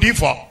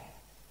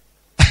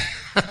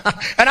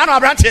and I know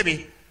abrante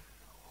bi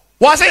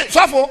was it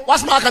sofo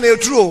was mark na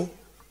true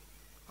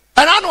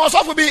and I know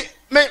sofo bi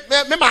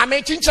me ma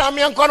me chincha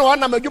me enko no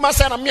na madwuma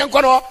se na me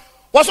enko no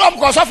was so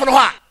amko sofo no ho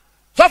a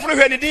sofo no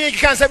hwe ni din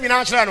kan se bi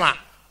na kire no a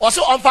was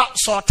so onfa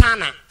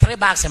sultana 3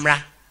 bags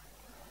mra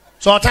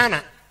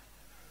sultana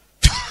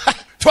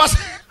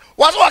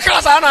was what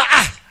class ana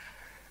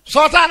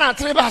sultana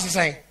 3 bags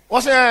say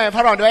was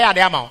around the way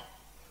am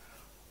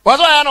was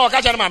I know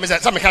catch na me say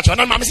some catch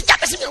na me say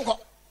jakesi me enko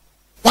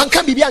wan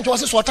kan bibi anjo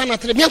was sultana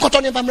 3 me enko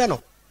to ne famre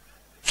no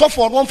so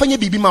for won fanya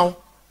bibi ma wo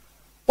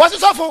was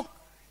so for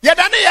ye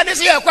dane ye ne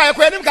se ye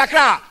kwa nim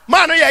kakra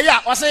ma no ye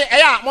ya was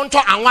ya mo nto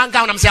anwan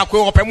kan na me say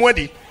akwa opemu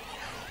adi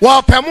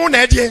wo opemu na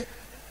adie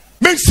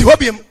me si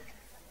hobiem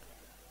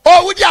o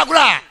wudi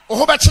agora o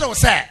ho be kire wo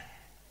say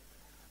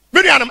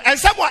Miriam and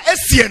someone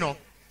Asiamah.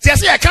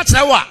 See, I catch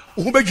that one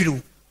who be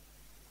you.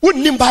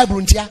 Wouldn't name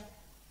Bible ntia.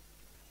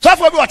 So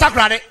for we attack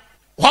rade.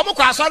 Homo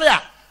kwa sorry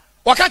a.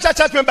 Waka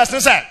church members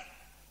say.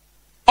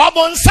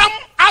 Obonsam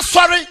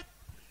asori.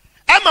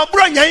 Emma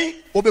bro nyan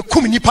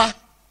obekum nipa.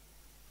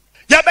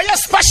 Ya be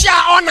special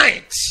all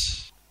night.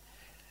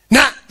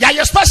 Na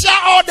ya special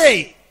all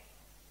day.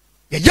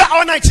 Ya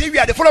all night we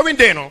are the following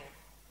day no.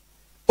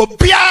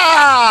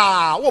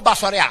 Obia wo ba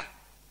sorry a.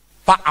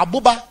 Fa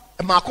abuba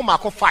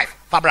mako 5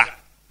 fabra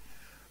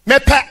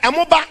mepe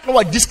emoba no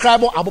wa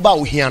describe aboba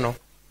ohia no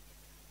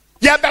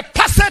ye be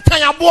passe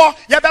tan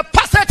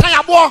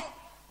abo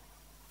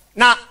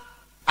na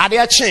ade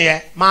a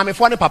cheye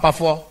maamefo ne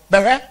papafo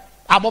behwe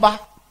aboba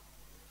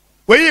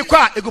we yi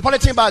kwa egu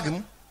polythene bag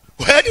mu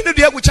we di no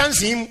de egu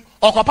chance mu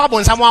okopa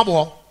bonsam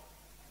abo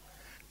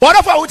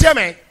what for wutie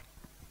me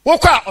wo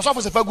kwa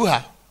osofo se fagu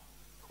ha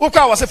wo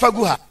kwa wo se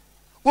fagu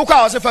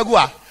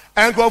ha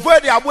and go for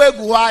the abo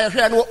egu ha ye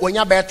hwe no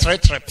onya be 3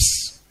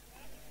 trips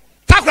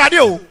takrade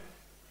o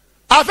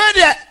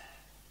afede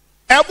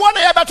ebo na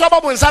ye beto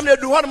babo nsam na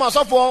du ho no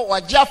asofo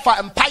wagye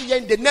fa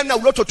empaye de nem na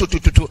wulo to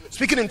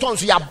speaking in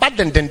tongues ya bad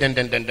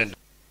den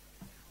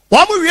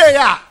wo mu wie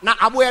ya na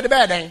abo ye de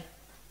be den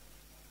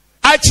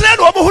a kire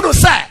no wo hu no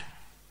say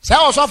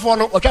asofo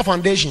no otwa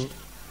foundation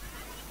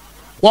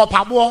wo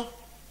pabo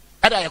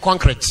e da ye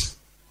concrete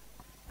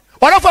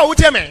what of wo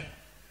teme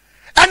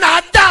and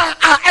ada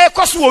a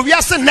ekoso wo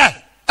wiase na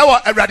e wo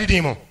awrade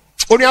din mu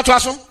oni ato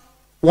aso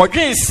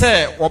wodwen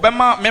se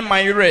wobema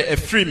memayre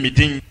afiri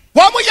midin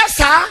wo mu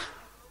yesa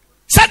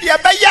said ye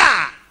be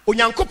ya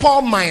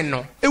onyankopon man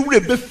no ewure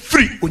be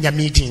free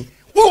onyamedin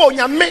wo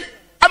onyame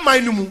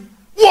aman no mu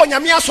wo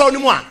onyame aso no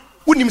mu a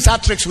wonim sa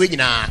tricks we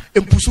nyina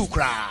empusu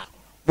kra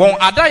won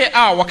adaye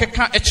a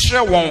wokeka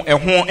ekire won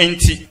eho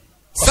enti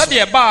said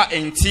ye ba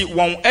enti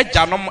won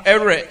agyanom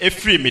ewre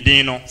afiri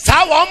midin no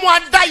sa wo mu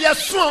adaye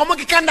so mo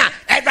keka na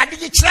Ewrade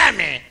gi kire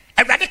me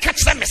Ewrade ka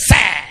kire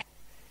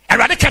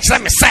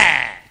me se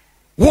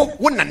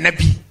wo na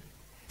nabi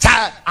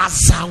sa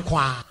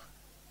azankwa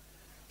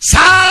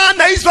sa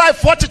na Israel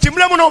 40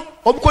 timlemu no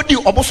omkodi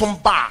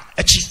obosom ba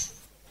achi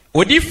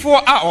odifo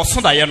a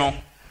osodaye no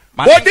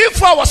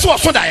odifo a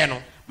osodaye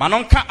no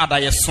manonka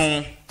adaye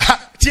so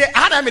tie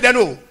ana me de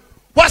no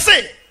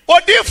wase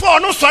odi for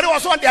no sori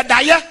was on the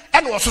daye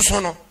and was so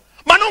no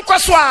manon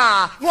kwaso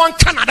a no an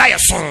Canada ye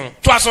so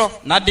to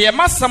aso na de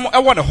masam e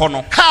wo ne ho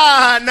no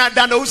ha na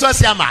da no uso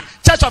Asiamah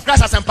Church of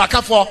Christ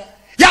Asempaka for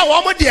ya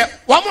wo mo de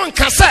wo mo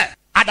nka se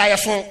adaye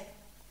so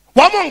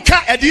wo mo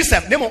nka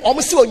edisem ne mo wo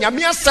mo si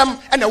onyame asem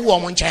e na wo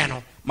mo nchen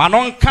no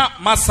manon ka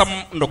masam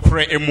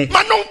nokure emu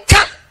manon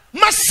ka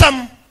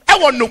masam e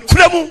wo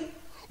nokure mu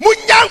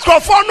munya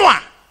nkrofo no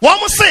a wo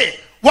mo se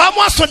wo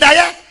mo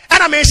asodaye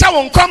ana me hya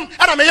wo nkom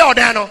ana me ye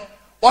odan no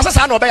wo se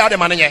sa na obeya ode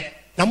manenye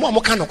na mo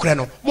amoka nokure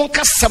no mo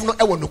nka sem no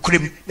e wo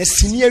nokurem na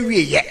sini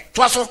awie ye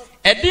to aso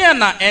ede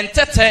na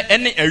entete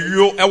ene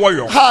awio e wo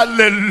yo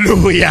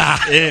hallelujah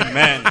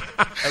amen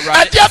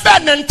ade be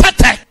ne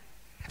entete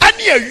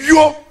ene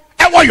awio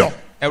e wo yo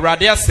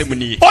Ewurade asem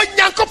ni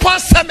onyankopon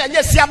asem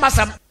enye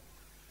siamasam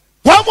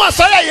wo mo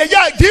so ye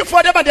ye di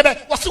for dem de be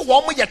wo se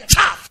wo mo ye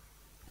chaff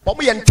wo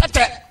mo ye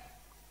entete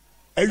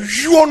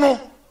awio no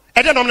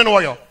ede no ne wo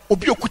yo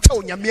obi okuta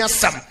onyame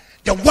asem.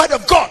 The word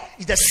of God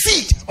is the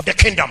seed of the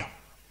kingdom.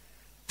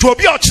 To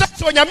be a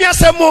church on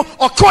Yamiasamo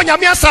or call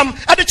Yamiasam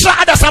at the church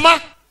Adasama.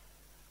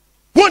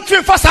 Won't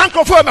you first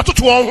uncle for a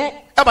to one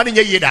about in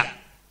Yeda?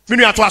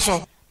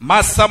 Miniatuaso.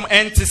 Masam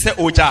enti se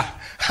oja.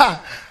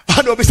 Ha,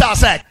 I know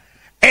besides said,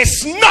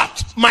 it's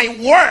not my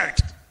word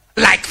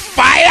like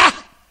fire.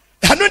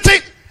 I don't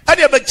think I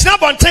did a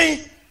job on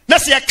thing.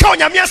 Let's see a call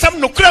Yamiasam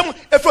no crem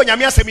if on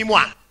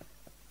Yamiasami.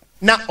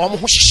 Now,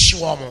 almost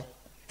sure.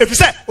 If you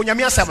say on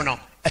Yamiasam no.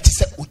 It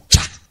is a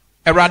ucha.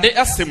 Ewurade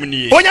asem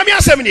ni. Onyame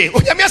asem ni.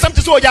 Onyame asem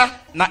te so oja.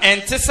 Na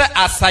ente se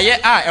asaye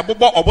a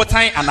ebobo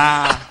obotan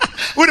ana.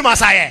 Who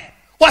must I?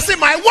 Was it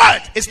my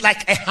word? It's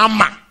like a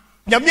hammer.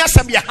 Onyame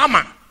asem be a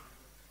hammer.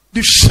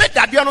 The shit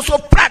that you are so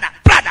Prada.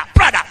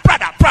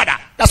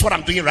 That's what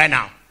I'm doing right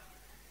now.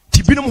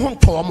 Tibinum hon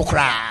to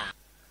omukra.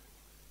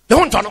 The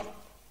hon to no.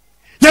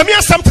 Onyame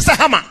asem te se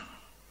hammer.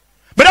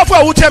 But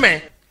therefore who tell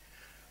me?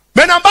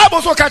 Me na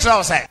Bible so catch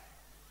us say.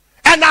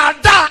 And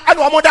ada and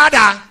omo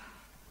dada.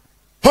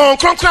 Hon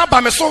kronkran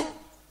ba me so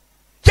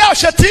ya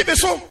hwe TV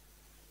so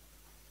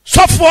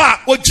sofo a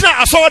ogina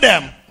aso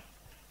dem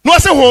no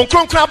se hon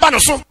kronkran ba no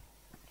so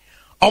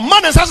o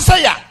man nsa so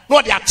say ya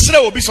no de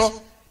akere obi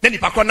so na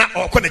nipa kro na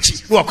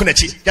okonachi no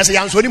okonachi ya say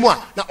ya nso ni mu a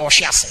na o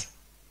hwe ase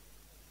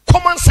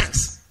common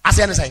sense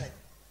ase ne say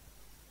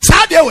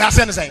sa de we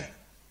ase ne say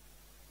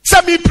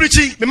se me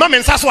preaching me ma me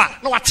nsa so a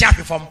na wate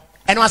afi fom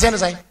e no ase ne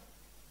say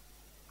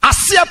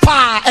ase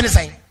pa e ne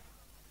say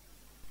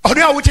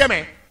onu a wo tie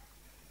me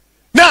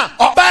na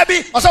o baby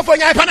osofo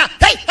nya ipa na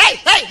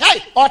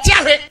hey o ti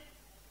ahwe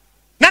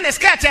na ne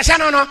skirt ya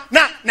no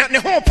na ne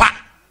ho pa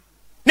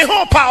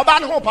oba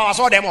ne ho pa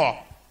waso dem o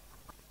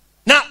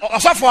na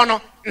osofo no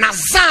na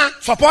zan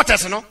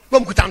supporters no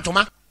wom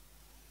kutantoma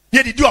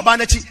ye di oba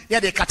na chi ye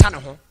de kata ne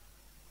ho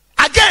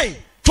again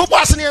to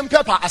boss ne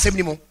mpepa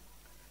asem mu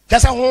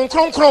just ho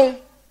kronkron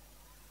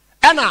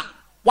e na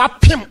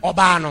wapem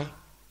oba no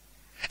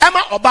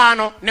ema oba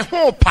no ne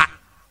ho pa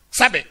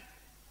sabe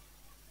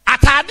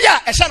atade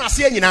a ehye na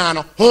ase nyina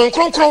no hon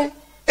kronkron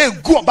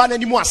egu oba na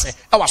nimu ase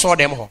e waso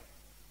dem ho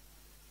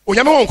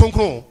onyame hon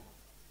kronkron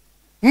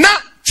na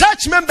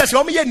church members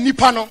o me ye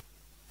nipa no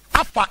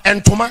afa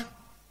entoma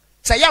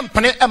se ye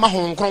mpene e ma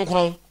hon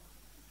kronkron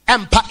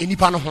empa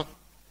enipa no ho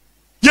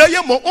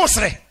ye mo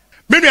osre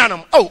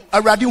menuanom oh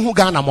awurade hu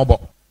Ghana mobo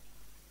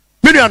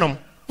menuanom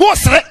wo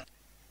sre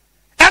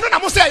eno na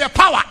mo se ye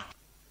power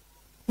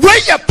we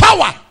ye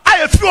power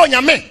aye firi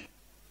onyame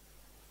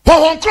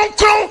hon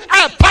kronkron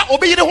apa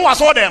obeyire ho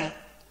aso dem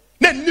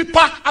na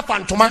nipa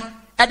afantoma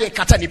e de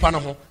kata nipa no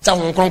ho say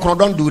hon kronkron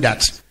don't do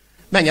that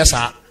menya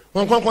sa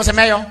hon kronkron say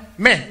meyo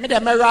me de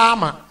mewa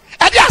ama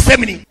e de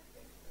asemni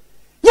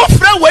wo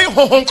fra we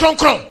hon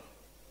kronkron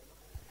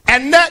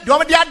and the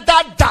omedi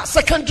adada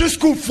secondary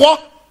school for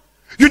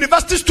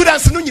university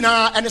students no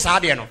nyina ene sa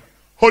de no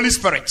Holy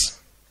Spirit,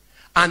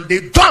 and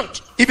they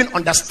don't even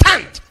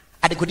understand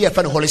at the good of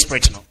the Holy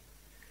Spirit no.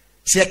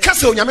 Se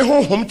kase onyame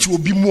honhom ti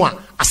obi mu a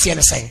ase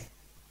ne sen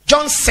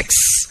John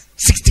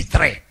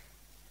 6:63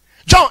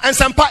 John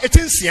ensampa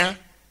etinsia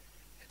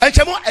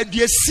enchemo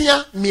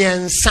aduasia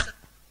miensa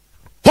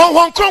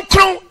honhom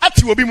kronkron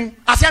ati obi mu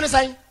ase ne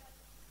sen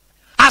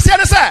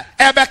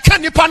ebe ka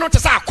nipa no te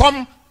sa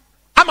akom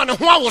ama ne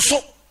ho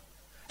awoso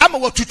ama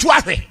watutu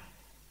ahwe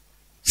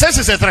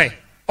 6:63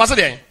 what's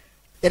it?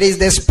 It is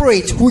the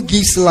Spirit who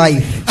gives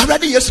life.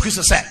 Already Jesus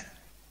Christ said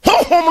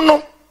honhom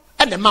no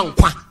ene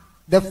mankwa.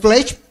 The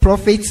flesh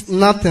profits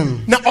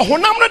nothing. Na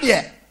ohonam no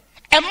de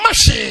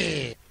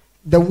emashe.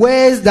 The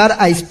words that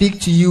I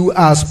speak to you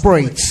are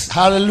spirits.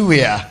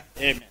 Hallelujah.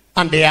 Amen.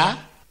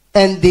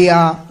 And they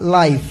are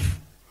life.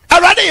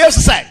 Already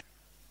Jesus said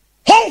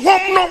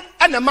honhom no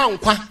ene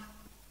mankwa.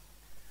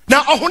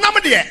 Na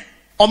ohonam de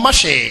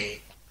omashe.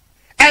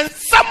 And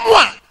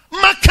someone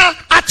maka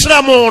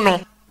atramo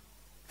no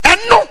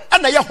eno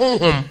ene ye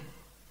honhom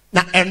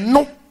na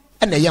eno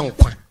ene ye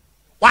nkwa.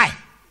 Why?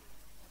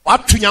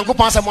 What to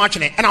Yankopon asem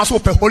atwene and also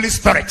pe Holy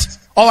Spirit.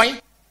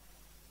 Oi.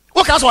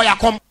 Wo ka so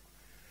yakom.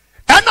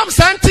 Enam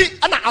santi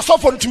ana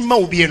asofo ntumi ma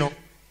obi no.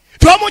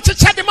 To mo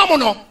cheche de mamo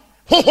no.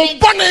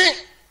 hohombone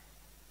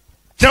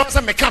tell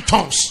us make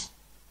tongues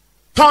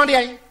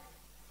tongue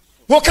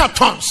what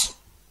tongues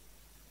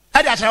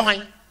I that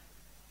why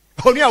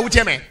only a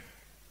uteme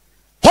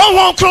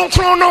ho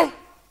kron no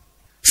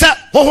say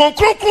ho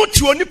kron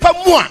ti onipa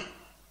mu a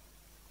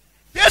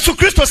Jesus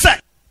Christ said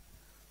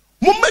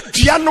mumma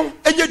dua no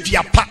enye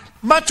dua pa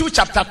Matthew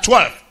chapter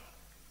 12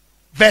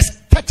 verse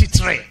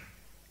 33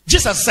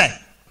 Jesus said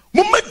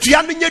mumma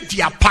dua no nye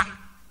dua pa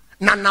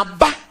na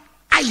naba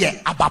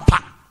aye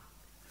abapa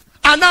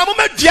ana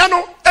mumma dua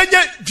no enye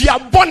dua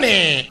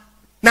bone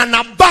na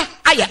naba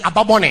aye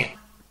ababone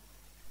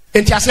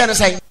enti ase ne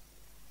say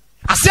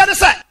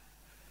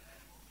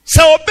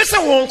se obese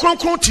hon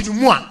kronkron ti no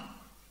mu a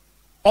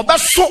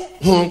obeso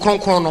hon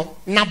kronkron no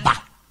naba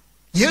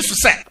Jesus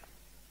said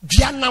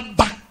dua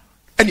naba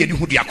ene edi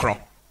hu dua kro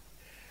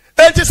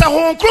enti se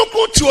hon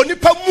kronkron ti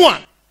onipa mu a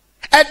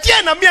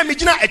ede na me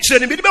gina a kire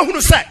ne bi be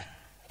hunu se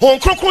hon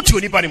kronkron ti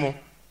onipa ni mu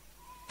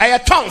eye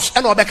tongues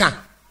ene obeka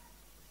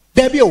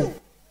dabi o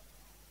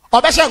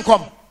obese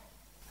nkom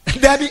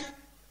dabi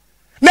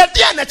na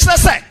dia na kire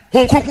se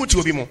hon kronkron ti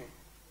obi mu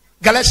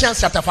Galatians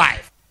chapter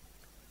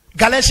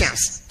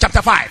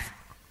 5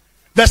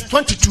 verse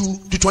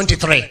 22 to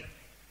 23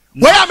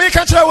 where am I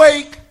catch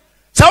away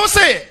so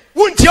say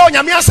wunti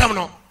onyame asem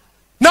no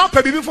na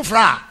pa bibi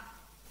fofora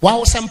wa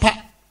wo sempa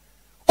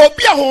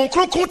obi a hon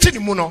kronkron ti ni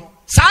mu no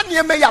sa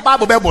ne me ya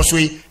bible be boso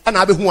yi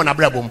na abehu wona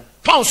brabom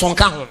tonso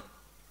nka ho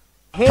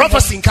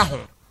prophecy nka ho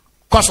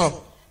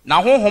koso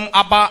na honhom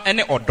aba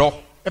ene odo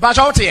e ba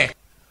cha wote ye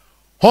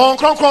hon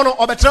kronkron no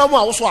obetra mu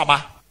a wo so aba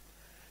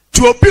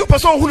ti obi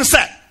person hunu se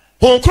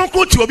hon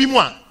kronkron ti obi mu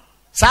a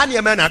sa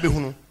ne me na abehu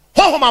no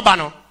honhom aba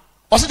no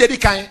o se dedi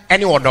kan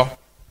ene odo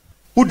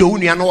udo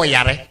unua no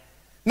yare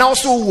na o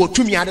so wo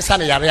tumi ade sa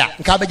ne yare a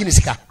nka ba gini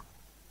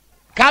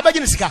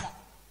sika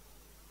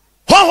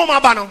honhom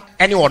aba no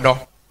ene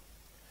odo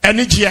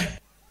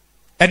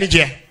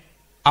enije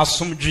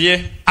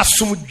asomdwie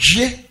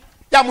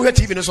ya mo hwe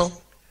TV no so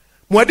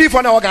mo adi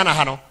fo na wo Ghana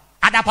ha no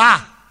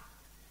adapa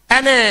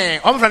ene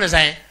o mfra ne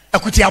sai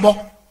akutiabo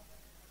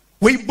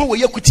we bo we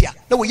yakutia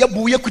na we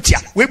yabu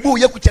yakutia we bo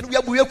yakutia na we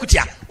yabu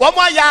yakutia wo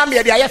mo ya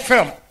me dia ye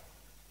film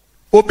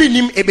obi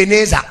nim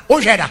Ebenezer o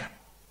hweda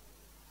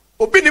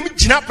obi nim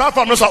gina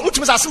platform no so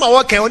utumi sa sema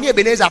wo kan oni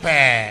Ebenezer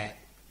pe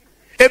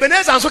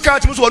Ebenezer so kan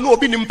utumi so no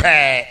obi nim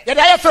pe ye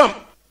dia ye film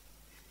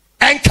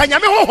enka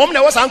nyame honhom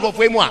na wo san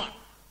gofo emu a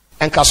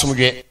enka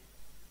somdwe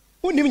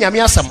unim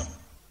nyame asam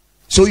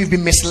so you be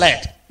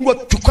misled ngo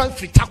tukwan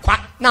free Tarkwa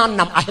na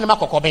nam ahenema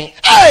kokoben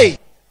hey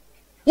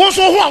wo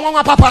so ho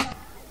anwa papa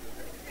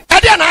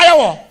ade na aye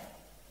wo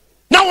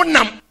na wo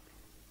nam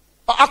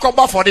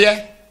akoba for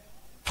there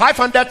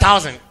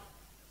 500,000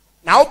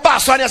 na wo ba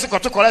so ane se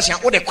koto collection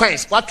wo the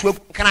coins what to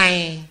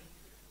kran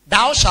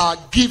thou shall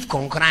give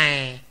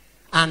konkran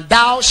and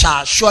thou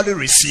shall surely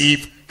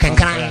receive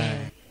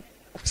konkran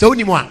so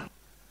ni mo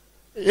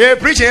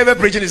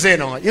preaching is saying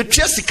no you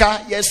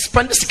sika you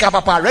spend sika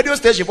papa radio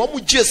station for mu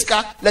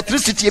sika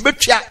electricity e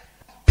betua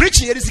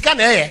preaching e sika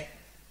na e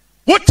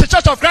what the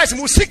Church of Christ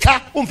mu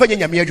sika wo mfa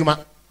nyame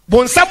adwuma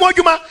bon samo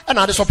adwuma e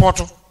na de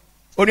support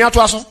oni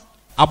ato aso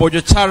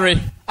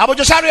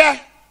abojochare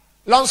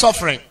long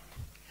suffering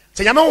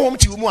se nyame wo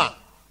mti mu a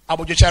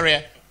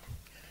abojochare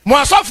mo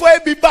asofo e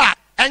bi ba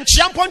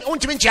enchiampo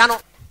untimi nchia no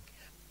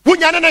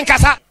wunya ne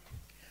nkasa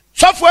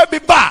sofo e bi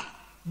ba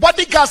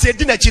bodyguards e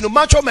di na chi no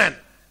macho man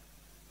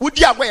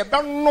udi agwa e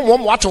ba no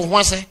mo ato ho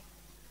ase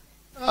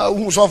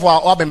hu sofo a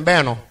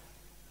obemben no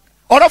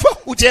orofo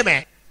utie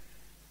me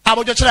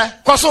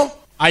abojochare koso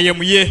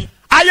ayemye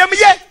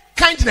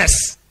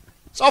kindness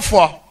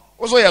sofo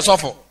ozo ye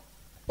sofo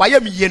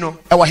wayemye no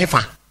e wo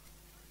hefa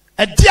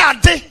edi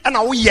ade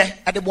na wo ye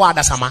ade bo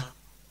adasama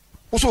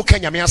ozo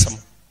kanya me asam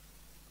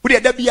udi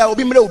da bia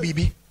obi mra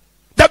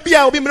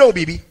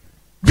obibi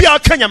bia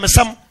kanya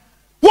mesam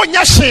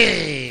wonya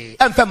hye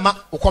emfema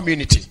wo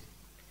community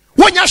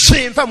wonya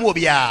hye emfema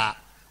obia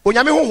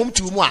onyame honhom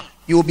tu mu a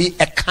you will be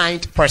a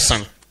kind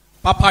person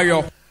papa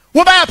yo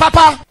wo ba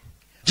papa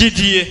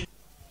gidie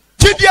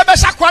be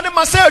sakwa ne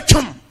masa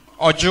atwum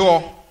ojo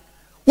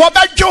wo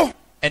badwo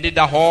edi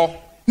da ho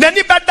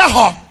nani beda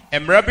ho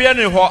emra bia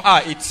ne ho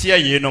a etia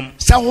yenom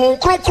se hon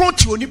kronkron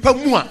ti onipa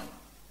mu a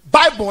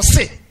bible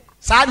say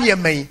sa ne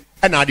eman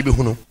na ade be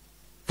hunu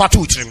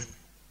fatu chirim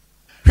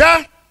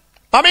hwa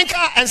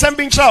aminka ensem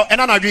bin chao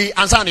ena na dwi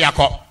ansa ne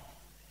yakọ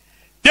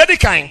dedi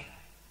kan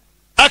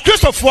a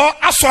Christopher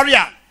asori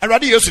a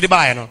awrade Yesu de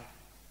baaye no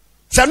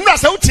se nura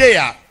se utie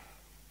ya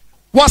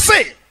wo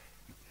say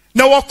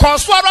na wo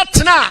koso ara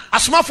tena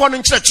asomafo no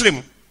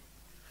nkyerɛkyerɛm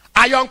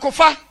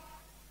ayonkofa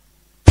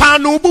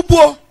panu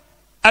bubuo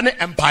ane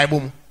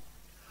empaibom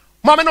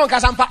mama no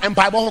nkasa mpa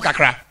empaibo ho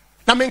kakra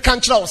na menka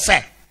nkyerɛ wo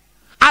sɛ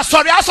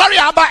asɔre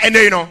aba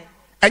enei no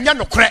enye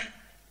nokore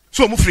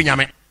so mu firi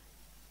nyame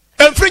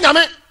emfiri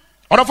nyame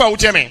ɔdɔfo a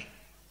wotie me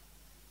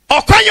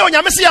ɔkwanye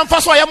onyame se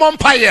yɛmfa so yɛmɔ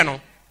mpaeɛ no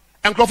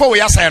enkrofo wo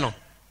yasɛ no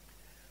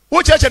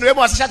wo cheche no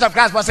emu Church of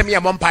Christ se me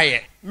yɛmɔ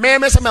mpaeɛ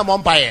me se me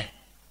yɛmɔ mpaeɛ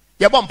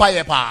yɛbɔ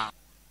mpaeɛ pa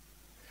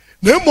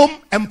na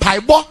mmom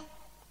empaibo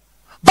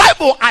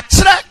Bible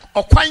akyerɛ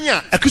ɔkwan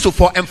a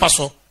akristofoɔ ɛmfa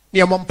so ne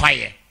ɛmɔ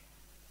mpaeɛ.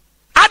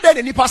 Ada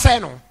ne nipa sɛ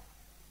no.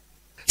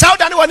 Saa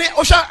ɔda ne wɔne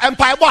ɔhwɛ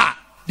mpaebɔ a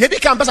deɛ di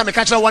kan pɛsɛ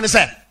meka kyerɛ wɔne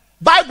sɛ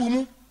Bible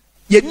mu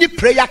yɛni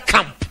prayer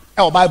camp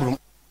ɛwɔ Bible mu.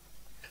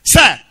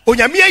 Sɛ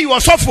onyame yi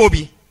ɔsɔfoɔ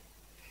bi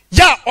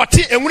ya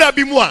ɔte enwura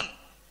bi mu a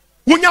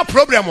wonya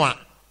problem a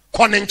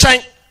kɔ ne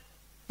nkyɛn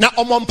na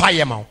ɔmɔ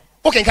mpaeɛ ma wo.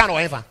 Wokenka na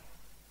wɔyɛfa.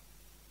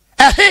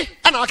 Ɛhe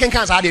ɛna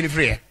wakenka saa deɛ ne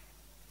firi yɛ.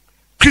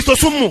 Kristo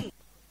som mu.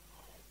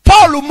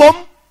 Paul mom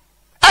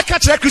aka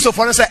kyerɛ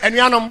kristofoɔ no sɛ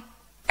anuanom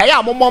ɛyɛ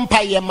a mommɔ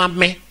mpaeɛ ma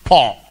me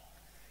Paul.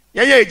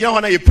 Yɛyɛ gyina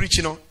hɔ na yɛ preach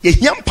no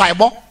yɛhia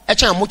mpaebɔ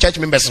ɛkyɛn mo church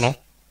members no.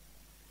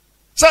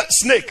 Sɛ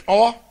snake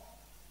ɔwɔ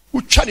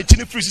wotwa ne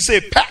tini firi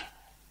sɛ pɛ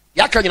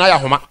yɛaka nyina yɛ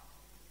ahoma.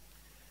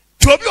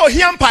 To obi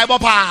ohia mpaebɔ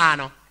paa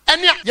no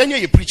ɛne a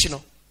yɛnyɛ yɛ preach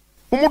no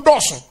mo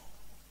dɔɔso.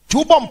 To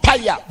wobɔ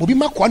mpaeɛ a obi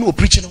ma koa no wɔ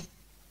preach no.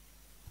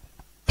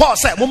 Paul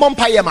sɛ mommɔ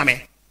mpaeɛ ma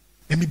me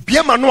na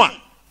mebie ma no a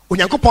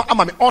Onyankopɔn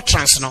ama me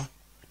utterance no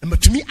na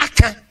matumi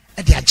aka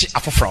de agye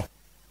afoforo.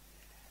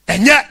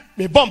 Ɛnyɛ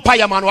mebɔ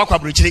mpaeɛ ma no wakɔ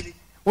aburokyire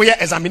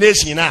woyɛ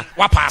examination na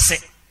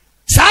wapaase.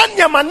 Saa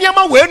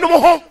nneɛma weenum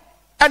ho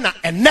ɛna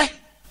ɛnɛ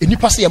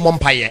enipa sɛ yɛmmɔ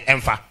mpaeɛ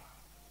ɛmfa.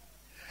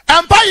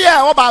 Mpaeɛ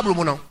a wɔ Bible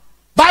mu no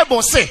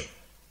Bible say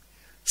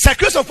sɛ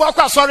Kristofoɔ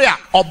akɔ asɔre a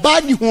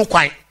ɔbaa ni ho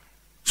kwan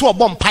so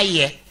ɔbɔ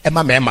mpaeɛ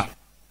ɛma mɛɛma.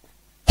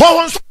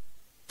 Hɔhɔ nso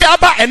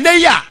aba ɛnɛ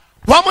yi a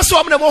wɔn mo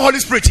sɛ wɔn na mo Holy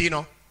Spirit yi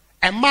no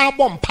ɛma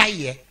bɔ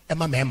mpaeɛ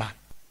ɛma mɛɛma.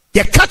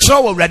 Yɛka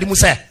kyerɛ wɔ Awurade mu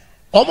sɛ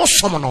ɔmo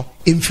som no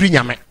mfiri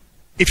nyame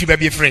efi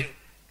baabi efiri.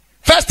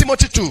 1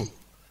 Timothy 2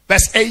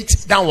 verse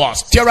 8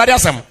 downwards. Ti Awurade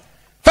asɛm.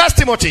 1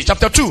 Timothy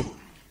chapter 2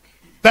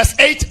 verse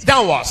 8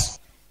 downwards.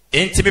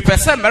 Enti mi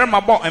pese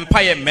mmarima bɔ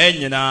mpaeɛ mmaa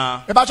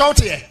nyinaa. Eba kyɛw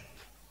teɛ.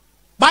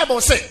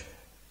 Bible say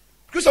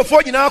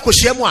Kristofoɔ nyinaa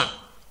kɔhyia mu a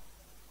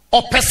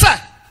ɔpɛ sɛ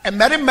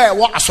mmarima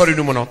ɛwɔ asɔre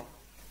no mu no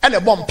ɛna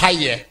ɛbɔ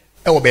mpaeɛ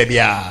ɛwɔ baabi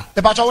a.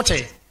 Eba kyɛw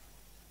teɛ.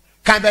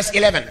 Kan verse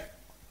 11.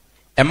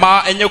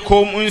 Ɛma enye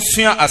kom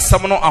nsua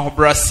asɛm no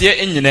ahobraseɛ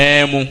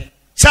nyinaa mu.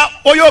 Sɛ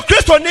oyo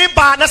Kristo ni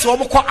ba na sɛ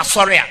wɔn kɔ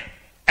asɔre a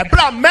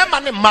ɛbra mmarima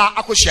ne mmaa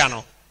akɔhyia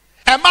no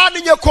ɛmaa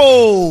ne nye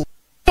ko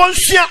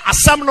ponsua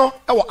asɛm no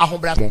ɛwɔ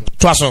ahobraseɛ.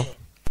 Toa so.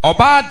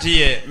 Ɔbaa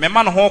deɛ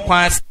mɛma no ho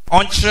kwan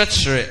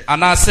ɔnkyerɛkyerɛ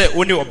anaasɛ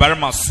oni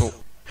ɔbarima so.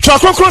 Toa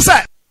kronkron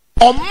sɛ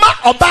ɔma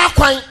ɔbaa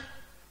kwan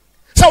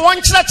sɛ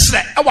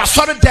wɔnkyerɛkyerɛ ɛwɔ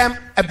asɔre dɛm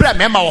ɛbra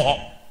mmarima wɔ hɔ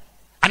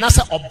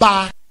anaasɛ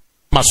ɔbaa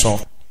ma so.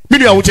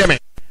 Minu ya wotie me.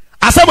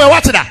 Asɛm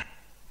ɛwɔ te da.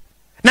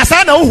 Na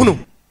saa na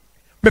wohunu.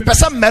 Mepɛ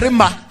sɛ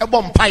mmarima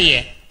ɛbɔ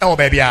mpaeɛ ɛwɔ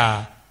baabi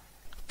a.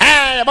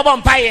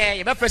 Yɛbɛbɔ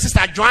mpaeɛ yɛbɛfrɛ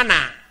sister Joanna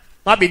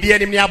ma bɛdi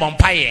anim ne abɔ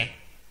mpaeɛ.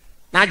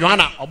 Na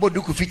Joanna ɔbɔ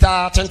duku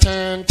fitaa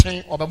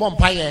tenten ɔbɛbɔ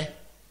mpaeɛ.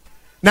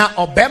 Na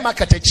ɔbɛma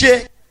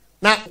katakyie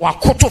na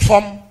wakoto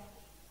fam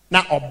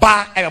na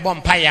ɔba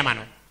ɛbɛbɔ mpaeɛ ma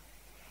no.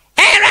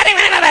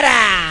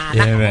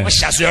 Na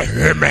ɔhyɛ so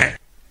yɛhwɛmɛ.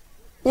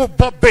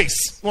 Wobɔ bass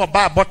na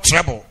ɔba bɔ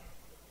treble.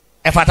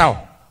 Ɛfata o.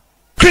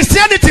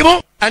 Christianity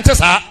mo ɛnte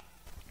saa.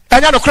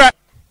 Ɛnyɛ no korɛ.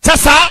 Sɛ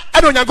saa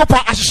ɛna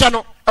Onyankopɔn ahyehyɛ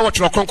no ɛwɔ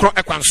twerɛ kronkron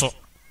ɛkwan so.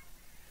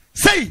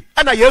 Sei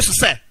ɛna Yesu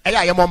sɛ ɛyɛ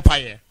a yɛmmɔ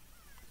mpaeɛ.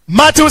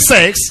 Matthew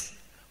 6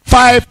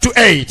 5 to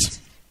 8.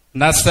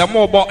 Na sɛ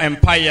mobɔ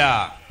mpaeɛ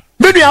a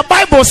me nua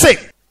Bible say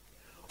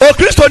o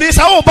Kristoni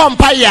sɛ wobɔ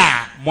mpaeɛ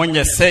a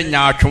monyɛ sɛ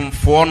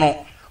nyaatwomfoɔ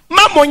no.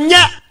 Ma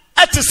monyɛ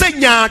ɛte sɛ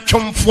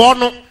nyaatwomfoɔ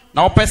no.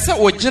 Na ɔpɛ sɛ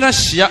ogyina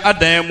hyia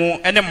adan mu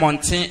ɛne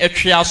mmɔnten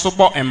atwea so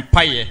bɔ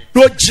mpaeɛ.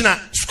 Na ogyina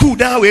school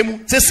dan wei mu.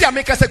 Sɛsi a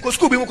meka sɛ ko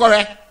school bi mu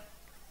kɔhwɛ.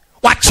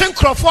 Wakye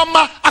nkurɔfoɔ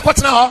ma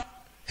akɔtena hɔ.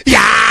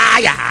 Ya.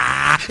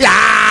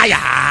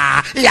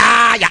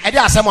 Ɛde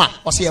asɛm a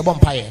ɔsɛ yɛbɔ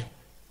mpaeɛ.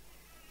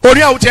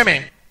 Oni a wotie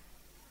me.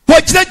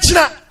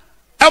 Wɔgyinagyina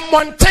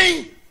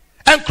mmɔnten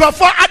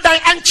nkurɔfoɔ adan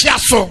ankyea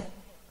so.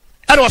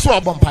 Ɛde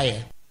wɔsɛ wɔbɔ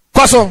mpaeɛ.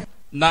 Kɔ so.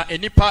 Na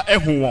enipa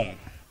ehu wɔn.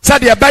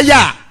 Sɛdeɛ ɛbɛyɛ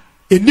a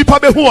enipa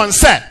bɛhu wɔn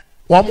sɛ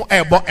wɔn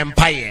ɛbɔ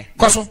mpaeɛ.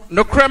 Kɔ so.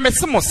 Nokura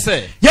mesi mo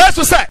sɛ.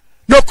 Yesu sɛ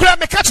nokura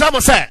meka kyerɛ mo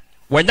sɛ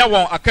wɔnya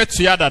wɔn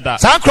akatua dada.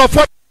 Saa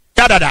nkurɔfoɔ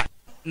ya dada.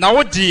 Na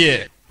wo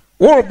deɛ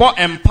worebɔ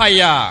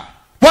mpaeɛ a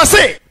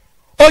wɔse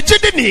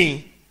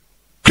ogyidini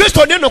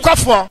Kristoni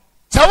nokwafoɔ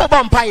sɛ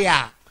wobɔ mpaeɛ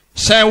a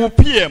hyɛn wo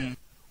piem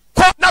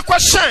kɔ na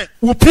kɔhyɛn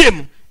wo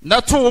piem na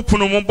to wo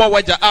pono mu bɔ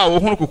wagya a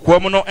wohunu kokoa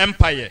mu no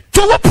mpaeɛ.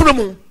 To wo pono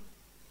mu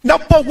na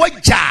bɔ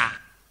wagya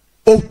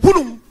a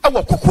ohunu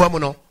ɛwɔ kokoa mu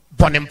no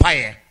bɔ ne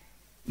mpaeɛ.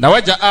 Na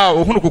wagya a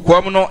wohunu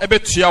kokoa mu no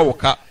ɛbɛtua wo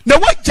ka. Na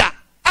wagya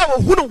a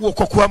wohunu wo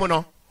kokoa mu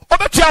no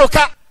ɔbɛtua wo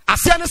ka.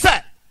 Aseɛ ne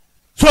sɛ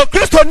so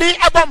Kristoni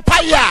ɛbɔ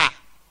mpaeɛ a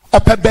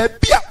ɔpɛ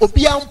baabi a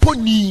obiara mpo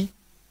ni.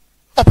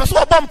 Ɔpɛ so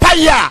ɔbɔ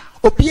mpaeɛ a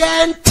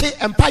obiara nte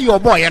mpaeɛ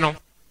ɔbɔɔyɛ no.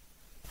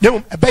 Na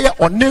ɛbɛyɛ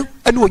ɔne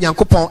ɛne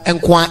Onyankopɔn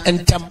nkoa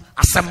ntɛm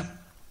asɛm.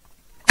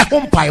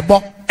 Ɛho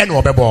mpaebɔ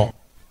ɛna ɔbɛbɔ.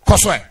 Kɔ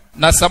so ɛ.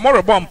 Na sɛ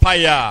morebɔ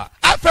mpaeɛ a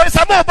afei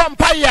sɛ mobɔ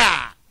mpaeɛ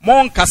a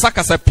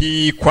monkasakasa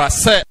pii kwa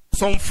sɛ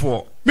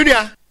sɔmfoɔ.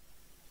 Menua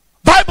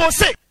Bible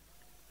say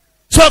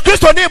so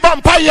Kristoni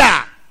bɔ mpaeɛ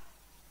a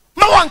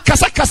ma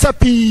wɔnkasakasa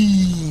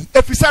pii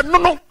ɛfiri sɛ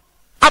no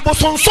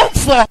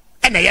abosonsomfo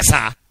ena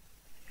yesa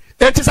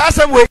enti sa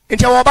asem we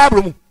enti wo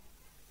Bible mu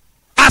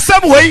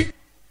asem we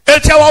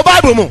enti wo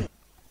Bible mu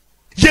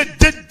ye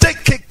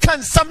dedeke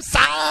can some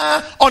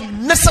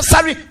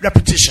unnecessary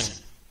repetition.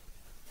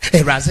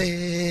 Eraze,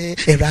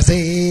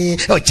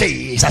 oh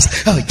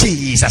Jesus, oh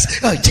Jesus,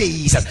 oh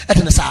Jesus.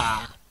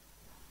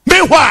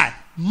 Meanwhile,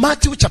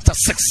 Matthew chapter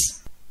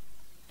 6.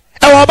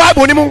 Our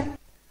Bible ni mu.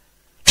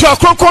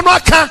 Chokronko no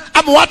aka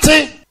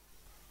amwate.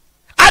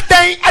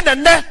 Adan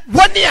anane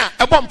wania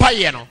ebo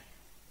mpaye no.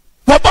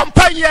 Wo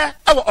mpaye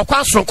e wo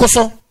okwan sonko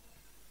so.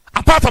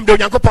 Apart from the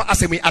Onyankopon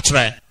asemi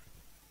atre.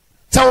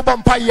 Sa wo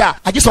mpaye a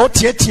age so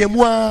tie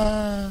mu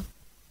a.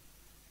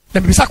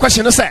 Na bibisa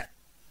question no say.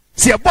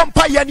 Si ebo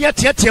mpaye ne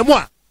tie mu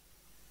a.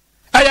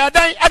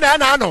 Ayadan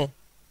ana no.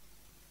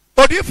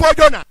 Odifo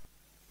Jonah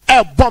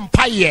e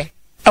mpaye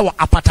e wo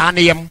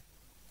apatane yem.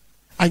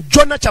 And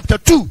Jonah chapter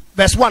 2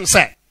 verse 1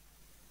 say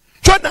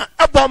Jonah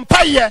e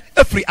mpaye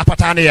e free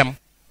apatane yem.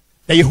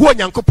 Na Yehowa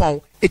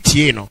Nyankopon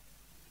etie no.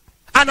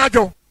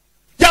 Anajo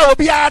ya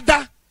obi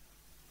ada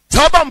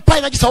sa wo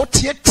mpaye na age so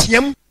tie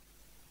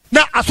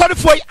na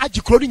asɔrefoɔ yi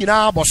agikro ni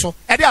nyinaa bɔso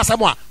ɛde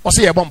asɛm a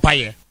ɔsɛ yɛ bɔ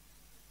mpaeɛ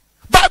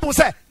Bible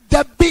sɛ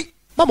dabi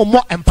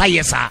mamomɔ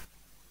mpaeɛ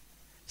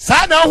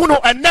saa na ɔho no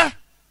ɛnɛ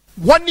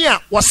wɔne a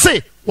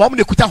wɔse wɔn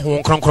ne kuta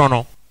honhom kronkron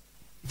no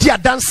di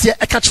adanseɛ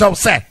ɛka kyerɛ wo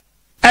sɛ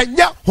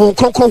ɛnyɛ honhom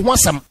kronkron ho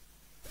asɛm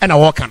ɛna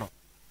wɔka no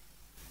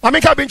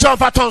mameka bi nkyɛn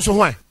fa tɔn so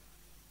ho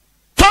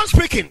tɔn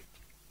speaking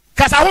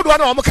kasa ahodoɔ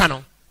na wɔn ka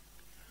no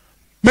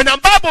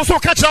menam Bible so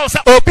ka kyerɛ wo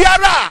sɛ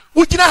obiara a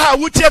wogyina ha a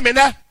wotie me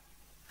nɛ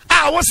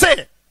a wo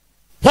se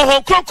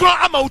honhom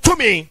kronkron ama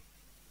utumi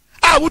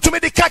a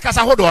utumi de kasa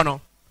hodo no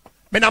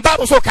me na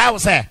Bible so kai wo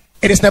say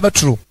it is never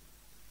true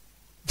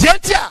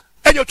dientia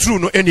enyo true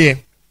no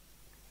enie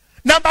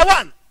number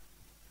 1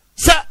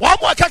 say wo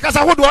mo kasa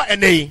hodo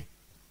enei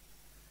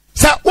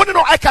say woni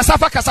no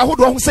kasa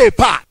hodo ho say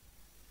pa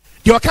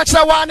de o ka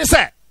kira wa ne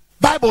say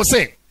Bible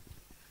say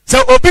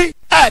obi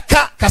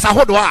kasa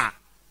hodo a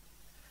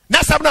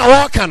na sam na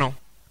wo ka no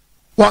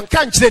won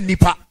kan kire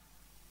nipa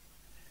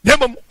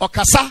nemom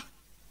okasa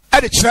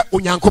ade kire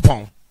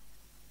Onyankopon.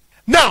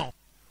 Now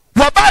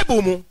wa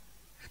Bible mu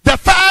the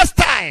first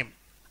time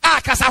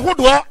kasa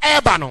hodo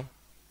eba no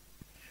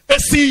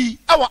esi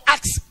our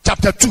Acts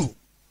chapter 2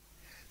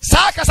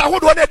 sa kasa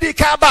hodo na di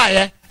ka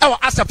baaye our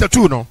Acts chapter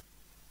 2 no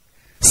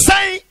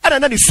sai ana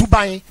na ni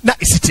suban na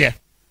esitie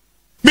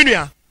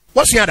minua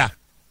wasuada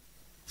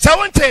sa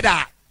wonte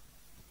da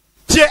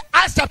tie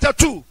Acts chapter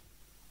 2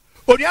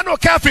 onia no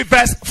carefree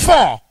verse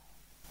 4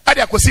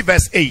 ade akosi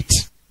verse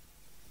 8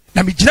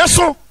 na mi gina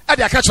so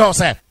ade aka kyerɛ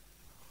sɛ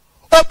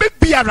obi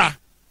biara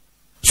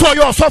so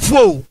your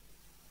sofo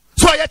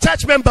so your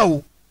church member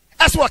o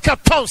as we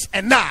kept tongues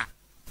and na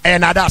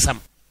and adasam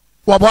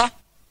wabwa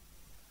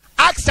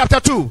Acts chapter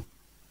 2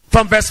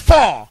 from verse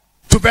 4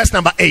 to verse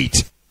number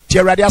 8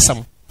 tie ready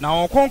asam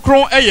na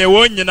konkron eye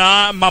wo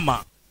nyina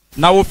mama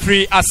na wo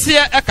free ase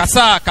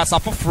kasa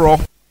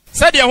foforo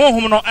said ye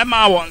honhom no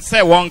ema won se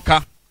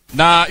wonka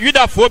na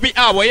Yudafo bi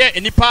a wo ye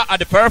enipa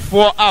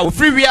adeperfo a wo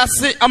free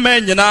wiase ama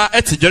nyina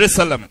eti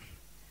Jerusalem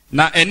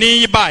na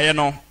eni baaye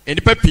no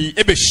enipa pi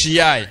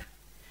ebehyiae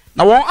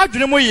na won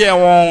adwene mu ye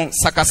won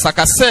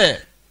sakasaka se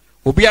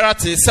obiara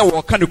te se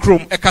wo ka ne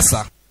krom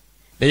ekasa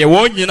na ye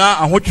won nyina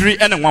ahodwiri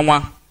ene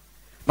nwanwa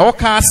na wo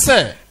ka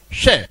se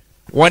hwe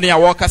woni a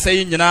wo kasa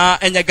yi nyina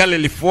enye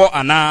Galilifo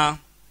ana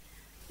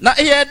na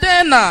ye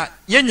den na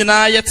ye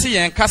nyina yete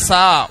yen kasa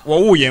a wo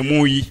wo yen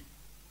mu yi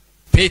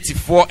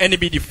Petifo ene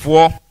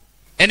bidifo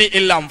ene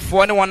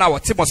Elamfo ne wana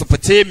wote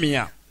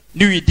Mesopotamia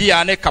ne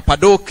Judea ne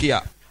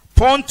Cappadocia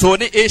Ponto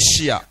ne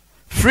Asia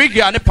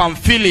Phrygia ne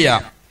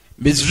Pamphylia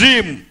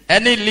Misraim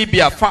ene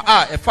Libya fa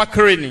a efa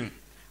Cyrene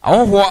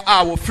ahoho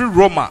a wo free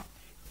Roma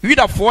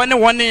Yudafo ne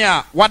wone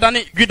a wada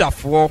ne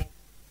Yudafo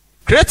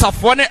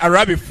Cretafo ne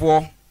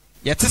Arabifo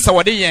yete se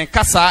wode yen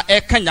kasa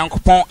e ka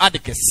Nyankopon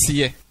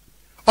adekese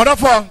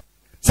odofo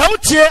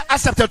sautie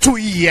chapter 2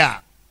 year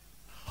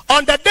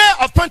on the day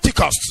of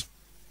Pentecost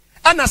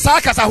ana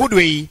kasa hodo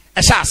yi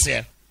e sha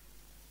ase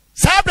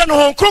sabra no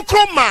hon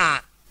kronkron ma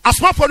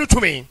asmafo no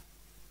tumi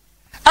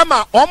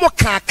ama omo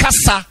ka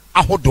kasa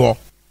ahodo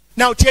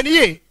na otie ne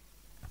ye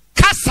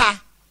kasa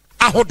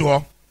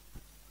ahodo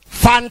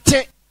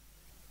fante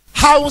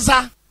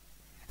Hausa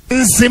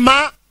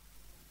Nzima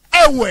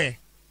ewe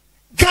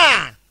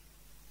ga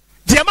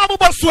de ma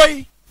bobo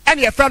soi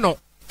ene ye fra no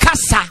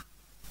kasa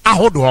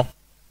ahodo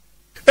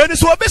eni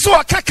so obi so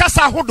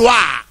kasa ahodo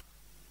a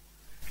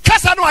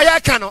kasa no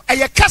ayaka no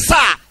eye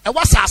kasa e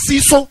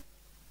wasase so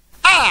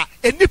a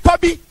enipa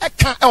bi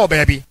eka e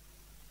obabi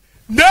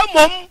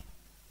nemom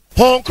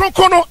hon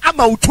kronkrono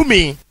ama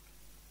utumi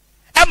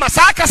e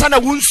masa kasa na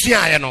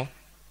wunsuaye no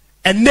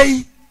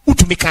enei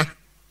utumika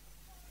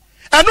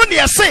eno ne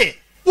yese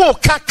wo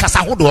ka kasa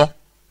hodo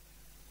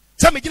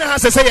se me gina ha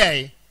sese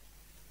ye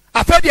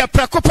afedi e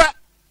prekopa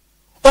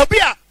obi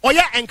a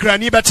oya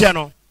enkrani bete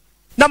no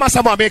na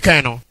masamo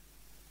amekan no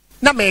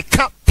na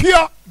meka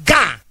pure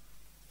ga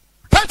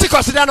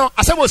Pentecost da no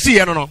asemo si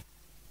ye no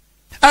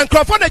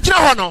enkrofo na gina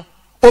ho no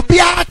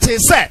Obia te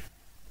say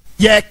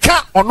ye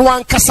ka ono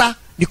ankasa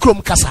ni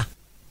krom kasa.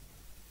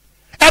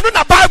 Eno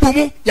na Bible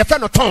mu ye fe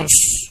no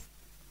tongues.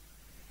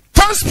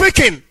 Tongue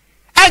speaking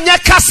enye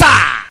kasa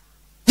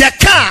ye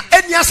ka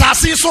eni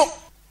asase so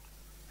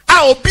a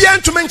obia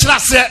ntumi nkyira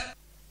se.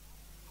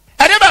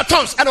 Ene be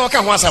tongues ene wo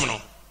ka ho asem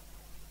no.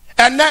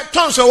 Ene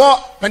tongues wo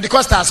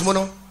Pentecostals mu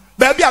no.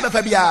 Baby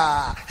abefa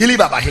bia hili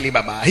baba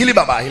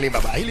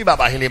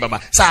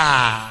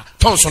sa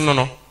tongues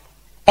no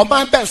o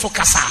man ben so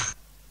kasa.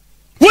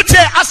 Wote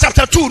Acts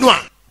chapter 2 no a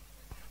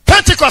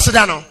Pentecost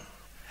da no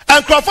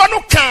enkrofo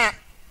no ka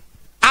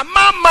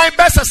amamai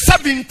verse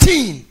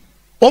 17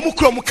 omu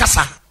krom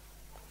kasa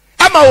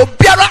ama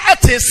obiara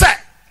ate se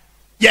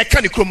ye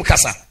ka ni krom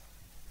kasa.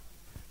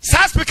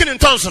 Sa speaking in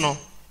tongues no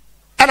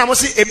ana mo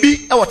si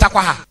ebi e wo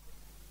Tarkwa ha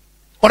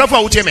odofo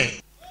a wote me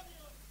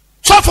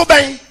so for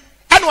ben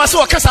ana wase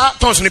wo kasa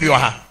tongues no bi wo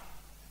ha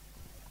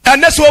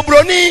ene so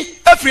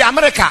obroni afri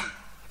America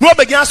no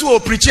obegina so o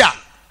preacher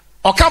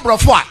oka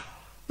brofo a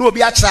no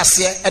obi a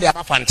kyerase e de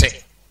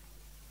abafante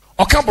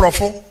oka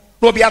brofo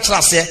no obi a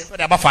kyerase e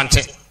de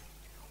abafante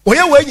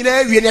oye we nyina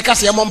awie ne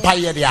kasa ye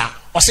mompaye de a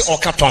ose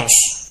oka tongues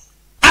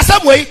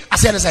asabwe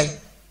ase ne say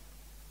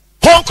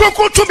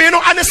honkrokro tumi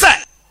no ane say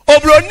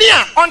obroni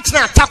a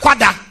ontena Tarkwa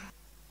da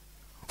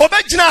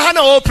obegina ha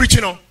na o preach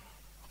no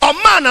o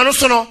man na no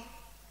so no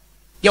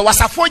ye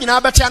wasafo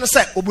nyina betia no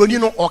say obroni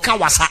no oka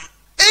wasa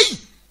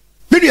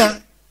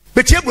menua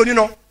betia obroni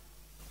no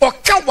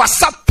oka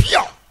wasa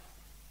pio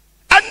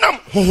anam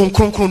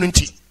honkrokro no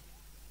nti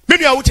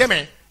menua wote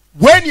me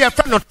when you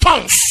friend no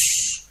tongues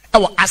e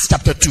was Acts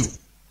chapter 2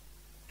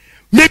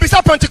 maybe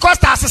some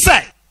Pentecostals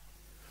say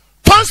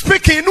tongue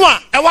speaking no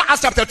e was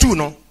Acts chapter 2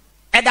 no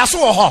e da so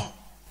wo ho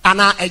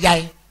ana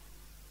ejai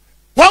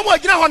one more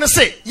gina ho no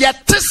say ye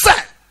te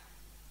say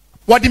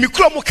wodi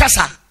mikro mu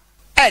kasa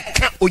e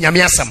ka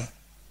onyame asam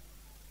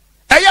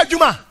eya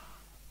djuma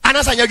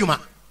anasa nya djuma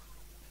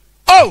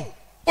oh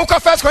uka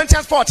 1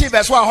 Corinthians 14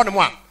 verse 1 ho no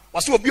mo a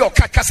waso obi o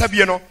kasa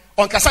bie no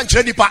on kasa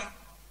nkyere nipa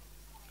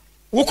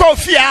uka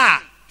ofia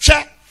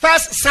che 1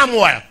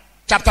 Samuel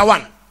chapter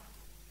 1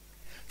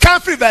 can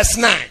free verse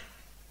 9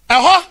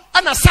 eho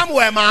ana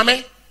Samuel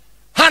maame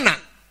Hana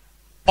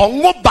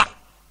onwoba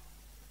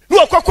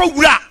no okokọ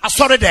wura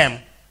asọre dem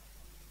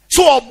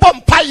so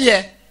obom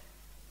paye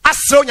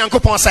asre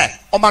onyankopon se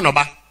oma no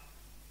ba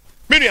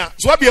menua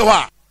so abie ho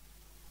a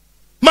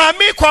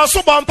maame kwa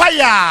so bom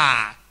paye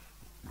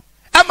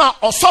ama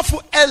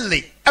osofu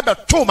Eli ebe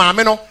to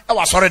maame no e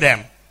wa asọre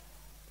dem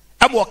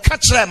ema o ka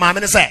kire maame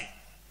ne se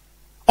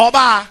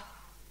oba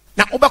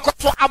na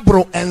obekofo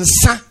abro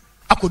ensa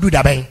akodu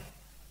daben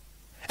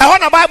eho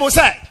na Bible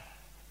say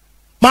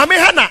maame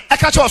Hana e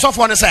ka kire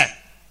osofu ne se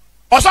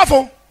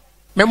osofu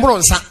memro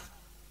nsa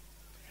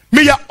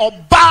meya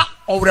oba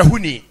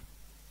owrehuni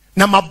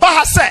na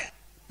mabaha se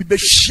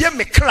bibehie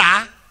me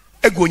kra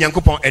ego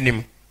nyankopon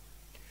anim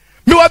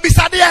me wa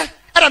bisade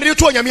e na me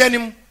to onyame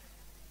anim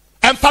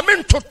emfame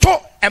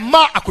ntoto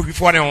emma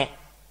akohwifo ne ho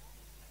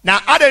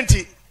na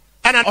adenti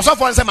ana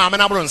osofo nse maame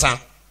na bro nsa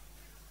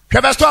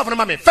verse 12 no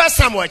mame 1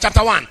 Samuel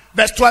chapter 1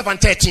 verse 12 and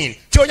 13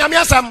 ti onyame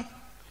asam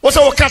wo se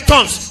wo ka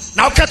tons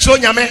na wo ka kire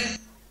onyame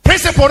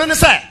principle no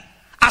se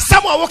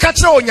asam wo ka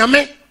kire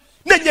onyame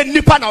na nya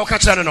nipa na wo ka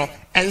kire no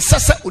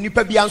ensese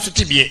onipa bia nso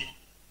tibie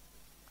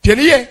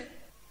tieniye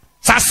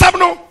sa asam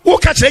no wo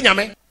ka kire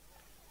nyame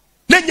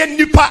na nya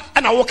nipa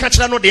na wo ka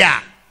kire no de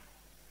a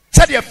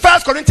said the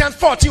 1 Corinthians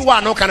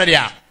 14:1 no kana de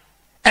a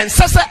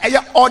ensese eye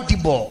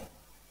audible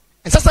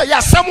ensese ya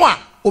asam a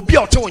obi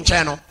a ote wo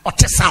nkyɛn no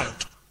ote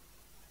sound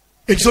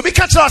so be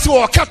catch us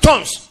wo ka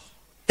tons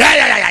ya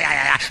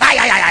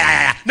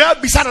na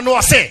bisa no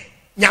wo se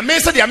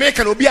nyame se de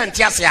America obi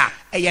anti ase a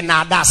eye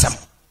na ada asam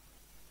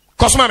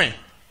kosoma me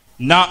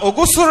na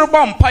ogusoro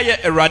bompaye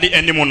Awurade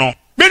anim no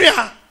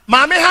menua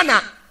maame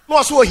Hana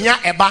no so ohia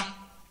eba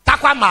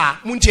Tarkwa ma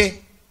munche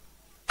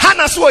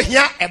Hana so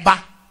ohia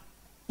eba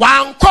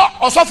wanko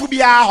osofu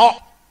bia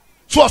ho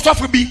so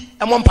osofu bi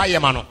emompaye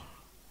ma no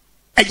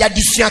eya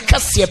disua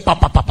kase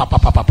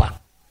papa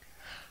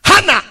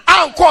Hana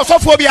anko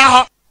osofu bia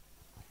ho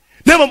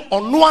nemom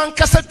ono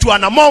ankasa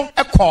tuanamon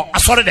ekọ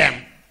asore dem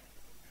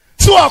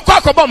so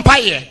akọ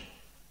bompaye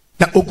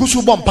na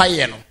ogusu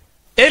bompaye no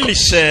Eli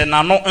hye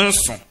nano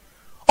nso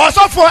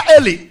osofu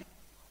Eli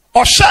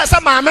ohye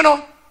sa maame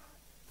no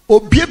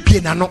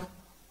obiebie nano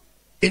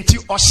enti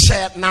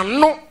ohye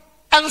nano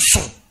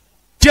nso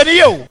tieni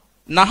yo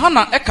na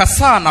Hana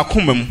ekasa na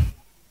komam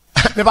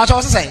me ba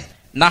cho se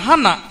na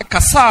Hana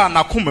ekasa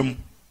na komam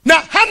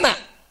na Hana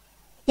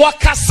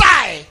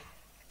wakasae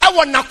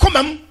ewo na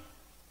komam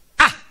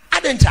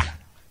adenta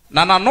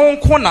na nano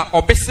nko na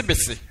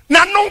obesebese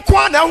na no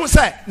nko na hu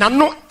se na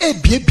no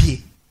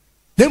ebiebie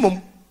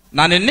nemom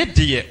na ne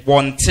de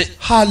wonte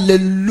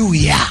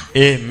hallelujah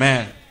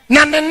amen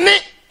na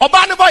ne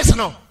oba ne voice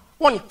no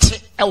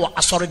wonte ewo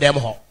asore dem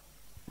ho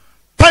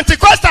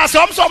Pentecostal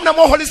some na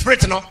mo Holy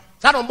Spirit no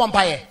sa no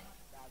bompaye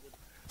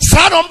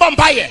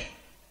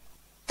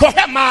ko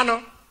he ma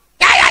no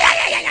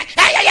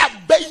ya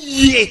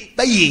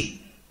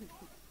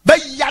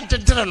baye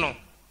dedere no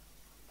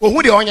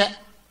who the onye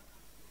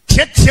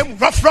get him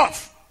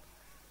rough.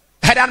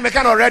 Had an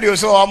mechanical radio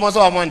so almost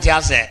all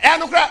Montia say.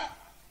 And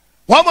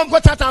one month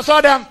got and saw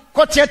them,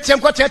 got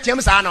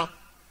him, Sano.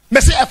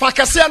 Messi, if I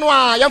can see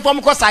no, young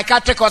from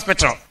psychiatric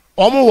hospital.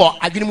 Omo,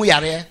 I didn't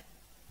yare.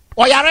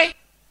 O yare?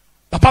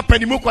 Papa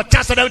Pennymuko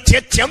chancelled them,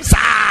 him,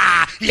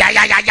 ya.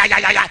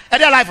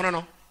 And their life,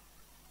 no.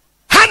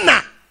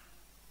 Hannah,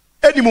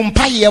 Eddie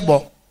Mumpai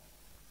ebo.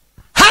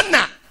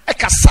 Hannah, a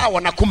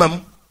casawa na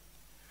kumam.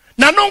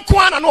 Na non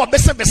kwana no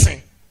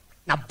bese.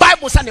 Na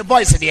Bible send a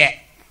voice there.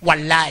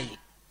 Wallahi.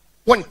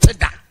 One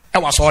teda. I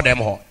was all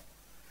them all.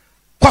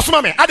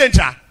 Kwasuma me,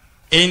 adentra.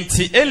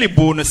 Enti Eli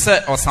bu no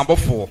se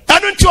osambofo.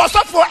 Anu nti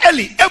osofo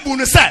Eli ebu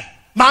no se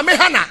maame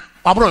Hana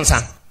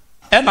wabronsa.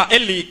 Ena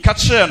Eli ka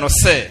kire no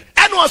se.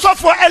 Enu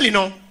osofo Eli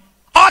no.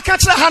 O ka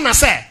kire Hana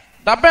se.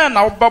 Da ben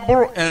na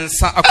wobaboro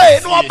ensa akosi. Eh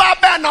no oba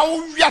ben na wo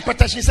wi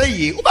apetashin se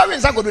yi. Wo ba wi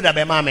ensa godo da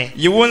be maame.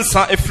 Yi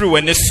wonsa efri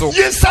wani so.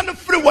 Yi ensa no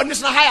free wani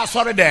so na high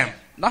asori dem.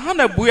 Na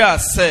Hana buya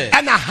se.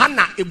 Ena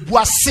Hana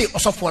ebua se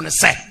osofo no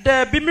se.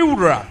 Da bi mi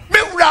wura.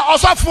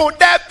 Osofo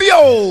da bi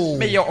o.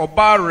 Me ye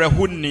oba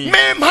rehuni.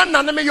 Me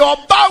Hana ne me ye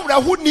oba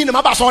rehuni ne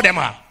maba so dem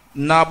a.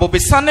 Na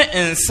bobisane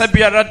ensa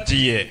biara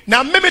die.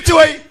 Na memeti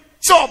we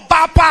so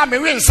oba pa me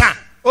wi ensa.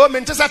 O me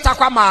ntse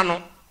Tarkwa ma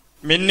no.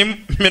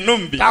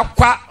 Menum bi.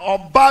 Tarkwa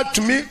oba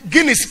to me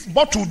Guinness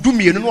bottle du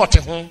mienu no ote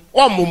ho.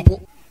 O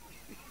mompo.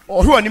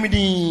 Ohwe ani mi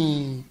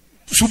din.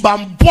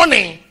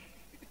 Subambone.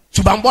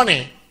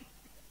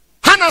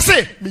 Hana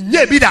se me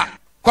nye bi da.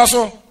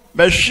 Koso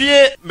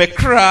Mehwie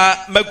mekra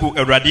magu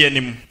awurade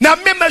anim. Na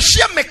me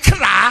mehwie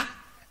mekra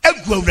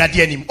agu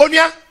awurade anim.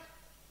 Onua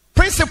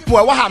principle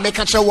e wa ha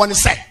meka kire won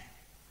se.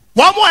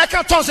 Wa mo e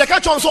ka ton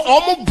so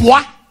o mo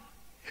boa.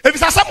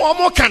 Ebisa se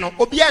mo ka no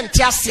obi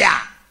ante ase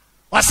a.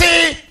 Wa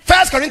se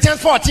 1 Corinthians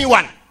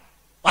 14:1.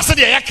 Wa se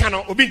de ye ka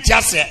no obi ante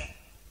ase.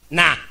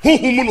 Na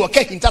huhumu no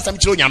ka hinta sam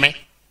kire onyame.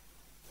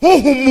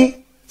 Huhumu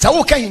sa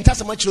wo ka hinta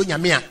sam kire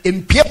onyame a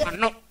empie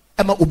no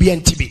e ma obi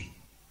antibi.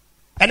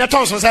 Ene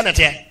ton so se ne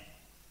te.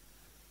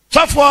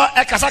 So for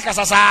a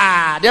casa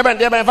sa, dear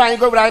fine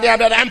go right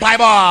there, empire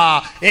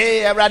bar.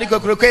 Eh,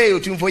 radical croquet,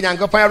 to for young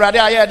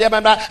radia, dear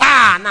naba,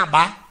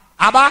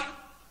 Abba.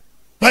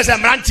 Where's a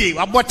ranty?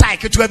 What tie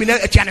could you have been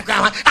a channel?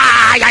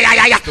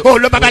 Oh,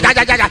 look at that.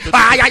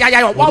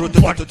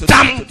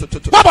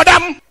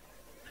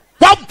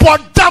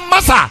 What damn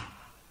massa?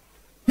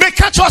 Make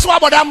catch us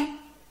wabodam.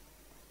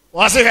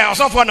 Was it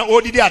also for an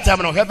ODD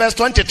terminal, verse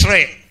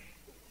 23.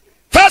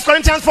 1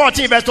 Corinthians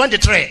 14 verse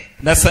 23.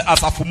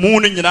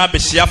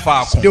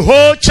 The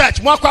whole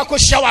church mwako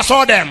shower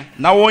saw them.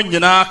 Na won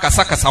nyina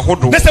kasa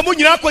hodo. Nese mu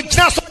nyina ko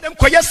gina saw them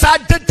ko yesa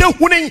dede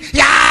hunin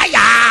ya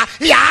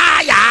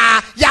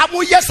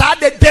mu yesa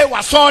dede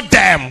wa saw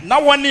them. Na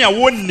won ya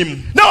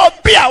wonnim. Na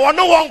obi a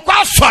wono won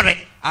kwa sore.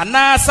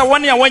 Ana sa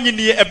won ya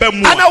wanyini eba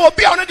mu. Ana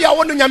obi a wono de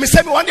wono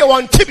nyamesemi won de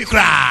won tibi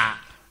kra.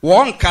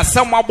 Won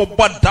kasa mo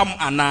abobodam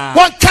ana.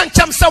 Won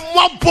kancham se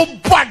mo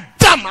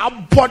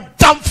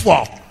abobodam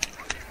for.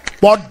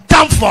 But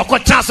damn for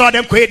what transfer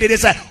them created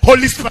is a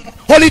Holy Spirit.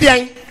 Holy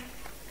day.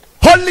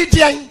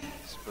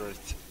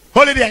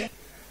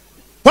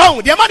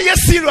 Wow, the man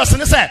is serious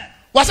and said,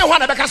 was it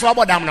one of the castle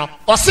about them now?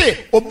 Or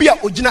say, Obia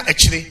Ojina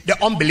actually, the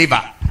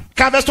unbeliever.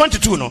 Verse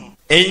 22 no.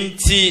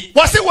 Enti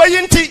was it way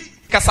inti?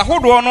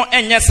 Kasahodo no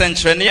enye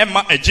century ne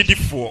ma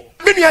agidifo.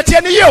 Miniati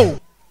ani yo.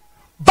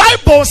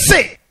 Bible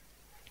say,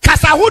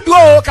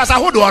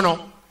 Kasahodo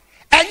no.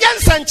 Enye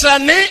century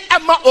ne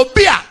ama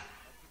Obia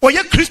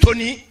oye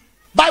Christoni.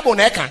 Bible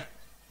na eka.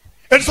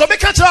 And so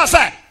make sure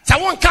say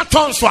won ka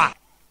ton so a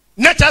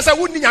na cha say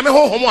wonni nyame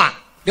honhom a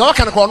de o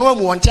kan ko no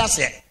mu won cha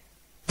say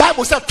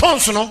Bible say ton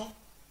so no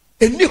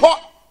eni ho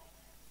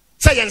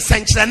say yen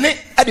sankyerene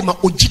ade ma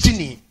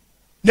ogidini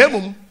na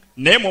emum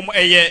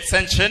eye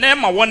sankyerene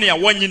ma won ya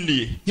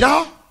wonyini you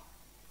know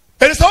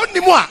and so onni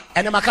mu a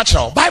ene maka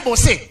kire Bible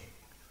say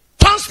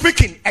tongue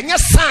speaking enye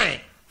sign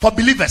for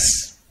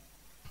believers,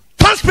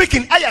 tongue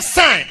speaking a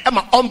sign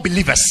ama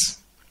unbelievers.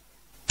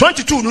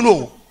 22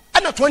 no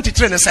and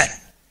 23 ne say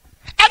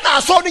and I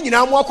saw ni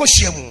nyina mu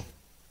akohia mu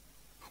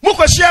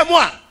mukohia mu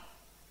a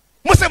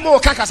mu se mu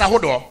ka kasa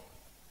hodo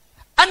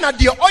ana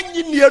de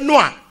onyini no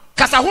a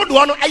kasa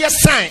hodo no eye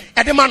sign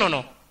e de ma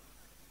no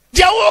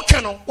de wo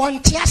ka no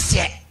wonte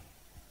ase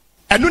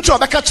enu nti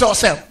obeka che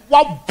say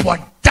wa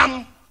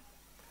bodam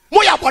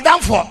mu ya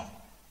bodam for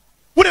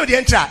wo de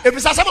entra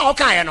ebisa sama wo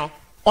kan ye no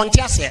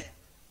onte ase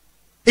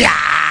ya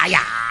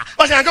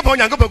Osi yanko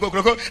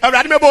pokoko.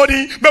 Awurade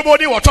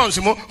mebodi wo tons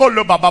mu.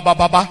 Olo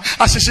baba.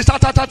 Asisi ta.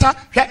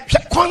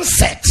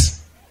 Concept.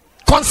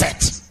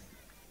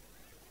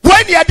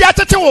 When you dey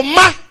atete wo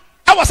ma,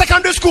 I was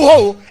secondary school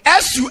ho.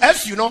 SU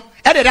no.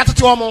 E dey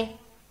atete wo mo.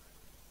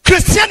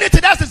 Christianity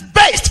that is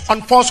based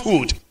on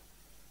falsehood.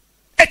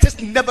 It is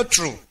never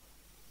true.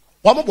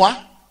 Wo mo boa?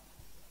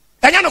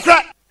 Enya no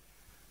kra.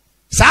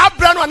 Sa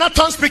abra no na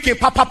tongue speaking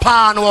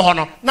papa no ho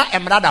no. Na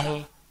emra da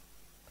ho.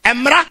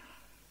 Emra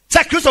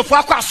say Christopher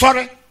akwa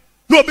sorry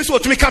no obi so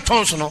otumi ka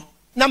tons no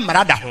na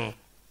marada ho.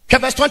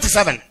 Verse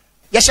 27.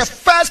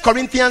 Yes, 1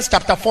 Corinthians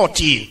chapter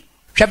 14.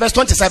 verse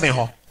 27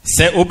 ho.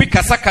 Se obi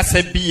kasa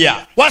kasa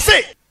bia.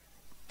 Wase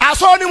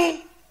aso ni mu.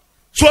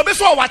 So obi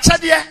so wa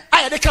chede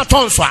aye de ka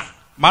tonso a.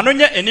 Mano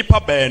nya enipa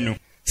baanu.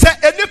 Se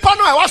enipa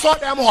no e wa so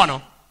dem ho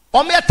no.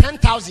 O me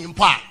 10,000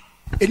 mpo a.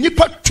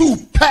 Enipa 2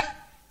 pe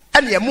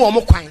ene emu o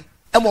mo kwan.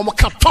 E mo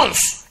ka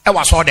tons e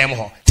wa so dem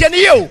ho. Tie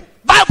ni ye o.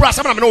 Bible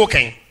asem na me no wo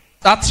kan.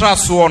 Atra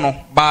so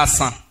no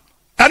baasa.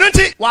 Anu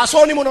nti wa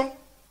so ni mu no.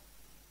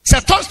 Se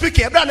tongue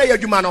speaking ebra na ye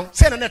adwuma no.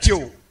 Se na nete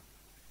o.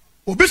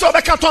 Obi so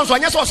be ka tons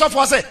anya so so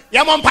for say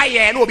ye mo mpa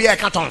ye na obi e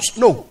ka tons.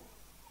 No.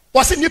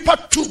 Was nipa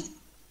 2.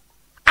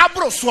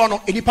 Abro so no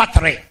enipa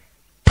 3.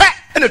 Pe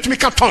ena tumi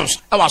ka tons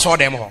e wa so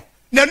dem ho.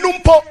 Na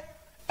numpo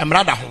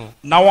emrada ho.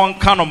 Na won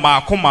ka no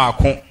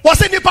maako.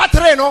 Was nipa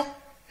 3 no.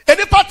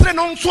 Enipa 3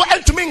 no so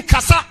entumi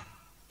nkasa.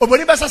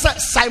 Oboni be say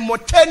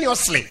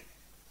simultaneously.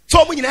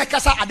 So we nyina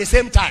kasa at the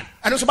same time.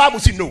 And so Bible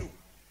say no.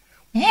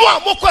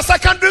 Mo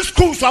secondary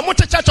school so mo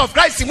Church of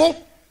Christ mo.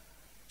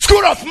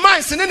 School of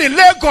Mines in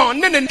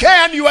Legon, in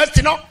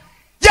KNUST no.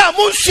 Ya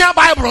mo share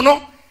Bible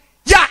no.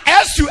 Ya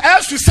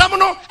SU some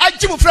no.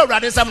 Ajimu fra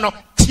rade some no.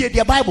 Tie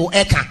the Bible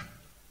eka.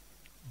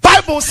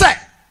 Bible say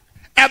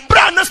a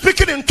brand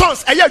speaking in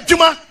tongues aya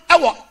dwuma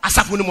ewo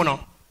asafo no mu no.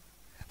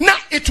 Now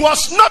it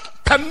was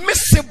not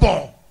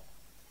permissible.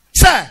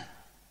 Say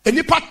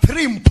enipa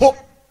 3 mpo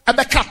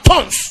ebeka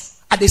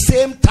tongues at the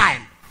same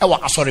time ewa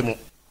asori mu.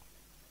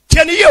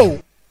 Tieni yo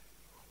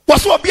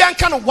was obi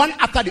anka no one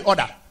after the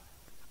other.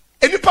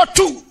 Enipa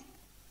 2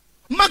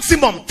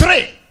 maximum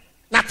 3.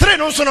 Na 3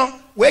 no so no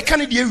we kan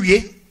de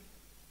wie.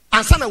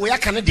 Ansa na we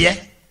aka ne de.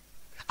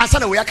 Ansa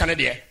na we aka ne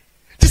de.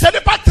 Ti se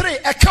enipa 3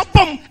 e ka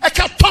bom e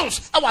ka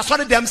tons ewa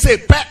asori dem say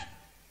pe.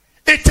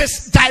 It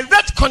is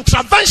direct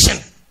contravention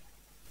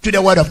to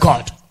the word of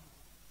God.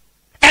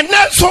 And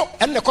then so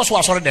and the cause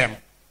was asori dem.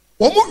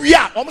 Omo wi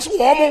a omo so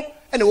omo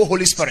and the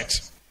Holy Spirit.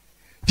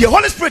 The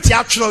Holy Spirit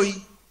actually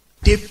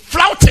they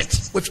flout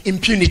it with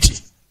impunity.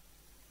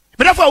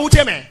 But therefore,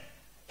 what me?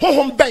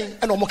 Hom ben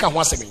and omo ka ho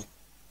asemi.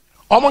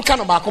 Omo ka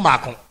no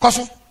baako.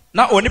 Koso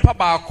na onipa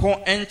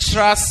baako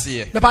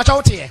entrase. Me pa cha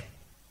wote ye.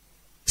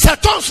 Se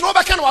tons no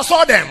be ka no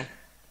aso dem.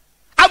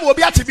 Abo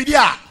obi atibidi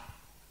a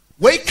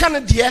we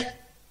kan de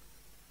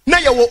na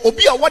ye wo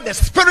obi a what the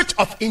spirit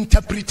of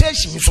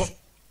interpretation so.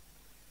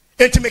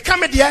 Enti me ka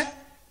me de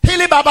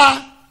Hili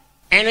Baba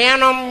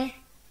eneanom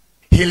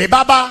Hili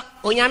Baba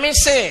onyame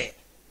se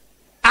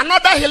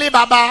another Hili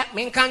Baba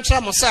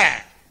minkantra mo se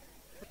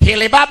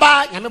Hili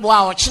Baba nyame bo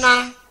a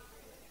ochina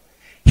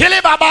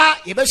Hili Baba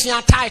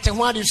yebesua tight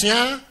ho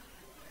adesua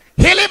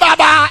Hili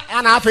Baba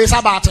ana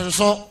afesa baten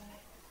so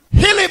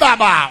Hili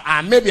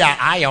Baba maybe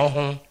aye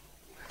ho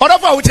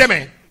odofo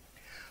awuteme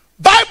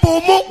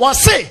Bible mu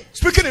was say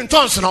speaking in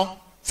tongues no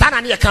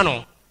sana ne yeka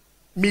no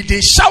me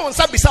de shaw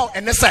nsa bisa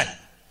ene se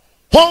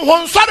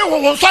hon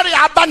sorry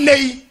aba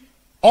nei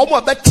omo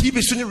aba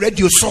TV so ni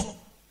radio so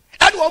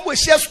and omo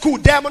share school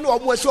dem no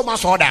omo asi omo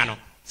so da no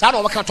sa na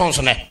omo ka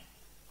tonso ne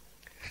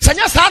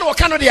sanya sa na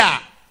oka no dia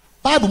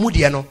Bible mu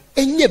dia no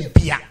enye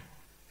bia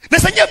na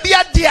sanya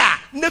bia dia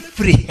na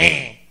free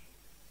he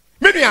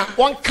menua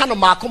won ka no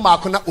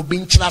maako na obi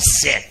nkyira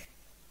se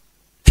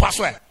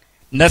twaso e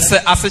na se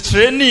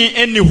asechire ni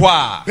eni ho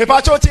a me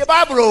pa cho tie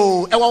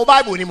Bible e wo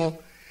Bible ni mo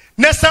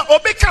na se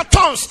obi ka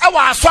tons e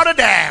wa asore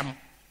dem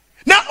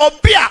na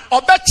obia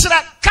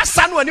obekira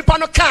kasa no anipa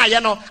no kan ye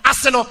no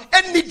ase no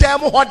eni dem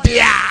ho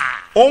dia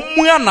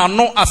omua na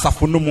no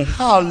asafo no mu.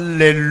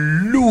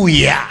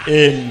 Hallelujah.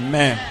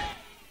 Amen.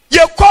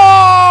 Ye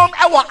kom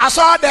ewo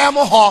aso dem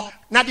ho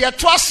na de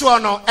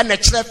toaso no e na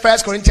kire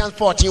 1 Corinthians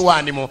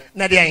 14:1 mu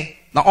na de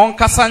na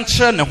onkasa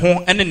nkyere ne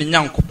ho ene ne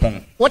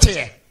nyankopon. What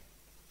ye?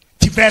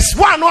 The verse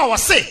 1 no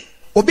was say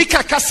obi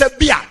ka kasa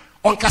bia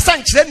onkasa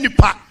nkyere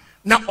nipa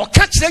na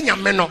oka kire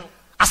nyame no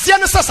asia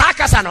no sasa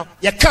akasa no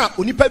ye ka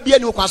onipa bia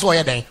ni okwa so o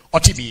ye den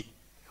otibi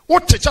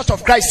what the Church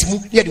of Christ mu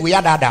ye de we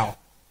yada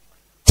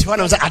ti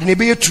wana say ade ne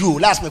be true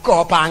last me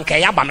call pa anka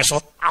ya ba me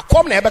so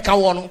akom na e be ka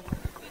wo no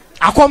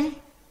akom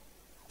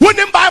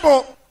wonim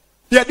Bible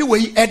ye de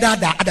we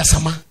edada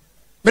adasama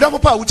me don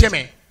papa wutie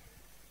me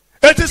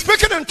it is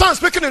speaking in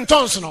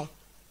tongues no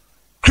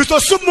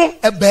Christos mu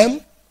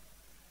ebem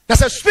na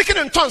say speaking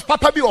in tongues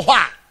papa bi o ho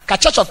a ka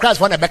Church of Christ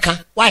wana be ka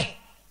why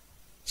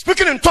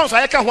speaking in tongues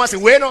I can once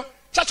we no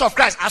Church of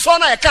Christ aso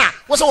na ye ka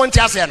wo so won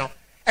ti ase no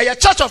e ye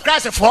Church of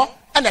Christ for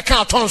and e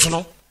ka tongues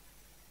no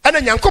and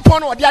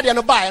nyankopon no de ade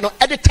no bae no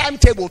at the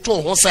timetable to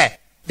ho say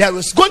there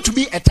is going to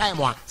be a time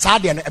one sa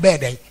ade no e be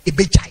den e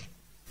be jai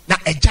na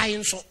e jai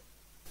nso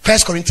 1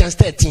 Corinthians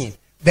 13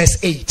 verse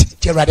 8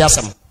 ti awade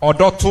asem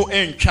odo to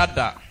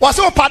entwada wo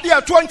se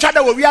opade to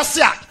entwada wo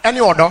wiase a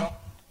ene odo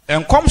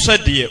enkom hye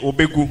de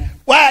obegu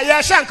wa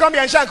ye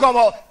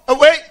shankom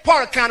we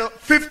Paul kan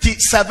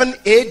 57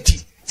 AD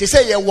they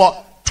say ye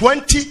wo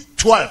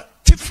 2012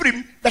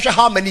 tifrim that's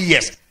how many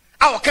years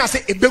I can say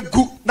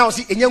ebegu now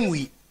see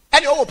enyanwi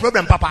any owo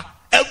problem papa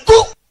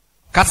egu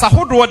kasa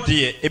hodo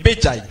de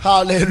ebejai.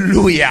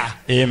 Hallelujah.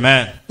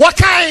 Amen. What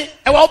kind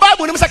e wo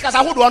Bible nim say kasa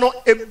hodo no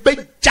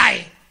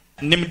ebejai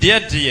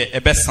nimdeɛ deɛ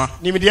ɛbɛsa.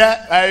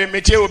 Nimdeɛ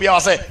metie obi a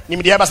ɔsɛ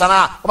nimdeɛ bɛsa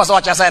na ɔba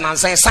sɛ ɔkyɛ sɛ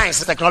nansen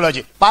science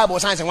technology Bible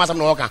science ho asɛm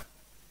na wɔka.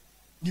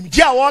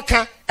 Nimdeɛ a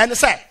wɔka ɛne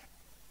sɛ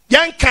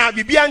yɛnka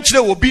bibia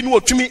nkyerɛ obi na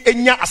otumi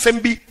enya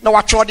asɛm bi na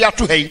watwerɛ de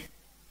ato ha yi.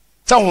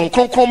 Sɛ hon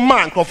kronkron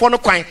ma nkrɔfo no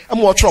kwan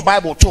ama wɔtwerɛ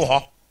Bible to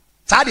hɔ.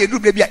 Saa de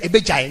edubere bi a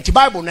ebegyae nti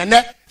Bible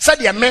nene sɛ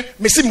de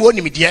mesi me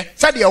onimdeɛ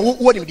sɛ de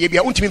wo nimdeɛ bi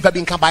a untumi mfa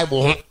bi nka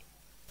Bible ho.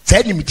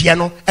 Sɛ nimdeɛ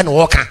no ɛna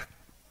wɔka.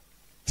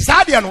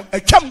 Saa de no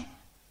atwam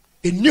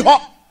eni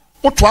hɔ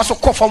wotoa so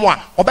kɔ fam a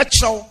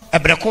ɔbɛkyerɛw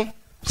ɛbrɛko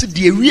sɛ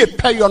de ewie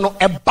pɛyɔ no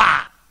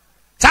ɛba.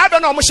 Saa de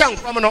no ɔmo hyɛ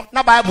nkɔm no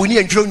na Bible ni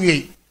antwerɛ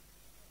nwie.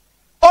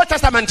 Old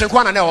Testament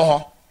nko na ɛwɔ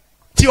hɔ.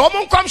 Ti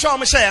ɔmo nkɔm hyɛ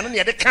ɔmo hyɛ no na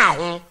yɛde ka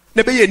ho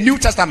na bɛyɛ New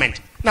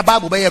Testament na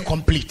Bible bɛyɛ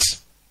complete.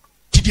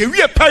 Ti de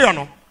ewie pɛyɔ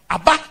no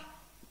aba.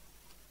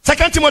 2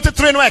 Timothy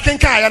 3 no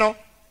ɛkenkan no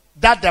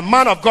that the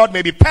man of God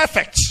may be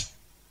perfect,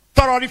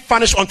 thoroughly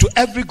furnished unto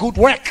every good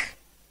work.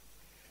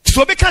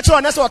 So be catch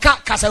on so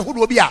kasa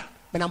hudu obi a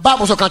na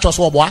Bible so catch us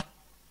so boa.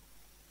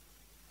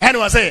 And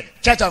we say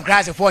Church of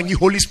Christ for new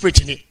Holy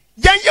Spirit ni.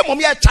 Yanye mo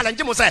me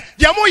challenge mo say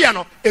dia mo ye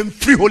no em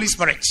free Holy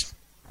Spirit.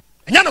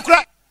 Enya no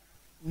kura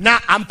na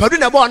ampadu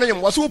na bo no nyem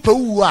wo so pa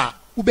wu a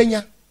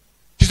ubenya.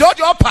 Tizo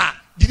de opa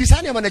didi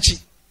sa ne ma na chi.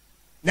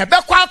 Na be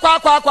kwa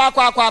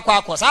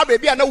sa ba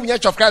bia na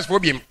wunya Church of Christ for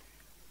biem.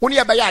 Woni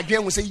ye be ya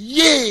adwen wo say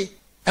ye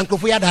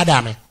enkofo ya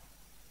dada me.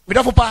 Me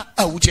dofo pa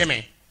a wuche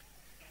me.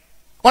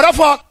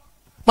 Odofo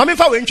Mami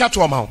fa we ntwa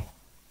to ma.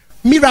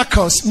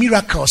 Miracles.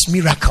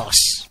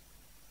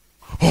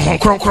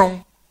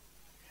 Kron.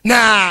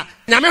 Na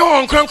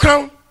nyame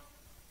kron.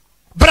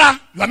 Bra,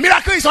 your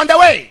miracle is on the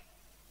way.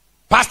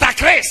 Pastor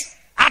Chris,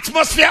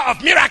 atmosphere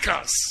of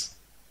miracles.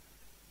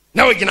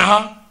 Na we gina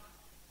ha.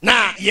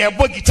 Na ye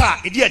bo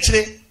guitar, e di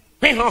akire.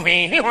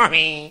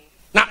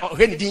 Na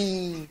ohwe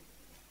din.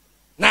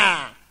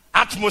 Na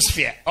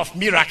atmosphere of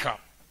miracle.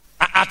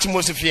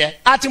 Atmosphere.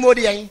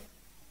 Atmodi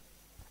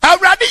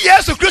Already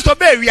Yesu Christo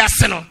be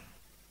wiase no.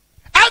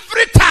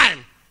 Every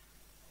time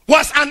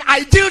was an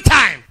ideal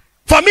time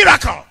for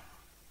miracle.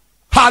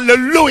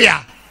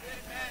 Hallelujah.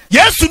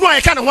 Yesu no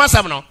eka ne ho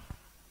asem no.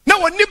 Na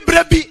woni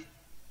bra bi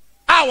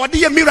a wode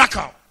ye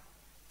miracle.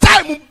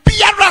 Time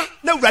biara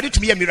na ready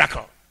to be a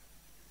miracle.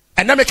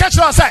 And na me catch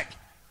you say,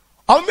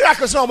 all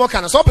miracles no more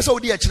can so person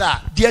odi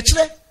akira. Di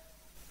akire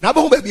na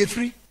bo ho ba bi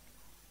free.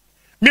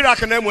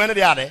 Miracle na mu ene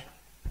de ade.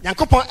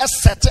 Yankopon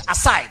set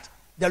aside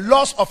the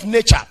laws of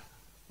nature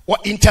or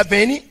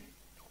intervene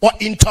or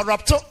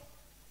interrupt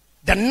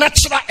the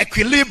natural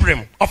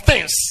equilibrium of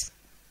things.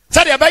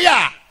 So the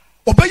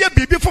obey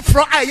bibi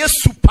foforo aye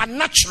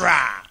supernatural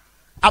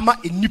ama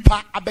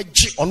enipa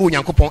abeji ono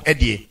Nyankopon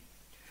edie.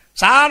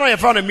 Saa no ye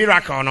from the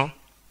miracle no.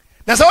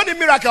 Na so the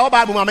miracle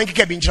Bible ma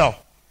menkeka bi nkyerɛw.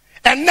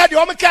 And na de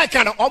o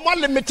meka no o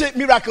limited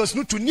miracles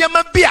no to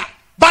niema bia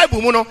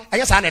Bible mu no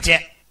enye saa nete.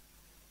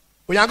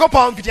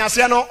 Onyankopon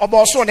fitiase no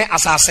obo ne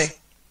asase.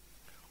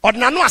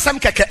 Ordinary asem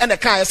keke ene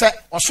kan say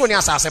oso ne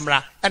asase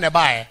mra ene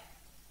bae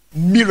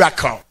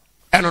miracle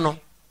eno no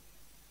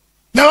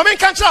na o men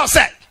kan tell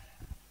say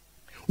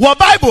wo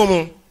Bible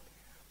mu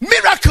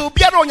miracle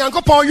biara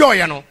Onyankopon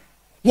yoye no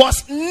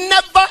was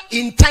never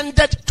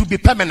intended to be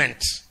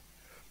permanent.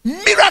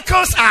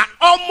 Miracles are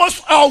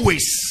almost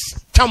always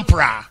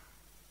temporary.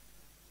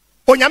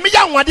 Onyame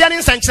ya nwade ne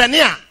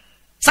nsankyerene a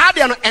saa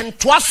de no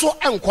entoa so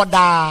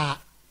enkoda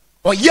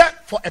oye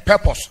for a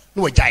purpose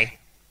no wajai.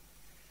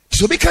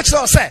 So be catch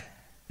us say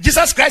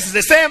Jesus Christ is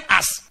the same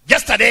as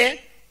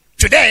yesterday,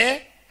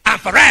 today,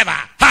 and forever.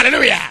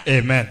 Hallelujah.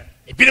 Amen.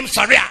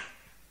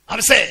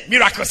 I'm saying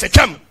miracles a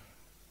chum.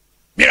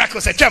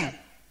 Miracles a chum.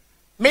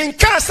 Main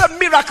cancer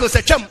miracles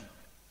a chum.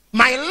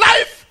 My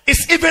life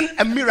is even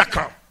a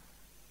miracle.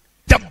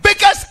 The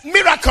biggest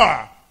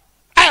miracle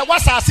I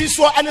was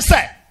so and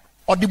say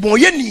or the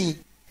boyeni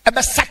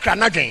ebe sakra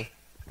nadwen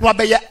no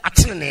be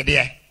atene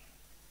there.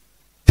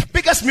 The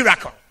biggest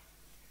miracle.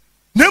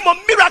 No more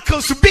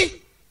miracles to be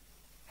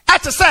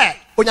at a say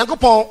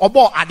Onyankopon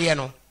obo ade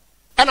no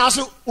and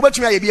also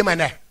ubetumi aye bi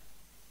mane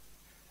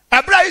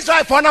Abra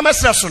Israel for na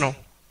mesreso no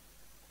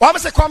wa me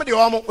se come de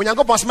omo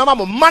Onyankopon se mama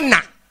mo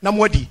mana na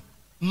mo adi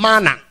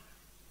mana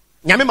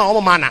nyame ma omo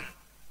mana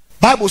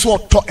Bible so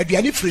to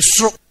aduane firi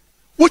soro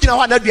wugina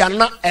ho na aduane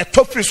na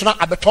eto firi so na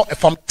abeto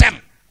from tem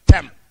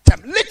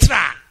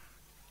literal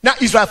na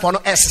Israel for no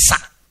esesa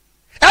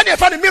and e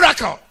fa the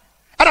miracle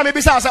and me be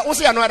say wo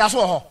se ya no da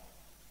so ho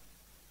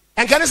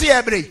and can you see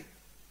every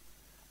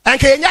and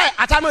can you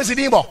atama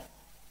sidimbo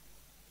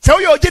so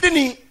you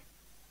ogidini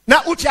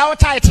na utia wo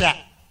title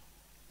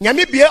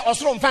nyame bie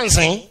osoro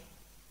mfansen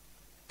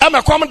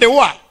ama kwam de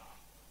wo a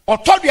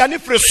otodua ne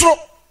firi soro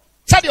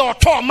se de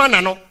oto mana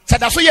no se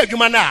da so ye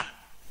adwuma na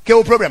ke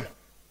wo problem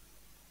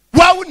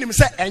wa wonim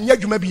se enya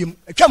adwuma biem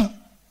atwam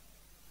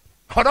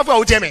hodofo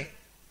wo teme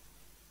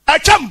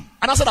atwam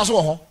ana se da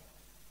so ho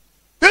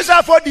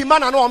Israel for di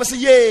mana no o se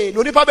ye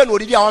no nipa be no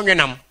odidi a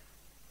onwenam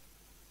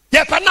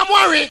ye panam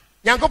awe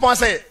Nyankopon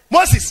say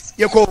Moses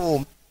ye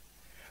ko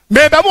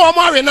me be mo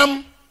awe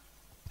nam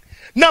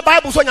na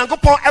Bible so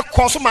Nyankopon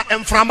ekoso ma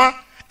emframa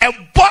a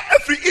boy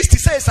every east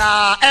says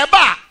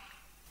eba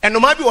and no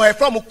matter where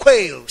from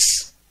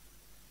quails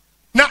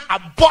na a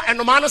boy and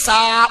no man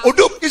sa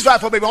odu Israel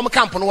for baby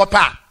camp no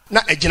pa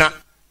na ejina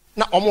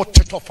na omo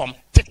teto from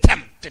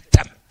tetem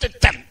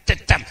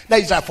na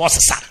Israel for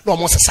sa no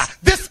omo sa.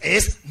 This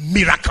is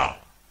miracle.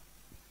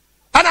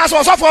 And as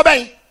was for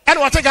ben and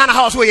what Ghana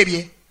house we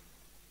be.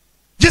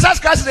 Jesus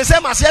Christ is the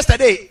same as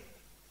yesterday,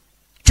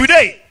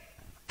 today,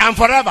 and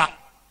forever.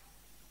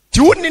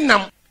 You wouldn't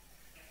nam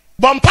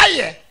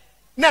Bompaye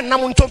na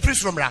namunto free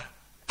from ra.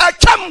 A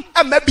cham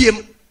and maybe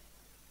him.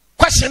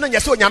 Question and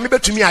yes, so yamibe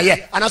to me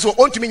aye, and as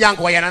on to me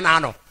yanko yana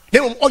nano. They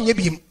will only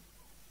be him.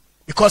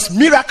 Because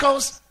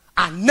miracles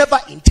are never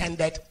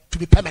intended to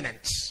be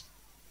permanent.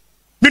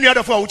 Many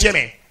other for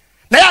Ucheme.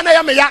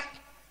 Naya meya.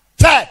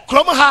 Say,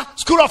 Kromaha,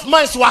 School of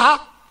Mines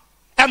Waha,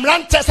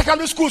 Emrante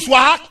Secondary School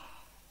Swaha,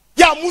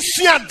 Ya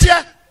Musia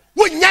dear,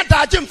 would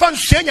Yada Jim Fan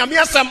Shenya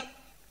Miasam.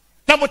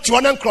 Number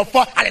 200 crop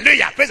for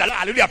hallelujah, praise the Lord,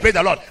 hallelujah, praise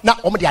the Lord. Now,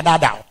 Omedia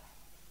Dada.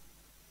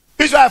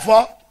 Israel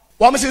for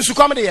one is in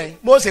Sukamadi,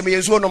 Moses may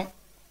Zonum.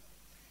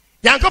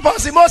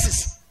 Yankopa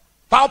Moses,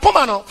 Pao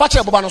Pomano,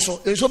 Facha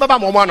Bobanoso, in Sobaba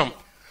Momanum.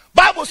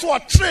 Bible so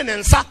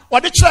training, sir,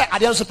 what the chair at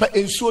the answer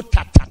in so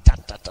tat.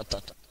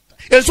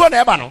 In so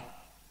nebano.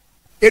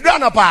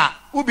 Edranapa,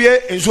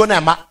 Ubie, in so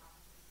nema.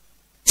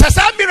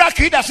 Sasa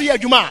miracle that's here,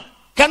 Juma.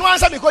 Can one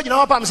answer because you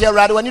know Pam say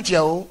rather when you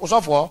tell or so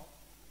for?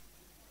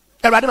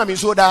 And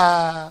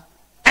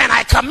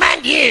I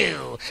command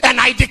you, and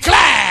I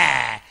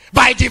declare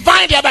by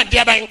divine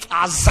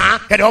Azan,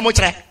 and how much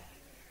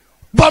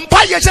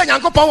Bompaya said,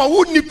 Uncle Power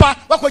would nipa,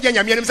 what could you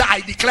say?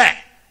 I declare.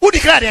 Who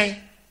declared?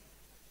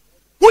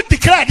 Who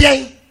declared?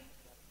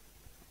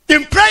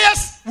 In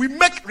prayers, we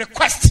make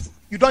requests,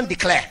 you don't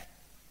declare.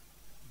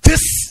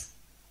 This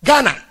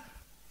Ghana,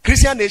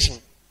 Christian nation,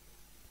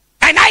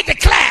 and I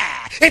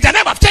declare in the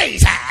name of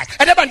Jesus,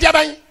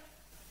 and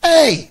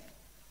hey.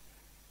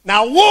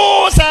 Now,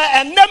 who say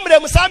and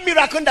them some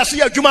miracle that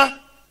see a Juma?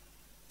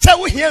 Say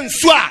we hear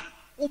Swa,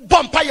 who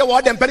bump your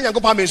word and penny and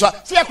go palm.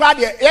 See a crowd,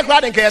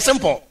 and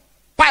simple.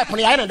 Pipe on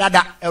the island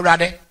that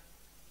rather.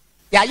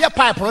 Yeah, your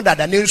pipe on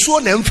that and then so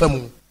name for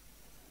moon.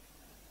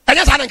 And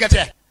yes, I don't get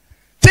it.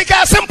 Take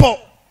a simple.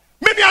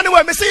 Maybe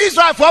anyway, Miss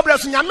Israel for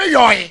blessing and me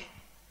yoy.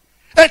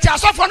 And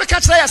just off on the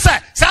catch there, sir.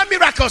 Some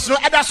miracles, no,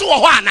 and that's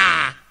what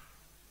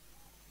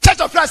Church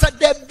of Christ said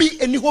there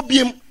be a new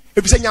beam.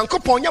 If you say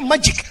Yankopon, your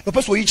magic, the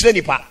person will each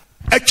any part.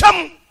 A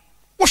chum,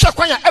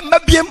 Ushaquanya, and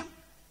Mabium.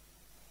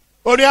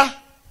 Oh, dear.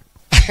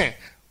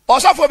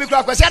 Also for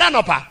because I said,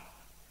 Anopa.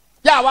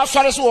 Yeah, I was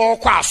sorry, so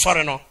quite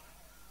sorry, no.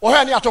 Or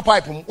any other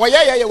pipe. Well,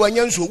 yeah, when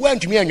you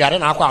went to me and you're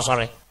not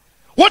sorry.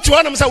 What you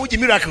want to say with the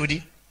miracle?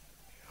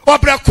 Or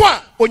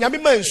Brakwa, when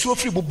Yamima so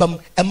free bum,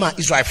 Emma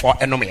Israel for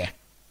enemy.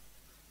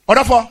 Or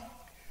therefore,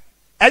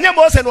 and your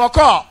boss and walk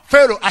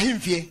Pharaoh,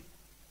 Ahimfie.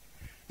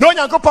 No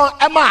Yankopon,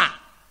 Emma.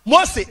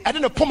 Mose, I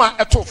didn't puma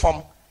a two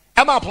from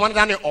Emma upon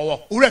Daniel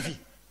or Urevi.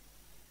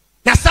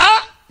 Nasa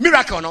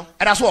miracle, no,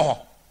 and that's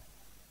what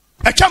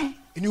a chum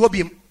in your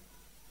beam.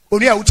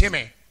 Unia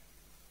Uteme.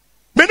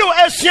 Meno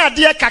Asia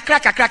dear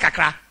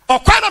kakra, or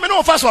quite a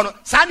meno first one,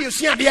 San you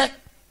see dear.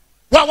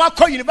 What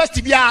call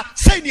university be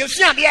saying you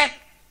see dear.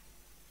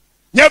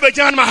 Never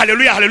John,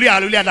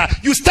 hallelujah.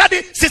 You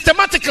study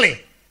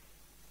systematically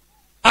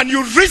and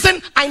you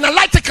reason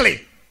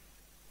analytically.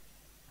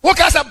 What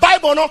as a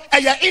Bible, no,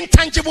 a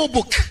intangible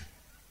book.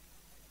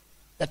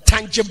 The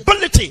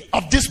tangibility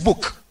of this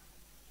book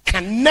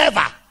can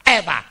never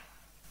ever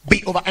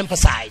be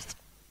overemphasized.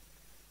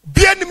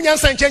 Bien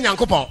Nyansan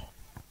Yankopon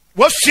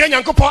was seeing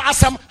Yankopon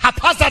Asam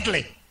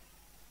haphazardly.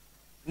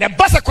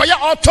 Nebasa Koya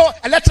auto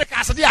electric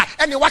acidia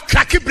and what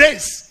cracky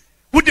brains.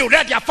 Would the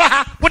red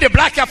yafaha, would the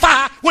black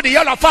yafaha, would the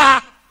yellow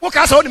faha, what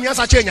has all the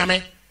Nyansan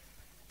Yame?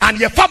 And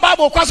your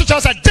Bible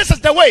constitution said this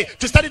is the way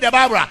to study the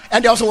Bible,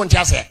 and they also want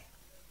to say.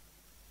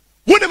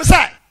 Wouldn't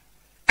say,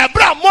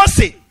 Abraham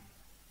Mose,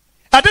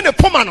 I didn't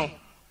pomano,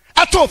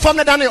 I told from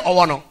the Daniel or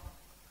one.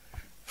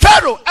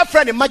 Pharaoh, a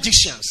friend of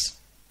magicians.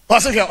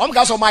 Also here,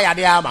 Omgas or my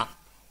Adiama.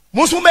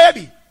 Musu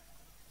maybe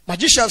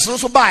magicians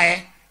also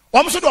buy,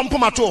 almost don't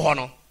pomato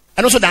hono,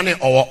 and also Daniel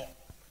or.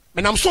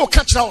 And I'm so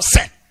catch out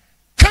set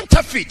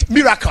counterfeit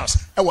miracles.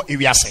 I what you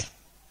say.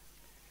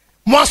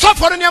 Monso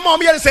for the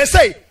mom say,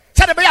 said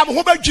the Bayam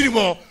Hoba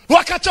Jimo,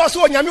 who catch us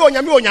on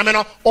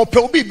Yamino, or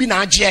Pelbi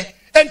Binaje.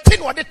 And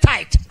tin what the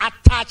tight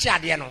attach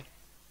at the end.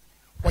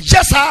 Well,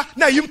 yes, sir,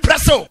 now you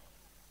impresso.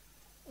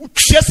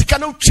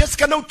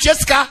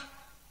 Cheska.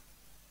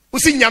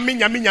 Usi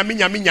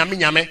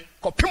nyami.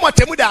 Kopimo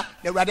temuda,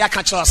 the radia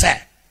catch us,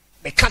 sir.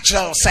 The catch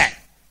us, sir.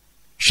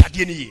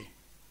 Shadini.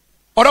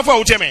 Order for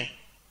Uteme.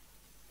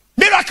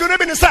 Miracle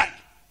in said.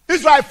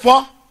 Israel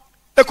for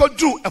a could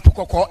do a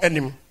pokoko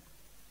enemy.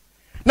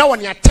 Now,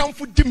 when you're town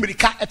for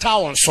Dimrika at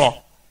our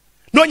so.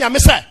 No,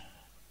 Yamisa.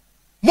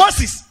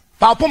 Moses.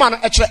 Pa poma no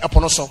ekire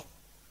epono so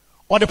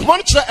or the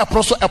poma kire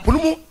epono so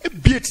epono mu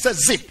ebiet se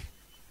zip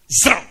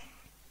zero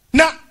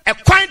na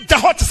ekwan da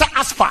hot se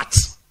asphalt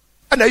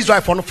and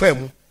Israel for no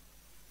famu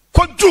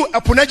ko du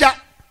epono ja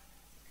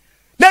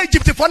na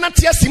Egypt for na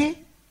tiasim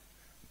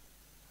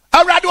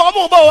Awurade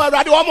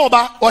omo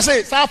ba o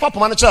say sa fa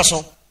poma no kire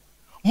so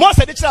mo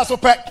se de kire so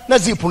pe na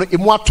zip no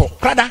emu ato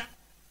krada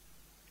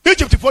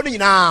Egypt for no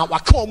nyina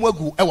waka omo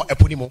agu e wo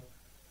eponi mo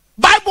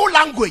Bible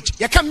language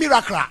ye can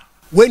miracle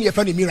when you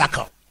find a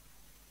miracle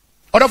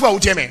odofo a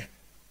wutie me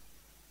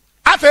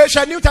afa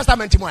sha New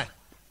Testament mo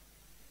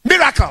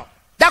miracle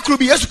that could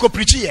be Yesu ko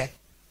preach here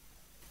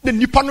the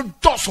nipa no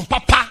doso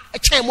papa e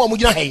chen mo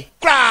gina hey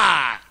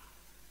kra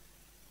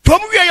to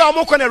mo wie ya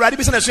omo ko na Awurade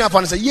bi se na so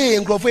afan say ye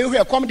nkrofo e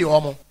hwe kom de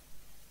omo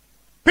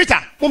Peter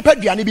mompa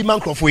duane bi man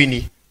nkrofo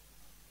ni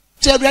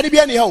ti Awurade bi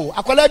ani ho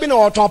akola bi na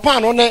oton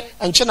pan no ne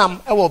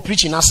enchenam e wo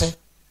preaching ase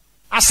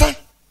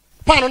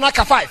pan no na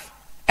ka 5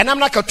 enam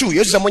na ka 2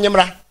 Yesu se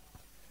monyemra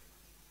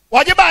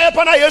oje ba ye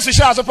pana Yesu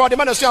sha so for de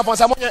man na so afan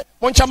say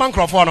moncha man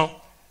nkrofo no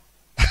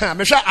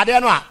me hwa ade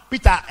no a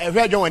Peter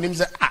ehwe adwon anim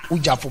se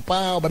ujafo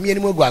pa ba me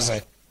anim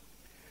aguase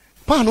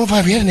pa no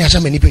fa ye na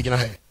acha mani page na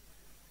he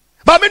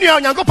ba me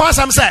nua Onyankopon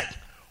asam se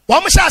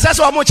wo mo sha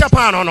se wo mo cha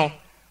pa no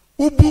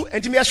ubu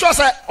entimi ye sure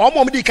se o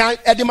mo di kan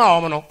edi ma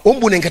o mo no o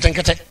mbu ne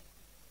nketenkete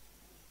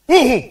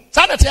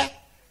sadete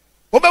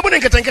o bebu ne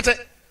nketenkete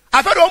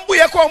afa do mbu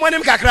ye ko o mo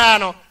anim kakra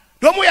no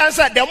do mo yan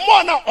se the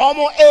more na o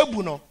mo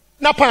ebu no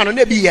na pa no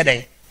na bi ye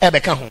den e be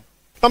ka ho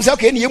I'm saying,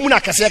 okay, you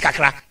muna kase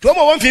kakra. To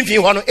mo 150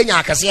 ho no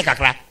enya kase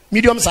kakra,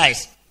 medium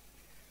size.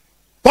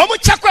 Wo mo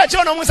chakwa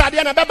che no mo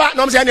sade na beba,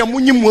 no mo say na mo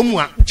nyim mu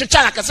a,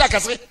 chicha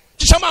kase,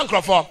 chicha man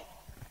krofo.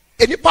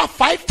 Enipa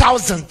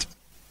 5,000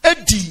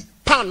 edi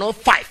pan no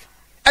 5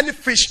 and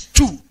fish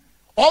 2.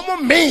 Omo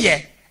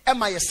menye e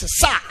ma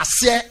yesesa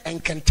ase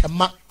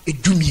enkentema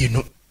edumie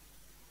no.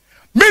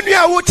 Menu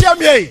a wo tia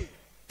me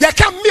ye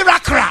ka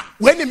miracle,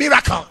 when the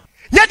miracle.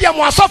 Ye dia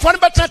mo asofo no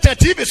betra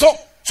TV so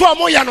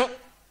omo ye no.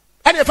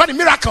 And if any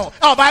miracle,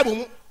 our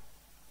Bible.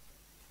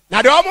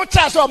 Now the almost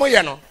chance of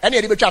Moyano, and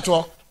the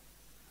Bichato.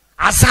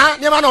 Asa,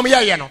 never know me,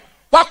 yano.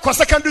 What cost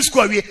secondary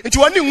school into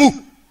one new.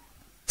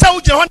 So,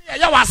 John,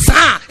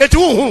 Yawasa, a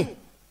two.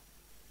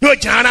 No,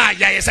 Jana,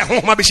 yes, a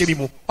home,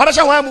 Mabishimu. What is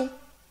your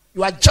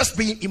You are just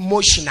being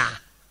emotional.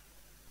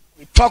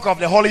 We talk of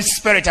the Holy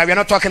Spirit, and we are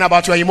not talking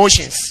about your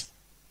emotions.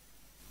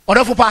 What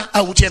of Papa,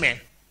 I would tell me.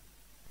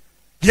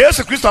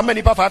 Yes, Christ,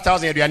 many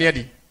 5,000 you are near.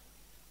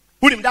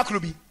 Who him that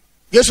could be?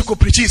 Yesu ko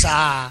preach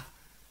sa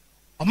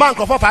o man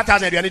ko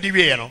 5,000 aduane di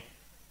wie no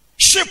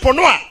ship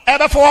no a e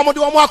be fo wo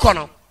de wo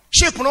akono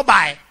ship no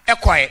bai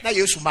ekoe na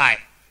Yesu bai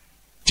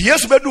ti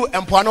Yesu bedu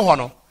empo no ho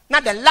no na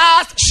the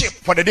last ship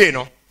for the day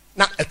no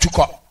na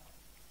etuko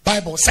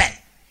Bible say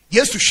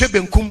Yesu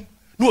hwebenkum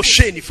na o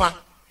hwe nifa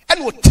and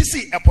o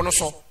tisi epo no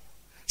so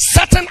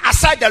setting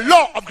aside the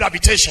law of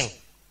gravitation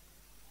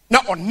na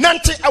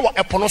onante e wo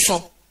epo no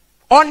so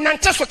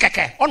onante so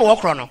keke ono wo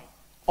kro no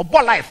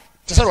obo life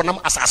te se ro nam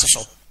asase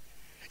so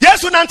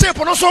Yesu nante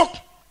pono so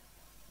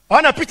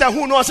ona Peter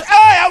who no say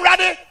eh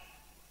Awurade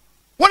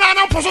wona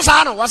na poso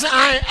sa no was say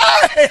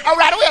eh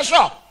Awurade we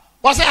sure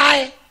was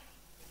say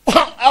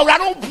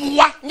Awurade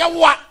buwa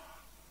nyawa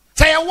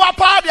say wa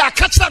pa bia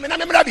ka kira me na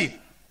memra bi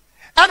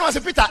and was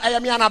Peter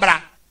me anabra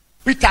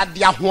Peter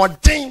dia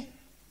hoden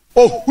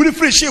o huri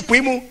free ship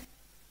mu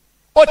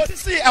o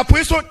tisi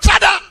apo so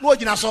chada no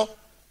ogina so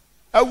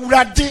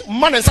Awurade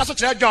man nsa so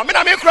kire John me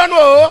na me kura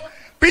no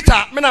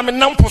Peter me na me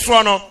nam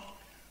poso no.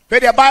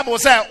 The Bible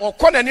says, or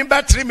call an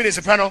about 3 minutes.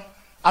 If I know,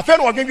 I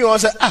felt what you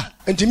say,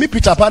 and to me,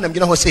 Peter Pan, I'm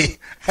going to say,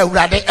 I would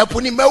rather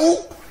upon him. And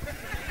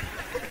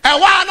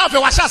why not?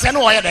 Was just an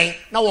oil day.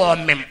 No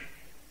one, mem.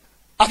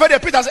 I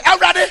felt Peter say, I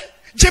rather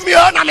Jimmy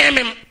on a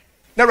mem.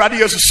 No, rather,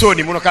 you saw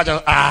him.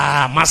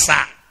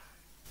 Massa.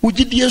 Would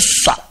you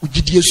sa?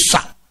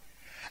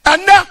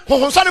 And now,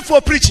 who's sorry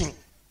for preaching.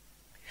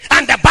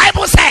 And the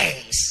Bible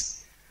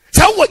says,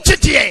 so what you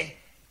did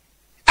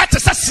at a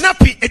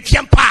snappy at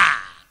Yampa.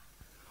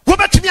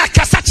 Wobetumi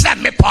akasa kire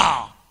mepo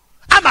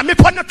ama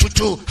mepo no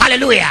tutu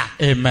hallelujah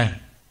amen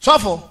so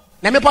for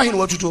na mepo hin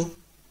wo tutu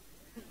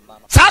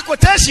sa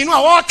quotation no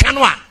a wo ka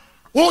no a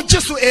wo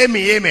jesu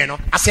amen no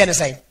ase ne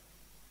say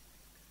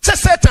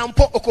Satan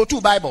po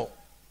okotu Bible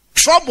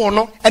trouble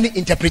no any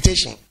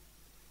interpretation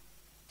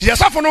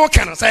Jesus for no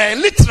can say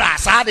literal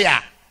sa de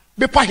a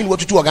mepo hin wo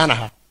tutu ogana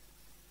ha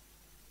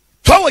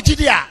so wo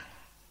gidi a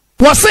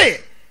wo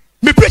say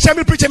me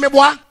preacher me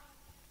boa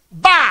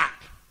ba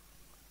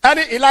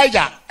any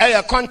Elijah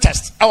a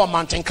contest our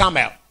mountain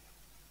Carmel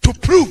to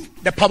prove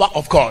the power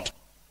of God.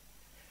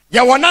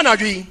 Ya wanana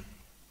dwi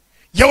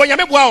ya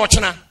wanyame boa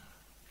ochena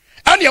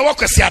ani ya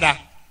wakwasiada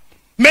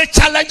me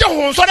challenge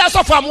ho so da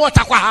so fa mo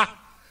takwa ha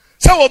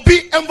se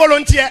obi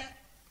volunteer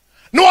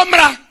no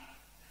omra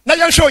na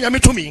yan show nyame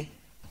tumi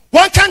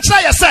won kan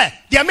kira ye se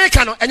de make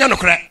no enya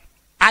nokre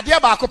ade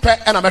ba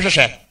akopɛ na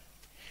mehwehwɛ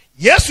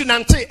Yesu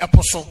nante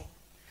eposo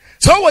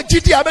so wo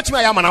gidi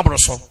abetuma ya mana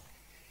boroso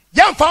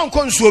yamfa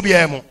nko nsuo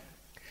bia mu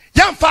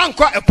yamfa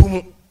nko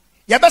apumu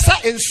yabesa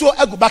ensuo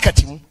agu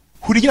bakati mu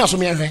hurigina so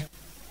mehwe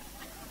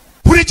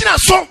hurigina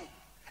so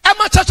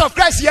Emma Church of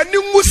Christ ye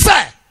nimu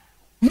se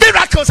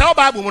miracles our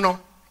Bible mu no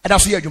eda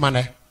so ye adwuma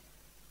na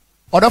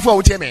odafo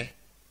wo tie me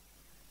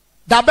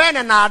da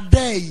ben na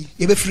day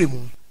ye be free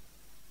mu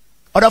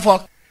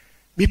odafo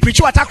me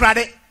preach what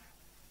Tarkwa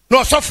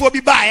no so for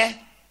be by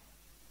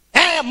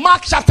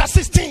Mark chapter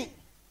 16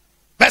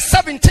 verse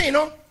 17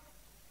 no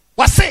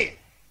was say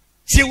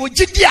she would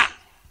jidia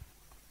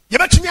you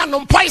bet me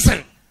no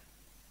poison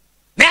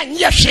then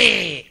yes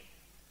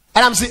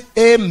and I'm say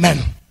amen.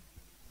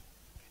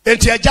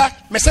 And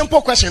my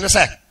simple question is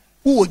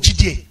who would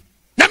jidie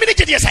na me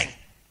jidie say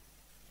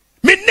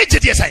me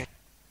jidie say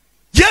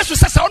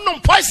Jesus says no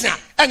poison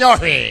and your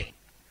way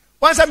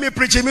once I me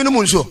preach me no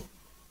munso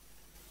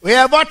we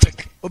are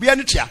botic obi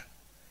anutia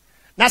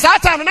na saa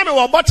time na me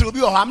wo bottle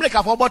bi o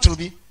America for bottle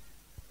bi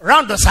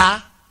round the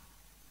sa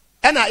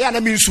e na ya na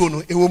me nsuo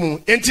no ewo mu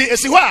enti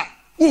esi ho a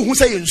wo hu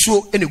say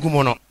nsuo ene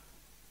gumo no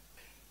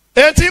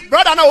enti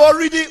brother na o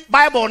read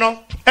Bible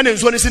no ene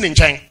nsuo ni si ni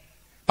nchen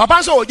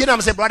papa so o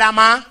gina say brother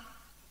ma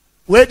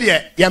we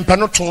de yempa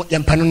no to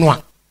yempa no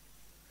a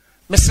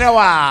mesre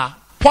wa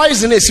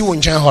poison esi wo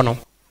nchen ho no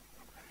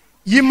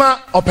yima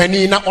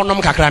opani na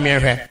onom kakra me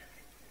hwe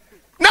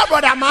na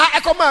brother ma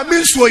ekoma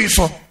me nsuo yi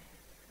so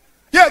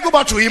ye go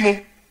back to him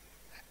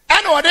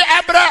and what the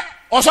ebra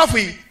osofu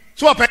yi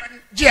so open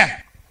je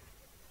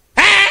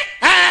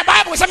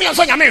Bible say me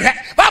anso nya me hwe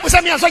Bible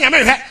say me anso nya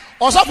me hwe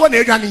osofu na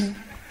edwani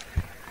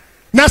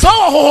na so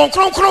ho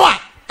kronkron a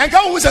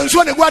enka wo se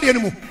nsuo na guade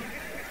enimu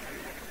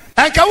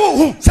enka wo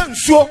hu se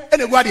nsuo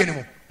na guade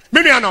enimu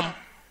me nuanom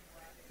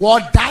wo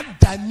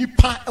dada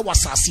nipa e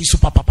wasase so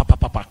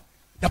papa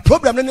the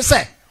problem ne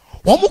say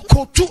wo mo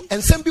kotu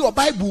ensem bi o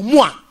Bible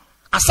mu a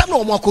asem na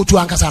wo mo kotu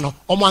ankasa no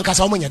wo mo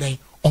ankasa wo mo nyadan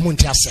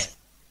omunti ase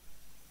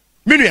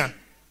minua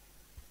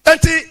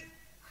enti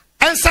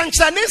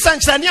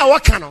ensanchane a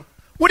waka no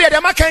wo de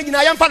maka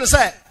nyina yemfa no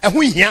se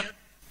eho hia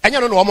enya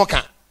no wo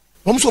moka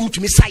wo so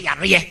mutumi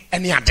sayare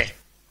ene ade.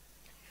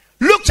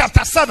 Luke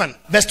chapter 7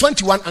 verse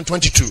 21 and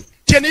 22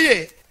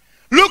 tieniye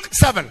Luke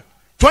 7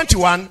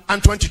 21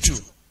 and 22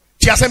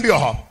 ti asem bi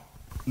ho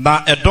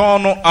na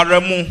edon no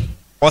aramu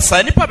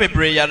osa nipa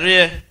bebre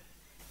yare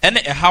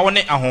ene ehawo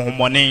ne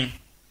ahohomone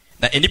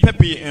na enipa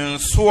bi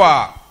nso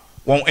a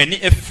won ani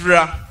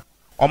efira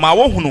o ma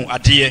wo hunu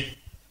ade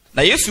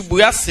na Yesu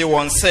buya se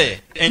won se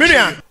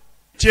Miriam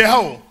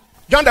Jehu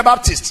John the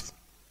Baptist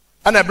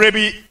ana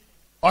brebi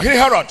ohin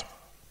Herod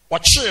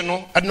wachi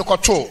no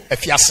ednokoto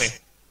afiase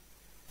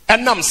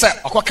enam se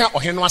okoka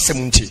ohin no asem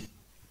nti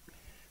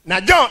na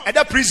John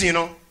eda prison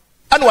no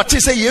ana wate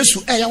se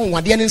Yesu eya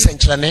wonwade ne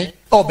nsenkyerene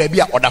o ba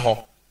bia oda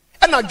ho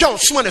ana John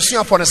suma ne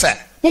suafo no se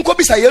wonko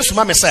bisa Yesu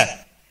ma me se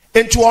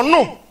enti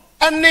ono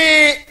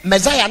ene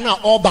Messiah na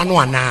oba no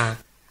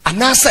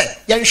ana se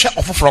yenhwe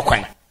ofoforo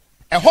kwan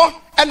eho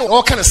ene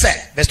o kan se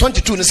verse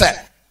 22 ne se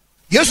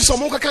Yesu so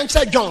monka kan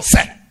kira John se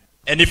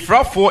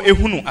enifrafo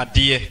ehunu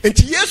ade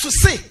enti Yesu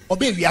se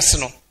oba wiase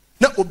no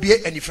na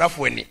obie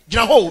enifrafo ani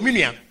gina ho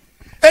minua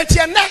enti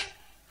ene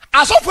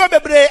asofo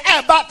bebre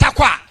eba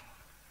Tarkwa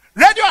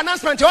radio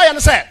announcement o ye no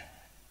se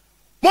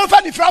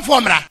monfa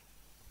nifrafo mra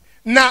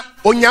na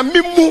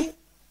onyame mu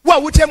wa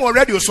wutem o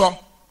radio so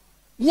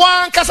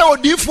wan kasa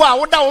odifo a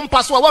woda wo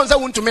mpaso a wan se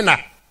wontumi na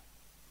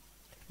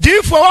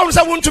difo a wan se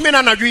wontumi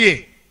na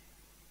nadwie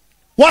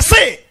wo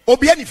se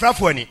obia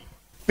nifrafo ani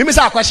mimi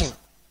say a question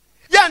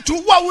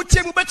yantu wa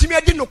wutem betimi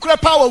adi nokura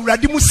pa wa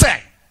wurade mu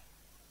se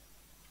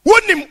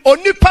wonim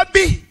onipa bi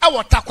e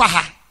wo Tarkwa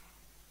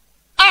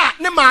ha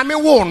ne maame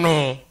wo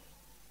no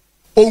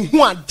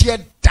ohu ade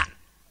da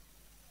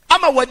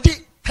ama wadi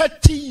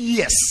 30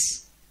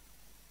 years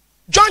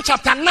John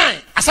chapter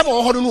 9 asama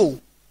wo hodo no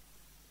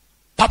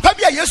papa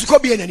bia Yesu ko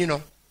bia nani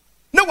no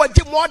na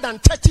wadi more than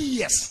 30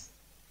 years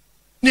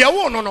ne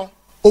wo no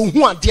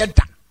ohu ade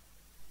da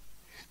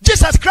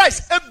Jesus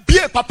Christ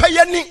ebie papa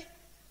yani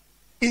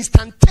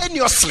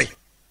instantaneously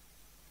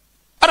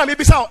ana me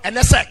bisa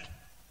enesek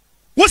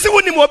wo se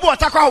woni mo obi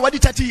Tarkwa wadi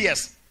 30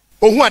 years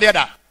ohu ade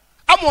da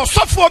amo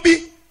sofo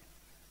bi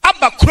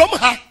aba krom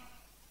ha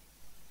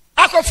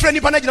akofre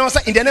nipa na gina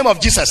wasa in the name of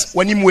Jesus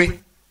wanimwe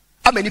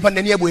ama nipa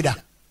nani abueda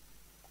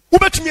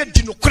ubetumi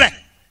adi no kre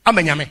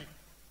ama nyame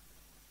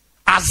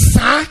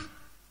azan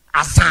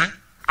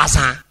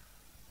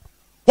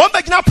won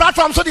be gina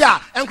platform so dia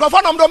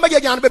enkrofo no mdo mbe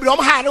gina no bebre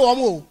o ha ne wo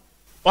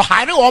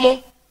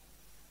mo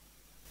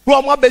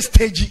wo be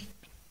stage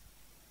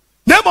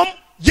nebom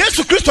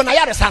Yesu Kristo na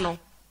yare sa no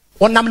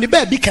onam ne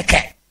ba bi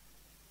keke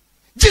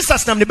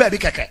Jesus nam ne ba bi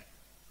keke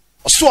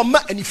so ma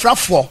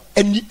anifrafo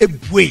ani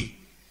ebue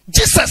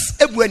Jesus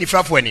ebue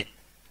anifrafo ani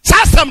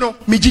sasam no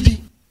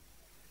megidi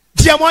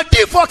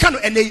diamodi for kanu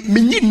ene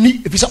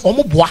menyini efisa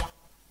omoboa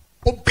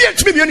obi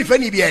antumi mi onifa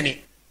ni bi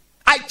ani.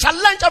 I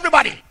challenge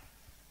everybody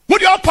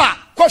would your pa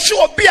ko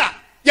hwe obi a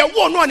ye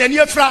wo no anani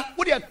afra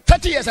would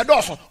 30 years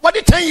adoso what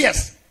 10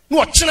 years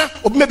no ochina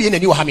obi ma bi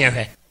anani wo ha me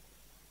hwe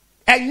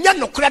enya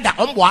no kura da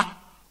omboa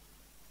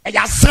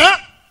eya san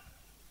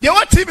de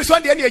what TV so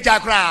de ani eja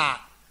kura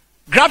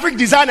graphic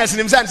designers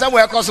nim san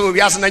somewhere cause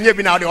we as na nya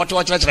bi na de oto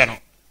kire no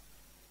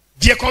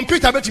de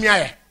computer betumi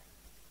aye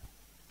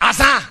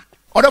asa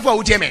odofo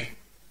wutie me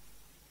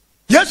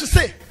Jesus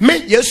say me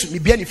Yesu me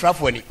bia ni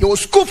frafo ani you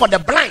school for the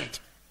blind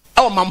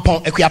our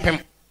mampon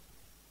ekuapem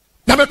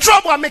na me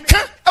trouble me ka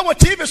our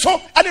TV so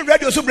and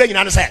radio so bring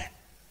na say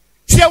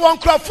See one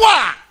crop for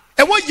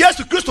and what years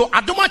to Christo,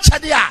 I don't much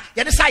idea,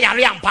 yet is I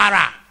am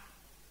para.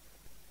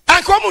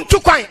 And come to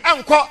quine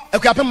and call a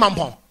captain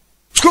mampon.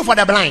 School for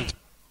the blind.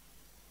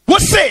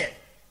 What say?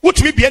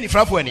 Would we be any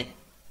frap for any?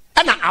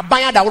 And I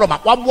buy that woman,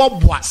 one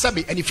more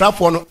sabi any frap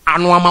for no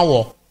annuama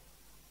war.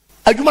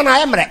 A human I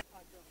am right.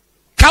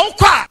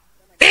 Kauka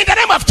in the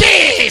name of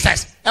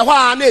Jesus. And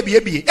why maybe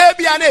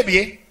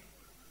a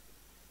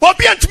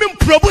Obian to me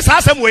probus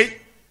has some way.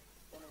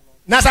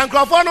 Nasan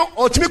Crawfono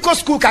or Timiko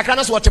school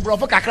Kakanas what to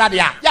Brofo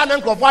Kakradia.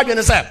 Yan Crawford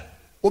and say,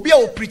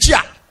 Obia or preacher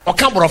or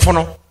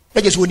Cambrofono.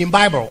 They just win in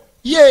Bible.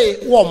 Yea,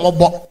 warm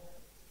mobo.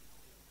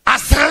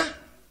 Asa,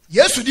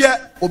 yes,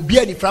 dear,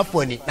 Obia ni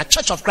Frafoni, the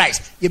Church of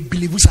Christ, you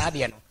believe us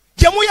Adiano.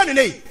 Jamuyan,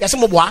 yes,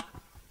 Moboa.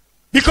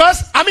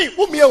 Because, I mean,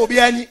 Umia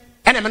Obiani,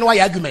 and I'm an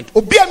argument.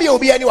 Obia me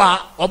Obiani,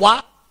 or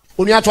what?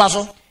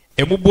 Uniatwaso.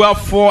 Emubua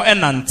 4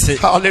 and Nante.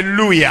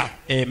 Hallelujah.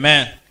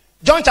 Amen.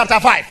 John chapter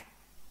 5.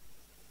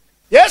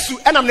 Yesu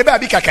enam ne ba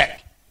bi keke.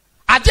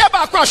 Ade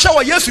ba kwa show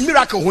Yesu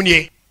miracle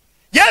hunie.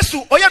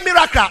 Yesu oye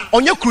miracle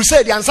onye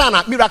crusade ansa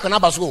na miracle na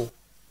baso.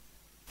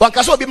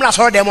 Wanka so obi mra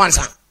so dem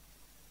ansa.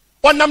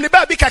 Onam ne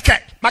ba bi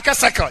keke maka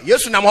circle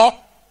Yesu nam ho.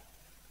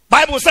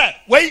 Bible say,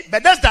 "Wey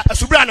Bethesda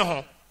asubra ne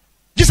ho.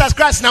 Jesus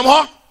Christ nam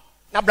ho."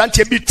 Na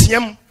branche bi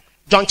tiem.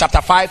 John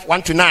chapter 5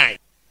 1 to 9.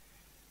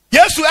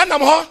 Yesu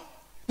enam ho.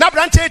 Na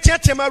branche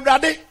tiem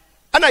awrade.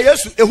 Ana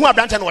Yesu ehu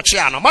abrante no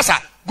chia no. Masa,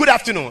 good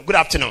afternoon.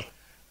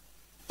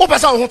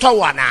 Opesa ho to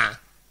wa na.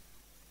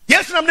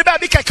 Yesu nam ne ba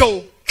bi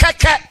keke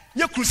keke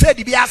nye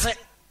crusade bi ase.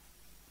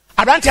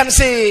 Abrante no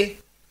say,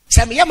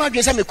 "Se me yama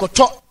dwen se me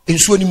koto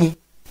ensuo ni mu.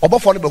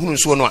 Obofo no be hunu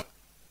ensuo no a.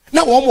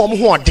 Na wo mo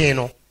ho odin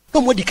no.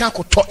 No mo di ka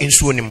koto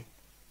ensuo ni mu."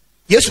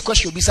 Yesu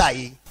kwesi obi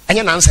sai,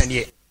 anya na ansa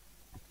ne.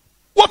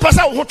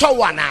 Opesa ho to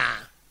wa na.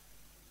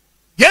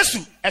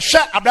 Yesu ehwe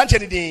abrante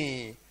ni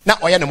din na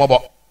oye ne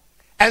mobo.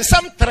 And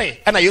Psalm 3,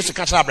 and I used to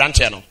catch a branch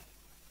channel.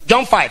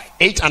 John 5,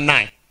 8 and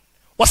 9.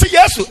 Was it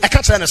yes? I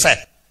catch and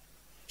said,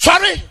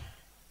 "Sorry,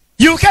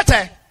 you get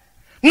it.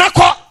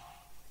 Nako."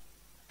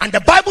 And the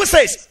Bible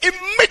says,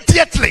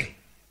 immediately,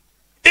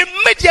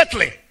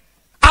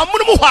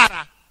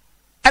 Amunumuhara,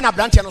 and a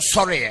branch channel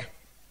sorry,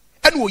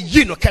 and we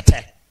you no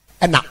kete,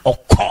 and na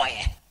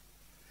okoye.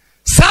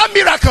 Some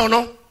miracle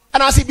no,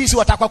 and I see this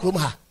what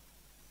aqua,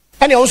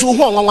 and also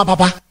one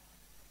papa.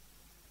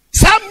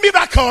 Some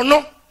miracle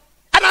no.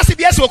 And I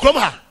CBS will come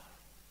her.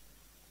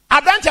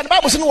 Abraham and the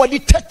Bible says, "No,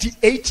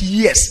 38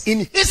 years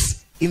in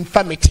his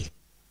infirmity."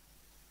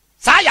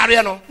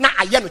 Sayariano, now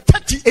I am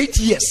 38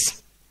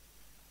 years.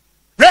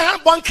 Rehan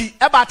Bonki,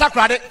 about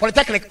Takrade,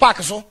 Polytechnic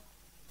Park, so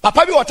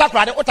Papa, you attack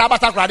Rade, what about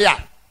Takradia?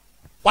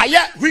 Why,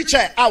 yet, reach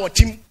our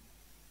team.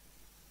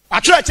 A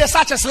church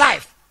such as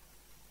life.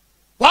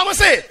 One will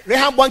say,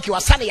 Rehan Bonki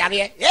was sunny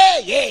area.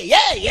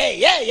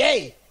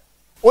 Yay.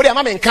 Oh, the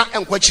mamma can't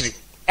and quitchery,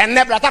 and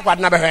never attack what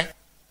never heard.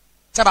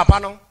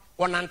 Sabapano,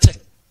 one ante.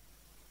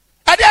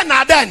 Adia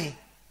Nadani,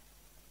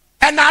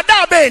 and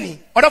Nada Beni,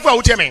 or of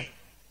our Jimmy.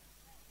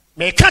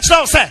 May catch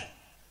now, sir.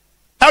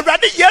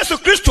 Already, yes, to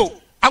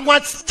Christo, and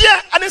what's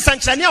dear and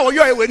Sanchania or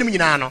you're with me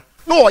now.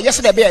 No,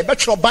 yesterday, be a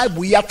better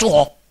Bible ya to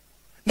her.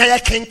 Now, ya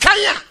can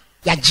kaya,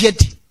 ya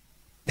jetty.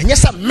 And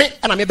yes, I met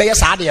and I may be a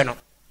sardiano.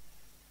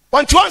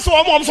 One to answer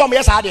almost on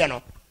yes,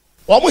 sardiano.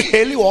 Almost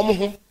haily,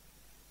 almost,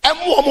 and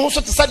more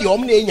to study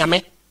omni in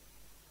Yame.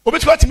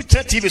 Obit what me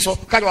TV so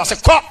can you say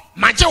call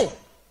majo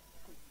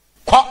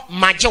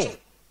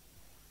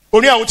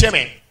oni a wote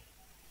me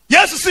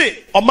yes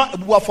see oma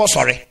ebuwa for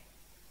sorry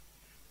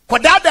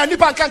kodada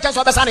nipa kan cha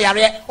so be sa na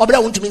yare obere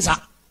wontumi nsa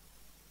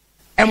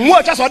emu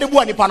a cha so de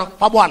buwa nipa no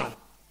fa buwa no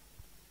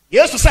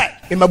yes say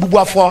me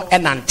mabubuwa for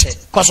enante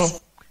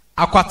koso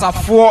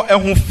akwatafo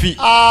ehun fi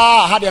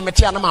ha de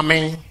mete ana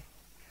mamen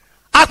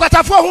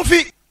akwatafo ehun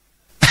fi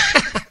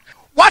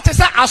what is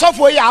that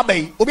asofo yi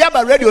abai obi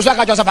aba radio so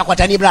aka Joseph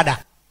akwatani brother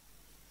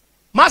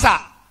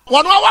Masa,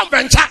 one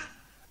venture.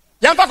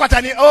 Young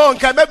Fakatani, oh,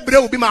 can be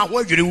brave, be my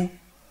word. You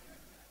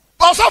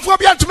also for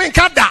be to me,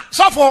 Kada,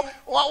 so for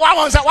what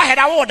was that? Why had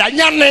I ordered?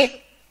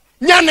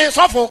 Yane,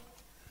 so for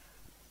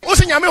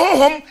Usinyami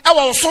home, I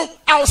was so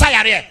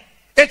outside here.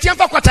 It's young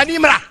Fakatani.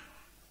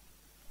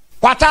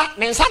 Quata,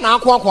 Nensana,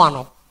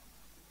 Quano.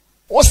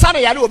 O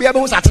Sunday, I will be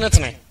able to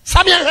attend.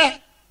 Samuel,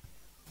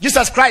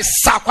 Jesus Christ,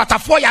 Saquata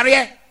for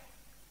Yare.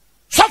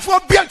 So for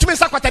be to me,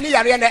 Saquatani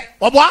Yare,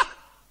 or what?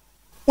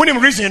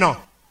 Unim reason no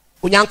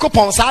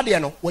Onyankopon saade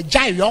no wo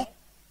gyayo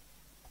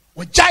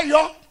wo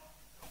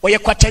ye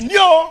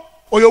kwatanio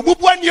o ye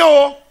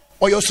bubuanio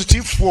o ye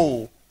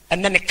sutifo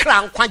ene ne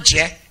kra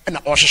nkwagye na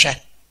o hwehwe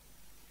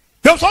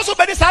dem so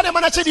be di saade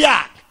mana chidi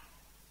a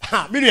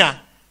ha minua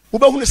wo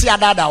be hunu se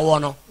adada wo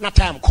no na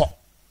time ko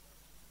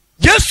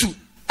Yesu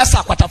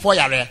esa kwatafo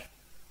yare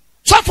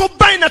so for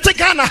ban na te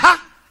Ghana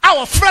ha a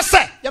wo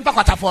frese ye mpa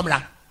kwatafo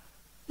mla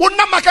wo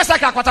na makasa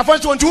ka kwatafo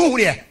nti wontu hunu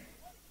ye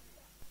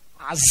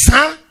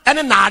Azan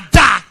and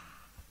nada.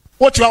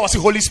 What you are was the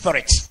Holy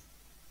Spirit.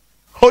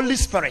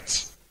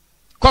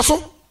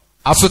 Koso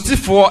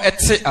asotifo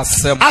ete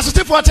asem.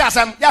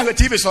 Ya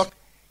TV so.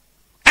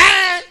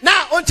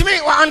 Now on to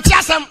me wa anti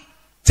asem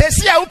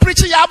Sesi a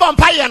uprichi ya aba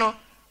mpaye no.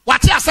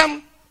 Wate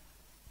asem.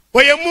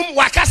 Oye mum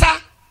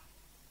wakasa.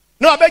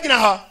 No obegina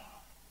ho.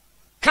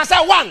 Kasa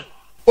 1.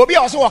 Obi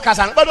also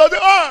wakasa. But obi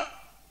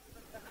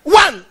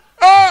 1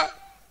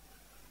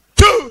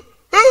 2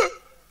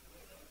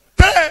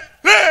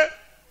 3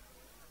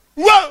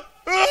 1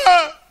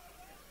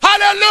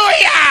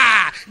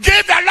 Hallelujah!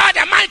 Give the Lord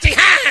a mighty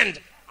hand.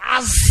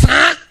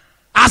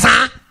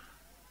 Asa.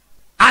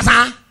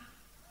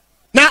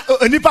 Now,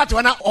 nipa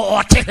to na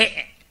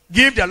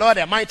give the Lord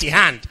a mighty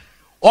hand.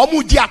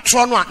 Omu di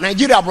atro no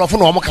Nigeria brofo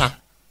no omuka.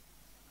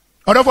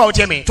 Odofo wo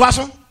temi. To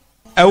aso.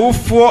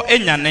 Awufo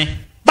enyane.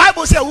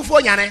 Bible say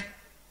awufo nyane.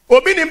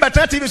 Obi ni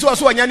better TV so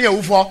onyane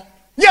awufo.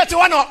 Nye te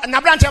wono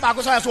na branch ba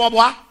ko so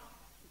oboa.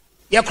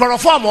 Ye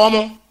chloroform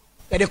omo.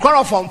 Ye de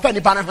chloroform fa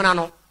nipa na hona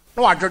no.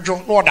 Na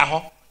wadwojo na oda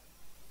ho.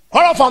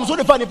 Chloroform so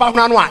de fa nipa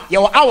hona no a ye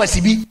wo hours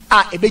bi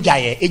a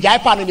ebejaye. Ejaye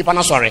pa no nipa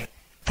na sore.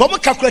 To mo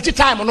calculate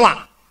time no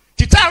a.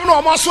 Ti time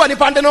no omo so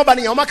nipa nde no ba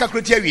ne ye omo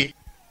calculate awie.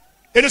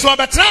 Eni so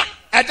obetra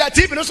eta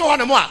TV no so ho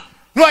no mo a.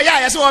 No ya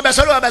ye so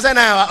obesoro obese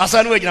na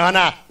aso no wagina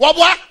na. Wo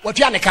boa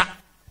wotua neka.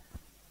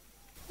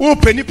 Wo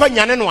penipa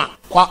nyane no a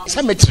kwa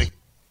cemetery.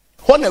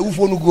 Ho na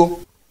awufo no go.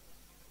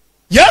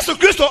 Yesu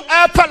Kristo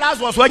pa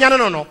Lazarus wanyane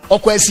no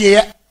okwa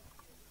asieye.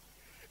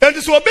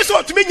 Enti so obi so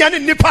otumi nyane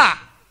nipa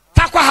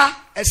takwa ha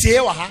asieye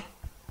wa ha.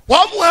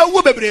 Wo mu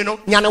awu bebre no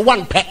nyane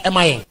 1 pe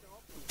emayen.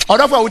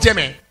 Odofo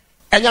awuteme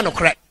enya no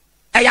kre.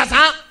 Eya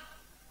sa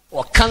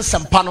o cancer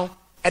mpa no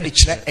e de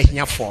kire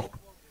ahiafo.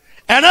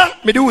 Ena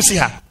me de wusi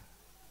ha.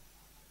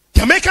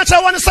 Jamaica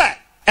cha won say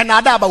ena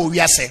ada ba wo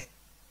wiase.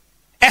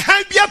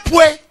 Han bia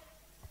poe.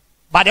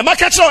 Ba de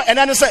market show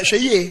ena ne say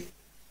hweye.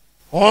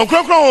 On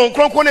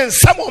kronkron ne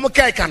nsam o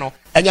mkai ka no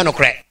enya no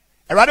kre.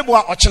 Erade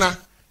boa ochena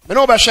me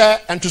no behwe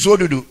entoso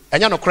dudu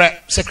enya no kre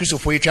se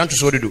Christopher yetwa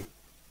entoso dudu.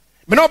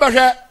 Me no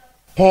behwe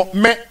ho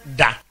me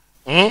da.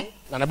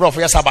 Na ne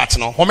brofo ya sabat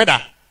no ho me da.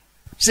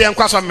 Se en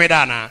kwaso me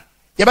da na.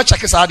 Ye be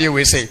check sa de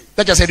we say.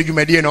 That just say the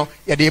dwumadie no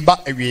ye de ba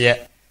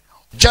awiye.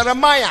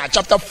 Jeremiah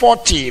chapter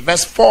 40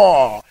 verse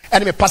 4.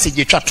 Enemy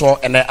passage twato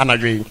ene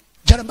anadwe.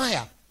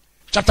 Jeremiah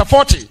chapter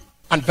 40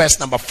 and verse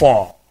number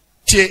 4.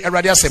 Tie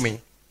erade asemi.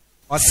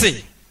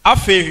 Ose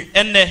afe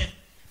enne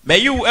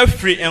mayu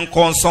afri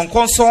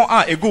enkonson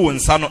a egu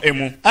wonsa no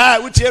emu.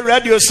 Utie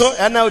radio so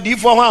ena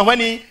odifo ho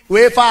ahwani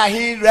we fa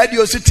ahi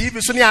radio so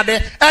TV so ne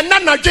ade ena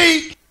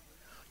nadwe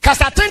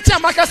kasa tenti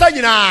amakasa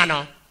nyina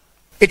no.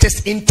 It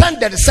is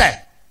intended say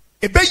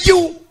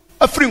ebeyu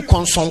afri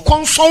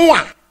enkonson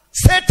a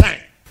Satan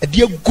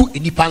ade egu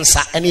enipa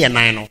nsa ene ye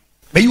nan no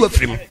mayu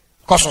afri m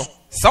koso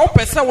sa wo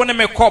pese wo ne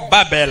me ko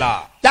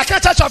Babela ya ka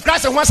Church of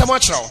Christ ho asemo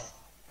chiro.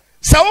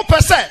 Sa wo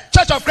pese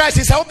Church of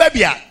Christ sa wo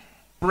babia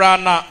bra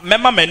na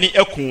mema mani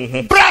ekun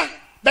ho bra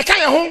be kan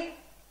ye ho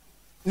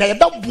na ye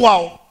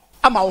beboa wo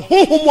ama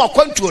honhom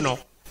akwantuo no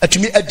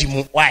atumi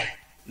adimu why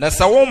na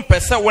sa wo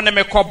pese wo ne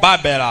me ko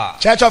Babela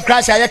Church of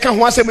Christ ya ka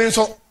ho asem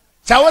nso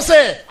sa wo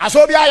se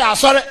aso bia ya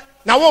asore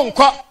na wo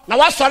nko na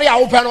wasore ya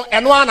wo pe no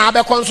eno ana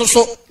abekọ nso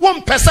so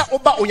wo pese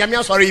oba onyame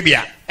asore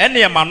bia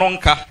ene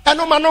manonka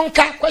eno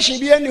manonka question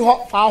bi ani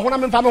ho fa ho na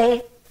memfa me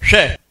ho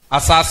hwe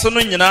asase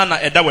no nyina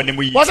na eda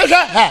wanimu yi. Wo se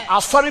hwe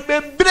asori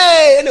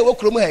bebre na wo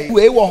krom ha yi.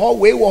 We wo ho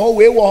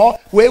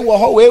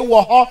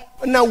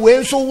na we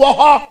nso wo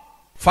ho.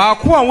 Fa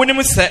ko a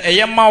wonim se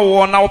eye ma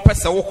wo na wo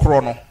pese wo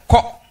kro no.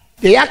 Ko.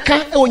 De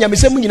yaka e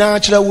onyamesem nyina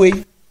kire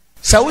we.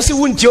 Sa wo si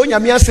wuntie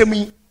onyame asem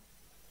yi.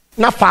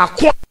 Na fa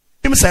ko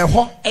wonim se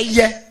ho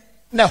eye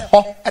na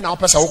ho na wo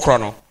pese wo kro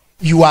no.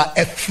 You are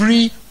a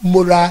free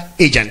moral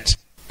agent.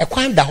 E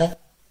kwan da ho.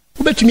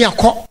 Wo betumi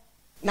akọ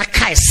na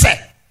kai se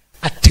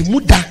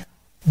atimuda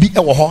bi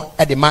ewo ho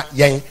edema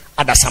yen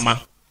adasama.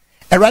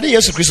 Erade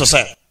Yesu Kristo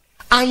said,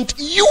 and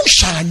you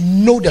shall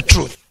know the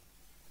truth,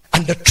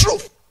 and the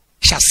truth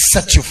shall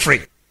set you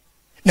free.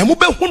 Na mu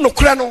be hu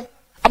nokra no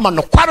ama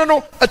nokware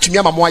no atumi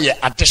ama mo aye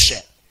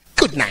adehye.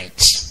 Good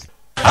night.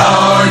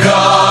 Our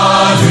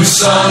God who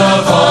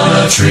sat upon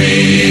a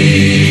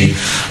tree,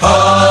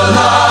 a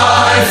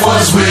life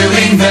was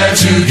willing there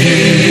to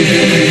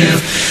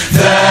give,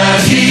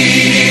 that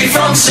he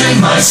from sin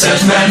might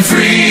set man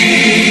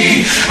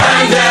free,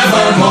 and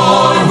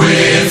evermore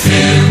with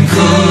him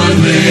could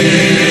live.